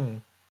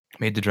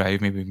 Made the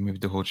drive, maybe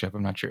the whole ship,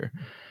 I'm not sure.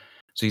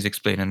 So he's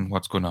explaining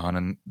what's going on,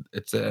 and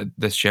it's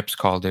this ship's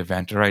called the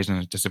Event Horizon.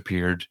 It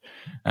disappeared,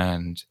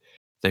 and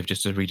they've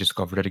just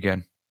rediscovered it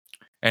again.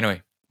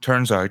 Anyway,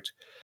 turns out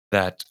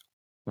that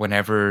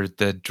whenever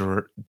the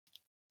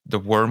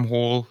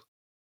wormhole,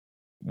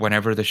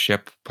 whenever the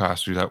ship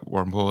passed through that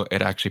wormhole,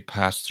 it actually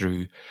passed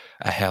through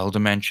a hell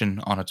dimension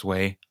on its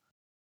way.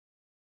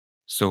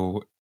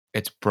 So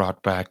it's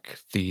brought back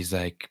these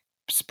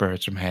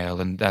spirits from hell,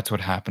 and that's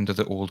what happened to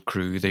the old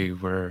crew. They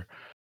were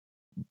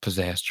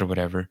possessed or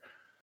whatever.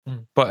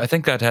 But I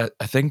think that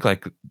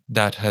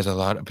that has a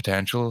lot of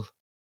potential.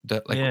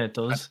 That yeah, it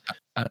does.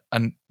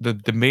 And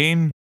the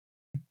main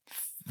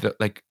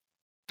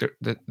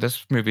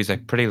this movie is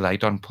pretty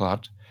light on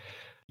plot.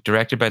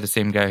 Directed by the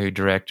same guy who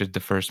directed the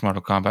first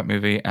Mortal Kombat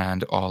movie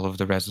and all of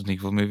the Resident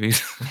Evil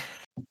movies.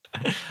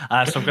 So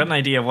I've got an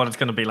idea of what it's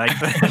going to be like.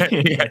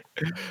 Yeah.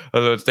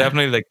 Although it's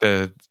definitely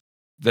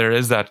there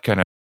is that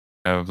kind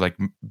of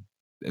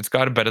it's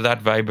got a bit of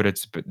that vibe, but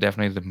it's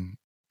definitely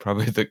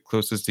probably the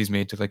closest he's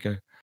made to the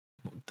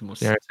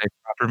most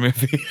proper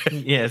movie.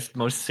 Yes,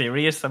 most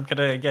serious. I'm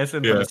gonna guess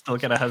it, but it still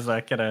kind of has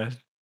that kind of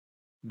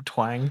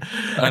twang.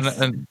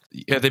 And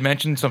yeah, they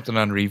mentioned something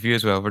on review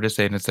as well. We're just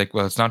saying it's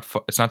well, it's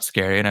not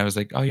scary, and I was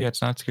like, oh yeah,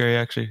 it's not scary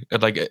actually. I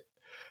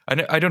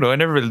don't know. I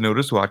never really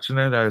noticed watching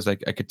it. I was I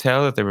could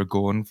tell that they were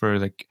going for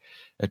it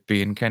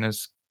being kind of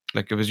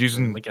it was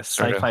using a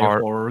sci-fi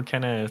horror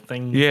kind of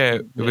thing. Yeah,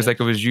 it was it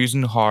was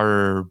using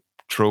horror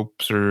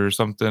tropes or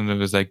something. It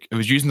was it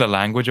was using the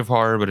language of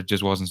horror, but it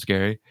just wasn't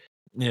scary.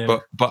 Yeah.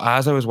 But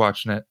as I was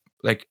watching it,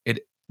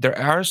 there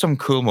are some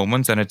cool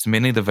moments, and it's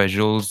mainly the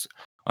visuals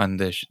and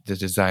the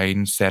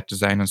design, set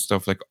design, and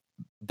stuff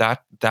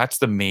that. That's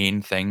the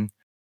main thing,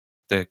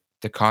 the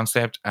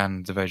concept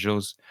and the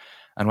visuals.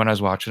 And when I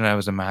was watching it, I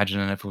was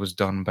imagining if it was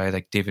done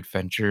by David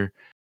Fincher,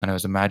 and I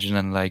was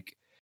imagining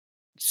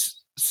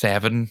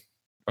Seven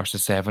or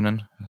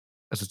Sevenin,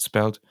 as it's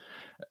spelled,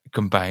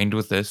 combined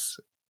with this.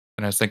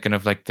 And I was thinking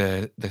of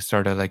the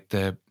sort of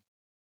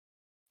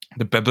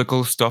the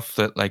biblical stuff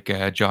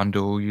that John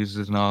Doe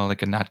uses and all,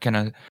 and that kind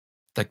of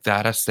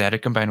that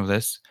aesthetic combined with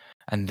this.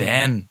 And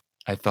then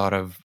I thought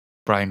of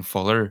Brian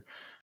Fuller,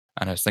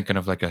 and I was thinking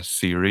of a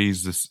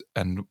series,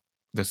 and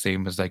the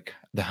same as the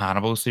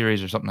Hannibal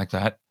series or something like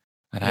that.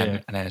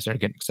 And I started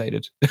getting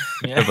excited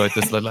about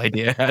this little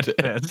idea I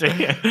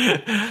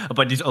had.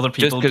 About these other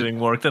people doing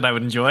work that I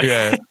would enjoy.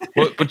 Yeah,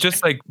 well, but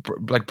just like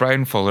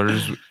Brian Fuller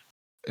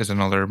is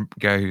another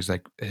guy who's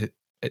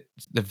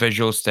the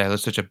visual style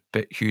is such a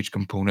huge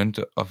component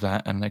of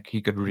that, and like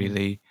he could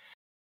really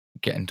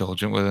get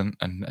indulgent with it,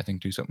 and I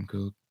think do something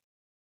cool.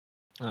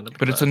 Oh, that'd be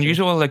But it's class, yeah.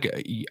 unusual. Like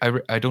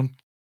I don't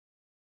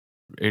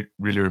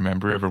really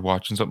remember ever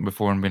watching something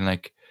before and being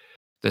like,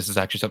 this is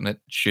actually something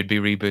that should be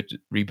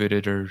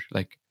rebooted, or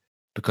like,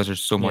 because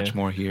there's so much Yeah.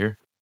 more here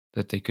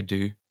that they could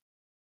do.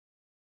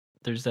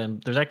 There's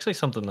actually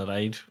something that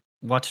I'd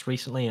watched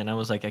recently, and I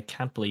was like, I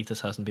can't believe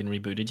this hasn't been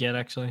rebooted yet.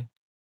 Actually,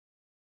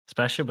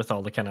 especially with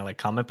all the kind of like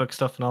comic book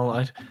stuff and all.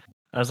 I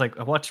was like,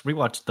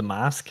 rewatched The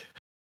Mask,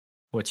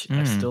 which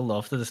I still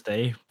love to this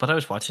day. But I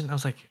was watching, and I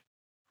was like,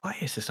 why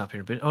is this not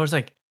being rebooted? I was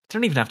like, they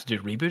don't even have to do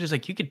a reboot. It's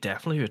like you could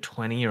definitely do a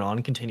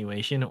 20-year-on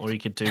continuation, or you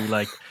could do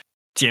like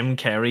Jim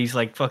Carrey's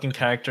like fucking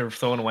character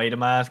throwing away the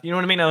mask. You know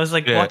what I mean? I was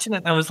like watching it,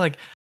 and I was like,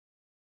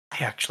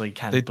 I actually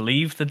can't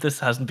believe that this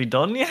hasn't been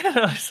done yet.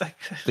 I was like,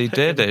 they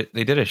did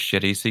a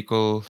shitty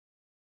sequel.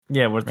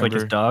 Yeah, with like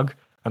his dog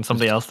and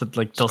somebody else that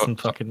like doesn't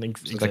fucking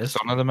exist. Like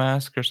Son of the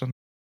Mask or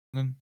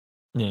something.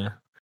 Yeah.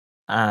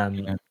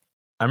 I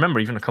remember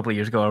even a couple of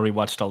years ago I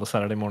rewatched all the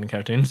Saturday morning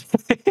cartoons.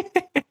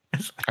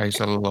 I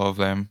still love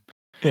them.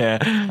 Yeah.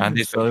 And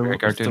these so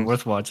cartoons. still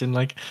worth watching,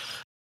 like.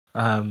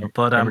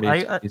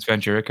 These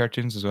Ventura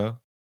cartoons as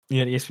well.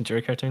 Yeah, the Ace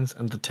Ventura cartoons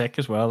and the Tick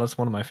as well. That's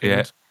one of my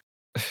favorites. Yeah.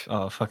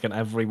 Oh fucking!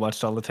 I've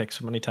rewatched all the Tick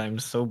so many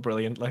times. So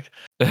brilliant, like.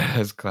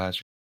 That's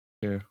classic.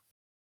 Yeah.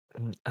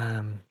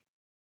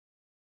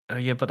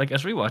 Yeah, but like I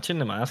was rewatching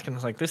The Mask, and I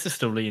was like, this is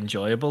still really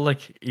enjoyable.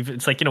 Like, even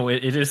it's like, you know,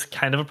 it is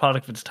kind of a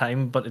product of its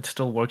time, but it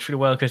still works really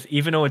well because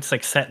even though it's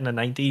like set in the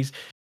 90s,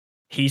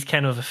 he's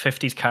kind of a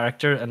 50s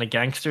character, and the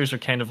gangsters are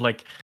kind of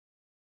like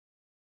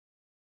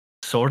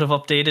sort of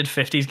updated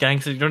 50s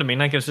gangsters. You know what I mean?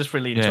 Like, I was just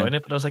really enjoying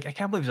it, but I was like, I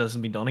can't believe this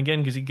hasn't been done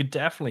again because he could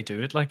definitely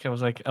do it. Like, I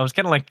was kind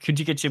of like, could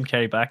you get Jim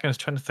Carrey back? And I was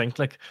trying to think,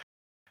 like,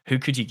 who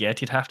could you get?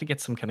 You'd have to get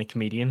some kind of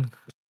comedian.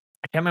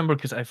 I can't remember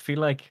because I feel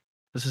like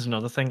this is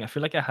another thing. I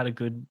feel like I had a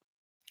good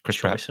Chris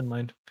choice Pratt in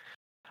mind.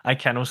 I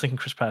was thinking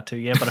Chris Pratt too,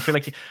 yeah, but I feel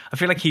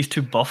like he's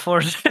too buff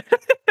for it.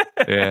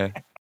 Yeah.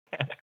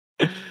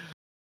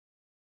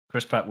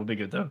 Chris Pratt would be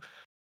good though.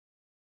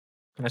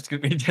 That's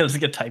good. He doesn't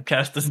get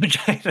typecast as the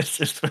guy that's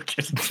just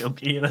fucking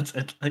jokey. That's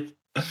it. Like,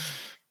 I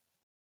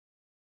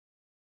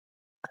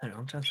don't know.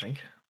 I'm trying to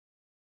think.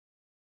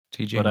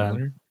 TJ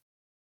Miller.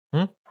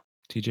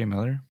 TJ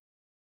Miller.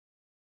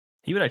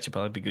 He would actually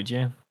probably be good,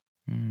 yeah.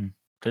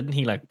 Didn't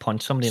he like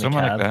punch somebody in a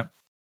Someone cab? like that.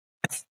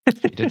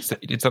 He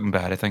did something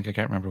bad. I think I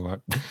can't remember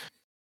what. I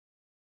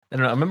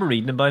don't know. I remember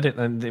reading about it,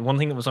 and the one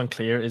thing that was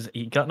unclear is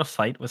he got in a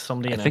fight with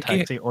somebody in a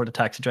taxi or the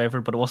taxi driver,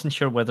 but I wasn't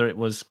sure whether it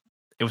was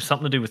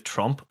something to do with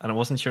Trump, and I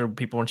wasn't sure.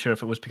 People weren't sure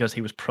if it was because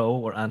he was pro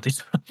or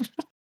anti-Trump.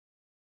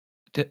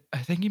 I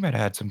think he might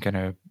have had some kind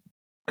of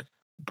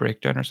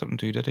breakdown or something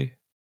too. Did he?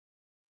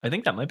 I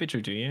think that might be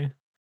true too. Yeah.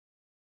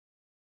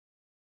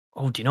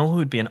 Oh, do you know who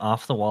would be an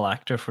off-the-wall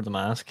actor for The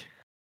Mask?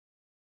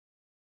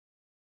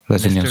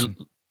 Leslie Nielsen.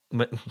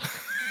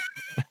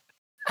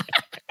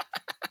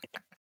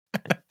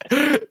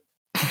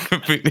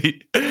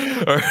 Completely.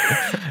 A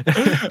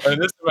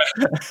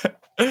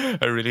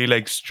really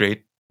like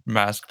straight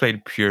mask,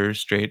 played pure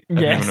straight. I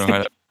don't even know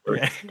how that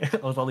works.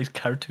 With all these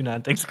cartoon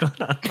antics going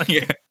on.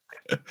 Yeah.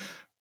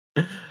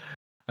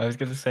 I was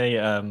gonna say,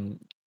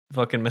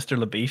 fucking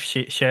Mr.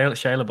 LaBeef,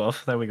 Shia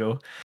LaBeouf. There we go.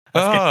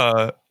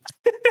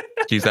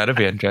 Geez, that'd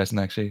be interesting,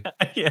 actually.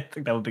 Yeah, I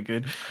think that would be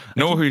good.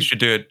 Know who should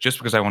do it just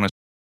because I want to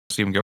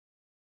see him get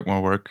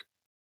more work?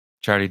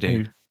 Charlie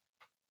Day.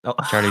 Oh.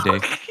 Charlie Day.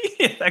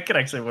 Yeah, that could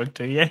actually work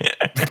too, yeah.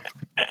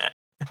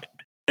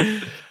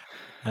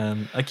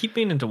 I keep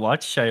meaning to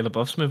watch Shia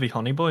LaBeouf's movie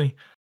Honey Boy.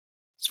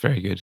 It's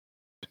very good.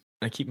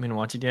 I keep meaning to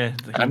watch it, yeah.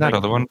 And that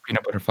other one,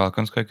 Peanut Butter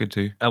Falcon's quite good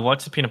too. I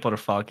watched the Peanut Butter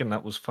Falcon.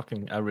 That was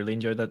I really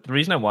enjoyed that. The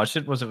reason I watched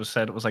it was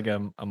said it was like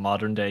a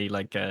modern day,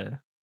 like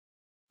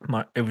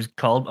it was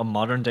called a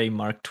modern day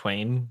Mark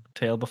Twain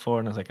tale before,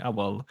 and I was like, oh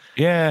well,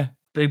 yeah,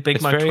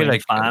 big Mark Twain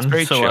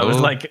fan. So I was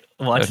like,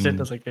 watched it. I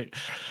was like,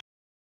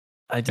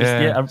 I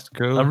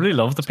really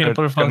love the Peanut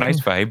Butter Falcon. A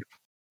nice vibe.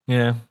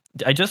 Yeah,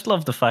 I just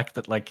love the fact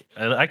that like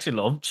I actually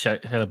love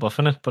Shia LaBeouf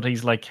in it, but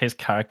he's like his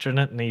character in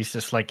it, and he's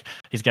just like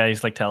these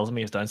guys like tells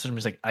me he's Down syndrome.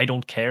 He's like, I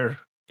don't care.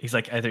 He's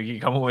like, either you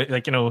come away,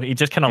 like, you know, he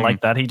just kind of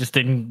like that. He just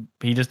didn't.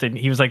 He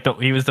was like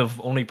he was the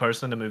only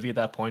person in the movie at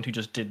that point who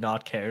just did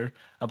not care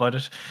about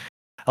it.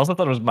 I also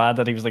thought it was mad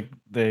that he was like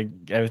the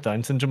guy with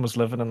Down syndrome was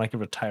living in like a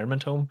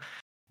retirement home,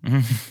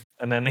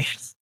 and then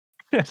it's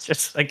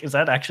just like, is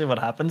that actually what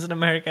happens in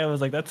America? I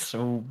was like, that's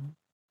so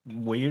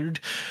weird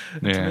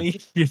to me,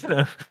 you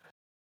know.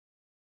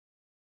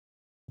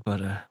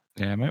 But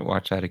yeah, I might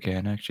watch that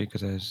again actually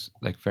because I was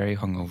like very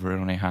hungover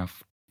and only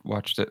half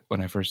watched it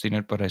when I first seen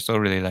it, but I still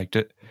really liked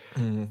it.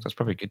 So that's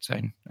probably a good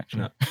sign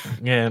actually.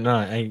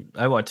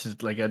 I watched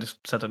it, like I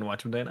just sat down and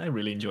watched it and I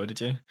really enjoyed it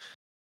too.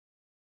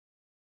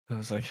 I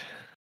was like,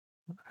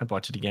 I'd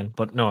watch it again,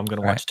 but no, I'm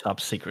going to watch Top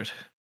Secret.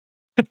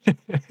 I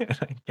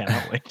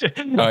cannot wait.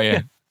 Oh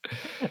yeah.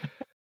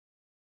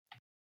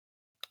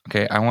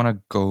 Okay, I want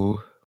to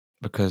go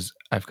because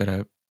I've got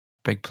a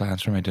big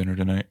plans for my dinner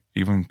tonight. I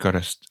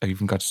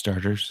even got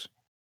starters.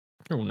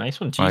 Oh, nice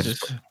one, Well,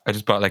 Jesus. I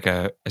just bought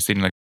I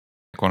seen like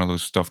one of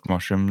those stuffed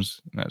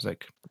mushrooms, and I was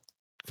like,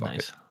 fuck it.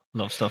 Nice.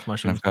 Love stuffed And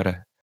mushrooms.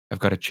 I've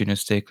got a tuna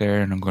steak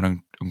there, and I'm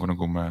gonna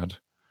go mad.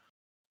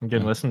 I'm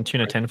gonna Yeah. listen to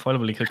tuna tinfoil.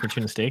 Will you cook me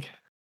tuna steak?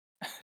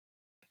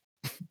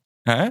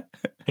 Huh?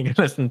 I'm gonna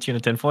listen to tuna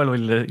tinfoil.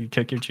 Will you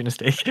cook your tuna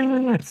steak?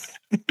 And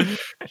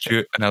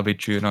I'll be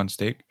chewing on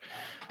steak.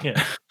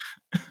 Yeah.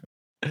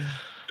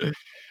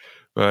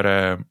 But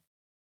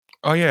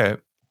oh yeah,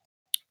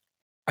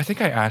 I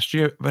think I asked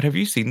you, but have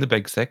you seen The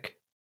Big Sick?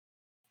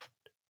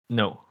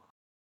 No.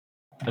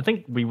 I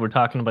think we were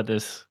talking about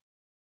this.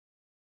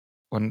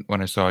 When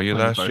I saw you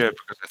When you last first- year,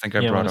 because I think I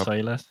Yeah, brought when I up saw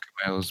you last.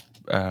 Miles'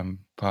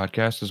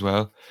 podcast as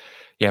well.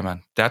 Yeah,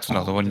 man, that's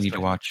another one you that's need to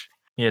right. watch.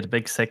 Yeah, The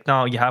Big Sick.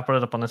 No, you have brought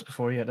it up on this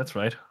before. Yeah, that's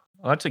right.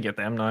 I'll actually get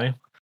them now.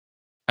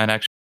 And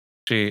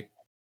actually,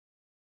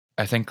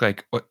 I think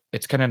like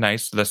it's kind of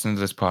nice listening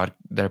to this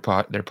their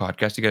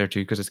podcast together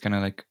too, because it's kind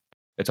of like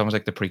it's almost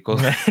like the prequel,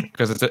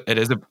 because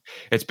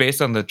it's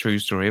based on the true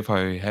story of how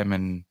him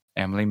and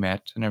Emily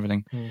met and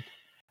everything.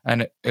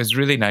 And it was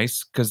really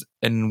nice because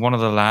in one of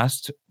the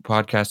last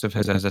podcasts of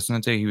his I was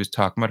listening to, he was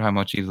talking about how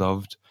much he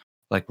loved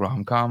like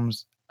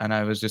rom-coms, and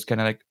I was just kind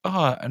of like,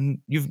 oh, and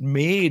you've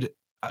made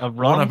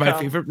one of my rom-com?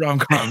 favorite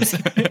rom-coms.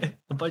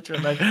 About your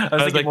life. I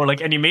was thinking like- more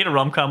like, and you made a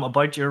rom-com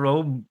about your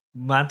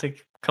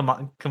romantic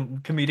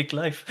comedic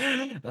life.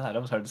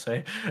 That was hard to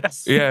say.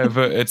 Yeah,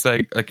 but it's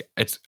like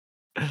it's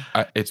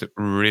a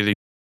really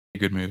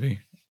good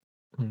movie.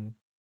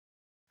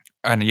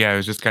 And yeah, it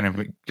was just kind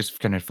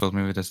of filled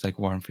me with this like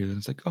warm feeling.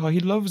 It's like, oh,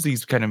 he loves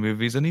these kind of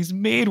movies, and he's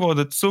made one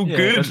that's so Yeah,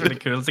 good. that's really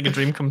cool. It's like a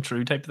dream come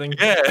true type thing.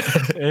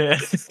 Yeah.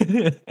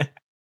 Yeah.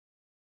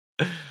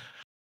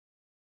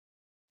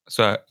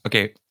 So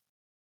okay,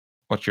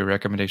 what's your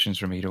recommendations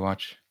for me to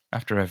watch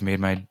after I've made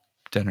my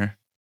dinner?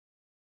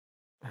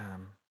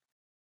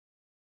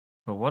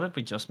 Well, what did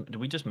we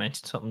just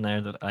mention something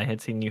there that I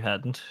had seen you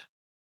hadn't?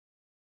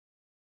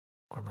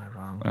 Or am I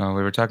wrong?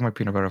 We were talking about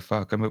Peanut Butter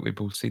Falcon, but we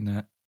both seen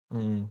that.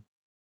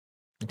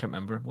 I can't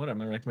remember. What are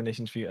my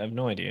recommendations for you? I have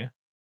no idea.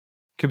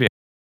 Could be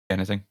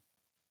anything.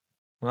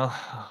 Well,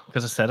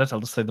 because I said it, I'll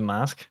just say The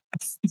Mask.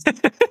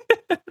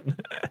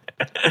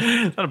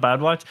 Not a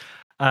bad watch.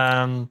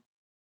 I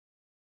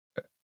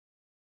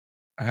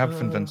have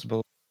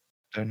Invincible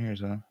down here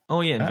as well.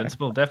 Oh yeah,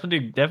 Invincible.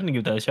 Definitely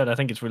give that a shot. I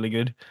think it's really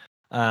good.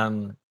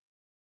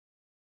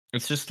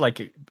 It's just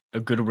like a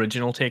good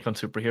original take on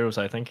superheroes,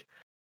 I think.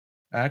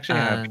 I actually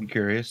have been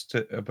curious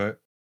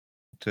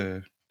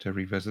to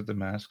revisit The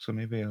Mask, so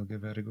maybe I'll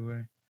give that a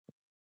go.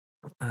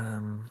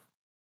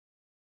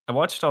 I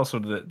watched also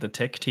the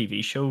Tick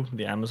TV show,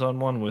 the Amazon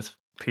one with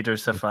Peter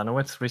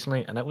Safranowicz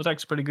recently, and that was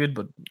actually pretty good,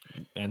 but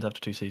ends after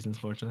 2 seasons,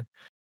 fortunately.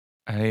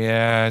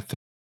 I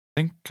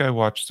think I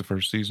watched the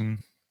first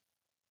season.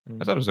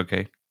 I thought it was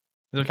okay.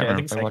 It's okay. I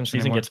think second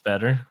season gets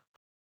better.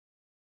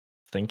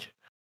 I think.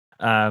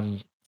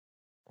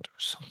 There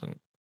was something.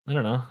 I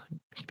don't know.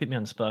 You put me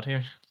on the spot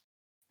here.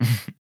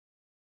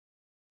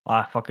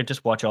 Fuck it.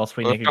 Just watch all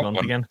 3 Naked Guns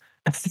again.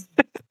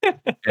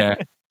 Yeah.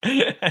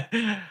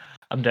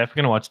 I'm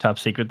definitely gonna watch Top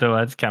Secret though.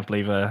 I just can't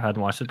believe I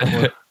hadn't watched it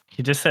before.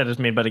 He just said it was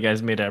made by the guys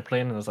who made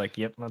Airplane, and I was like,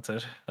 "Yep, that's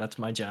it. That's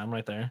my jam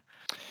right there."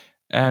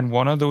 And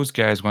one of those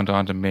guys went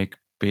on to make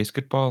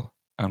Basketball,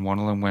 and one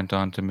of them went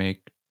on to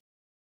make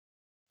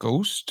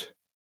Ghost.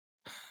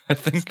 I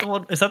think.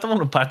 Is that the one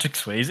with Patrick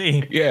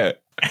Swayze? Yeah.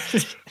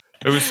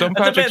 It was some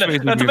Patrick Swayze movie.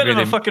 That's a bit of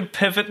a fucking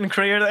pivot in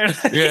career there.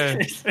 Yeah.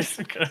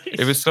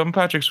 It was some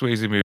Patrick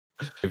Swayze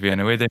movie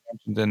anyway. They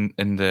mentioned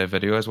in the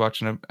video I was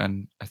watching it,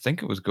 and I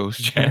think it was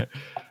Ghost. Yeah.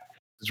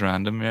 It's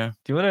random, yeah.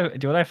 Do you want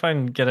to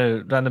find get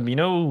a random? You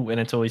know, when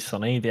It's Always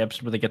Sunny, the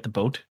episode where they get the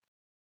boat,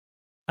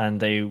 and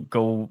they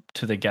go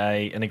to the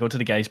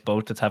guy's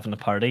boat that's having a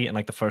party, and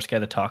like the first guy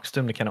that talks to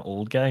him, the kind of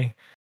old guy,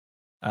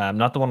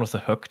 not the one with the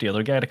hook, the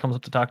other guy that comes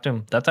up to talk to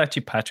him. That's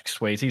actually Patrick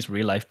Swayze's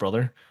real life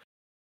brother.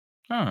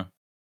 Huh.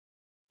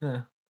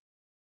 Yeah.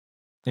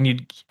 And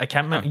you'd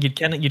kind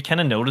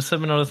of notice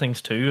him in other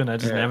things too, and I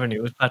just never knew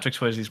it was Patrick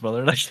Swayze's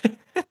brother.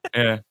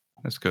 Yeah,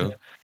 that's cool. Yeah.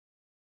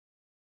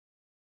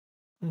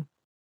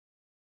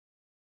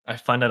 I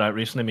found that out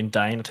recently. I've been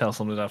dying to tell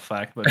somebody that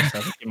fact, but it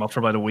hasn't came up for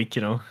about a week.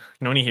 You know,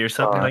 when you hear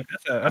something like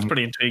that's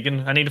pretty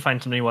intriguing. I need to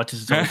find somebody who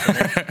watches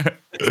it.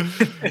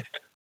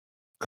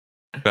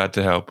 Glad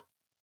to help.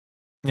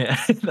 Yeah.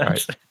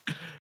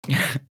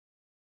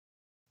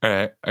 All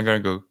right, I'm gonna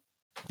go.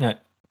 Yeah.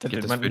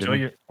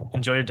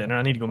 Enjoy your dinner.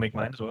 I need to go make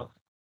mine as well.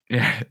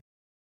 Yeah.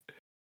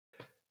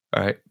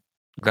 All right.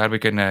 Glad we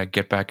can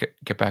get back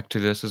to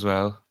this as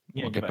well.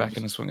 Yeah, we'll get back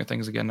in the swing of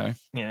things again now.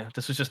 Yeah,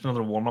 this was just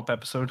another warm-up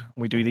episode.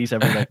 We do these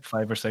every like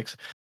 5 or 6.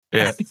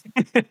 Yeah.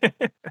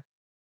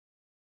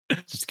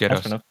 Just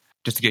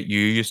to get you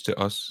used to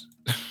us.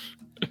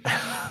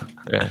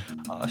 Yeah.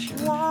 Oh, sure.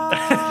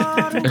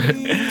 What are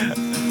we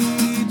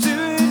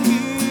doing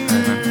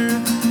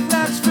here?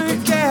 Let's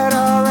forget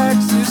our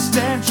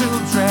existential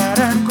dread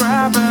and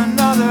grab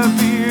another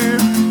beer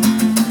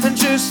and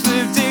just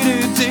live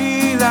day to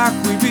day like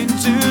we've been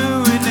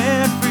doing it.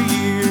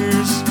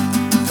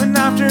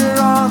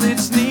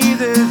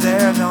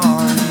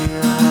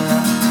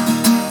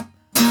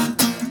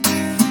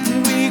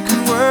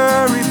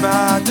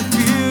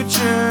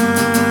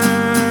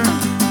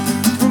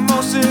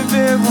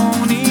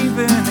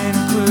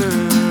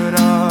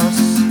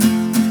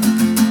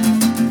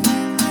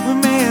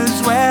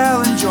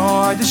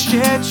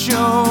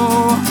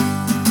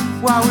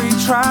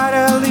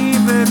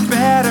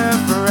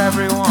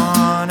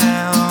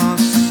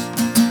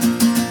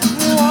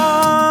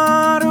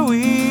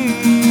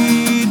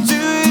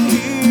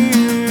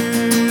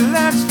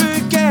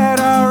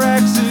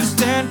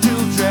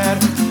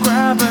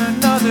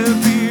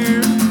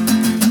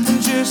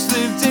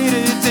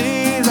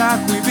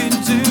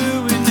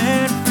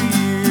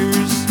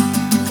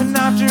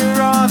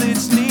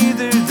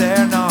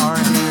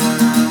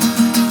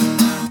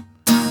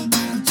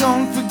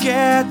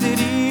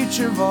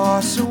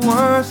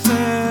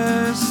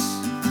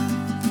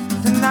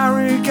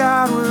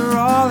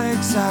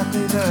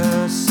 exactly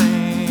the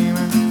same.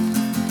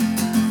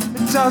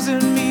 It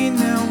doesn't mean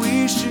that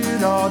we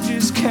should all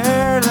just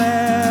care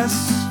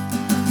less,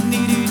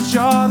 need each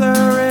other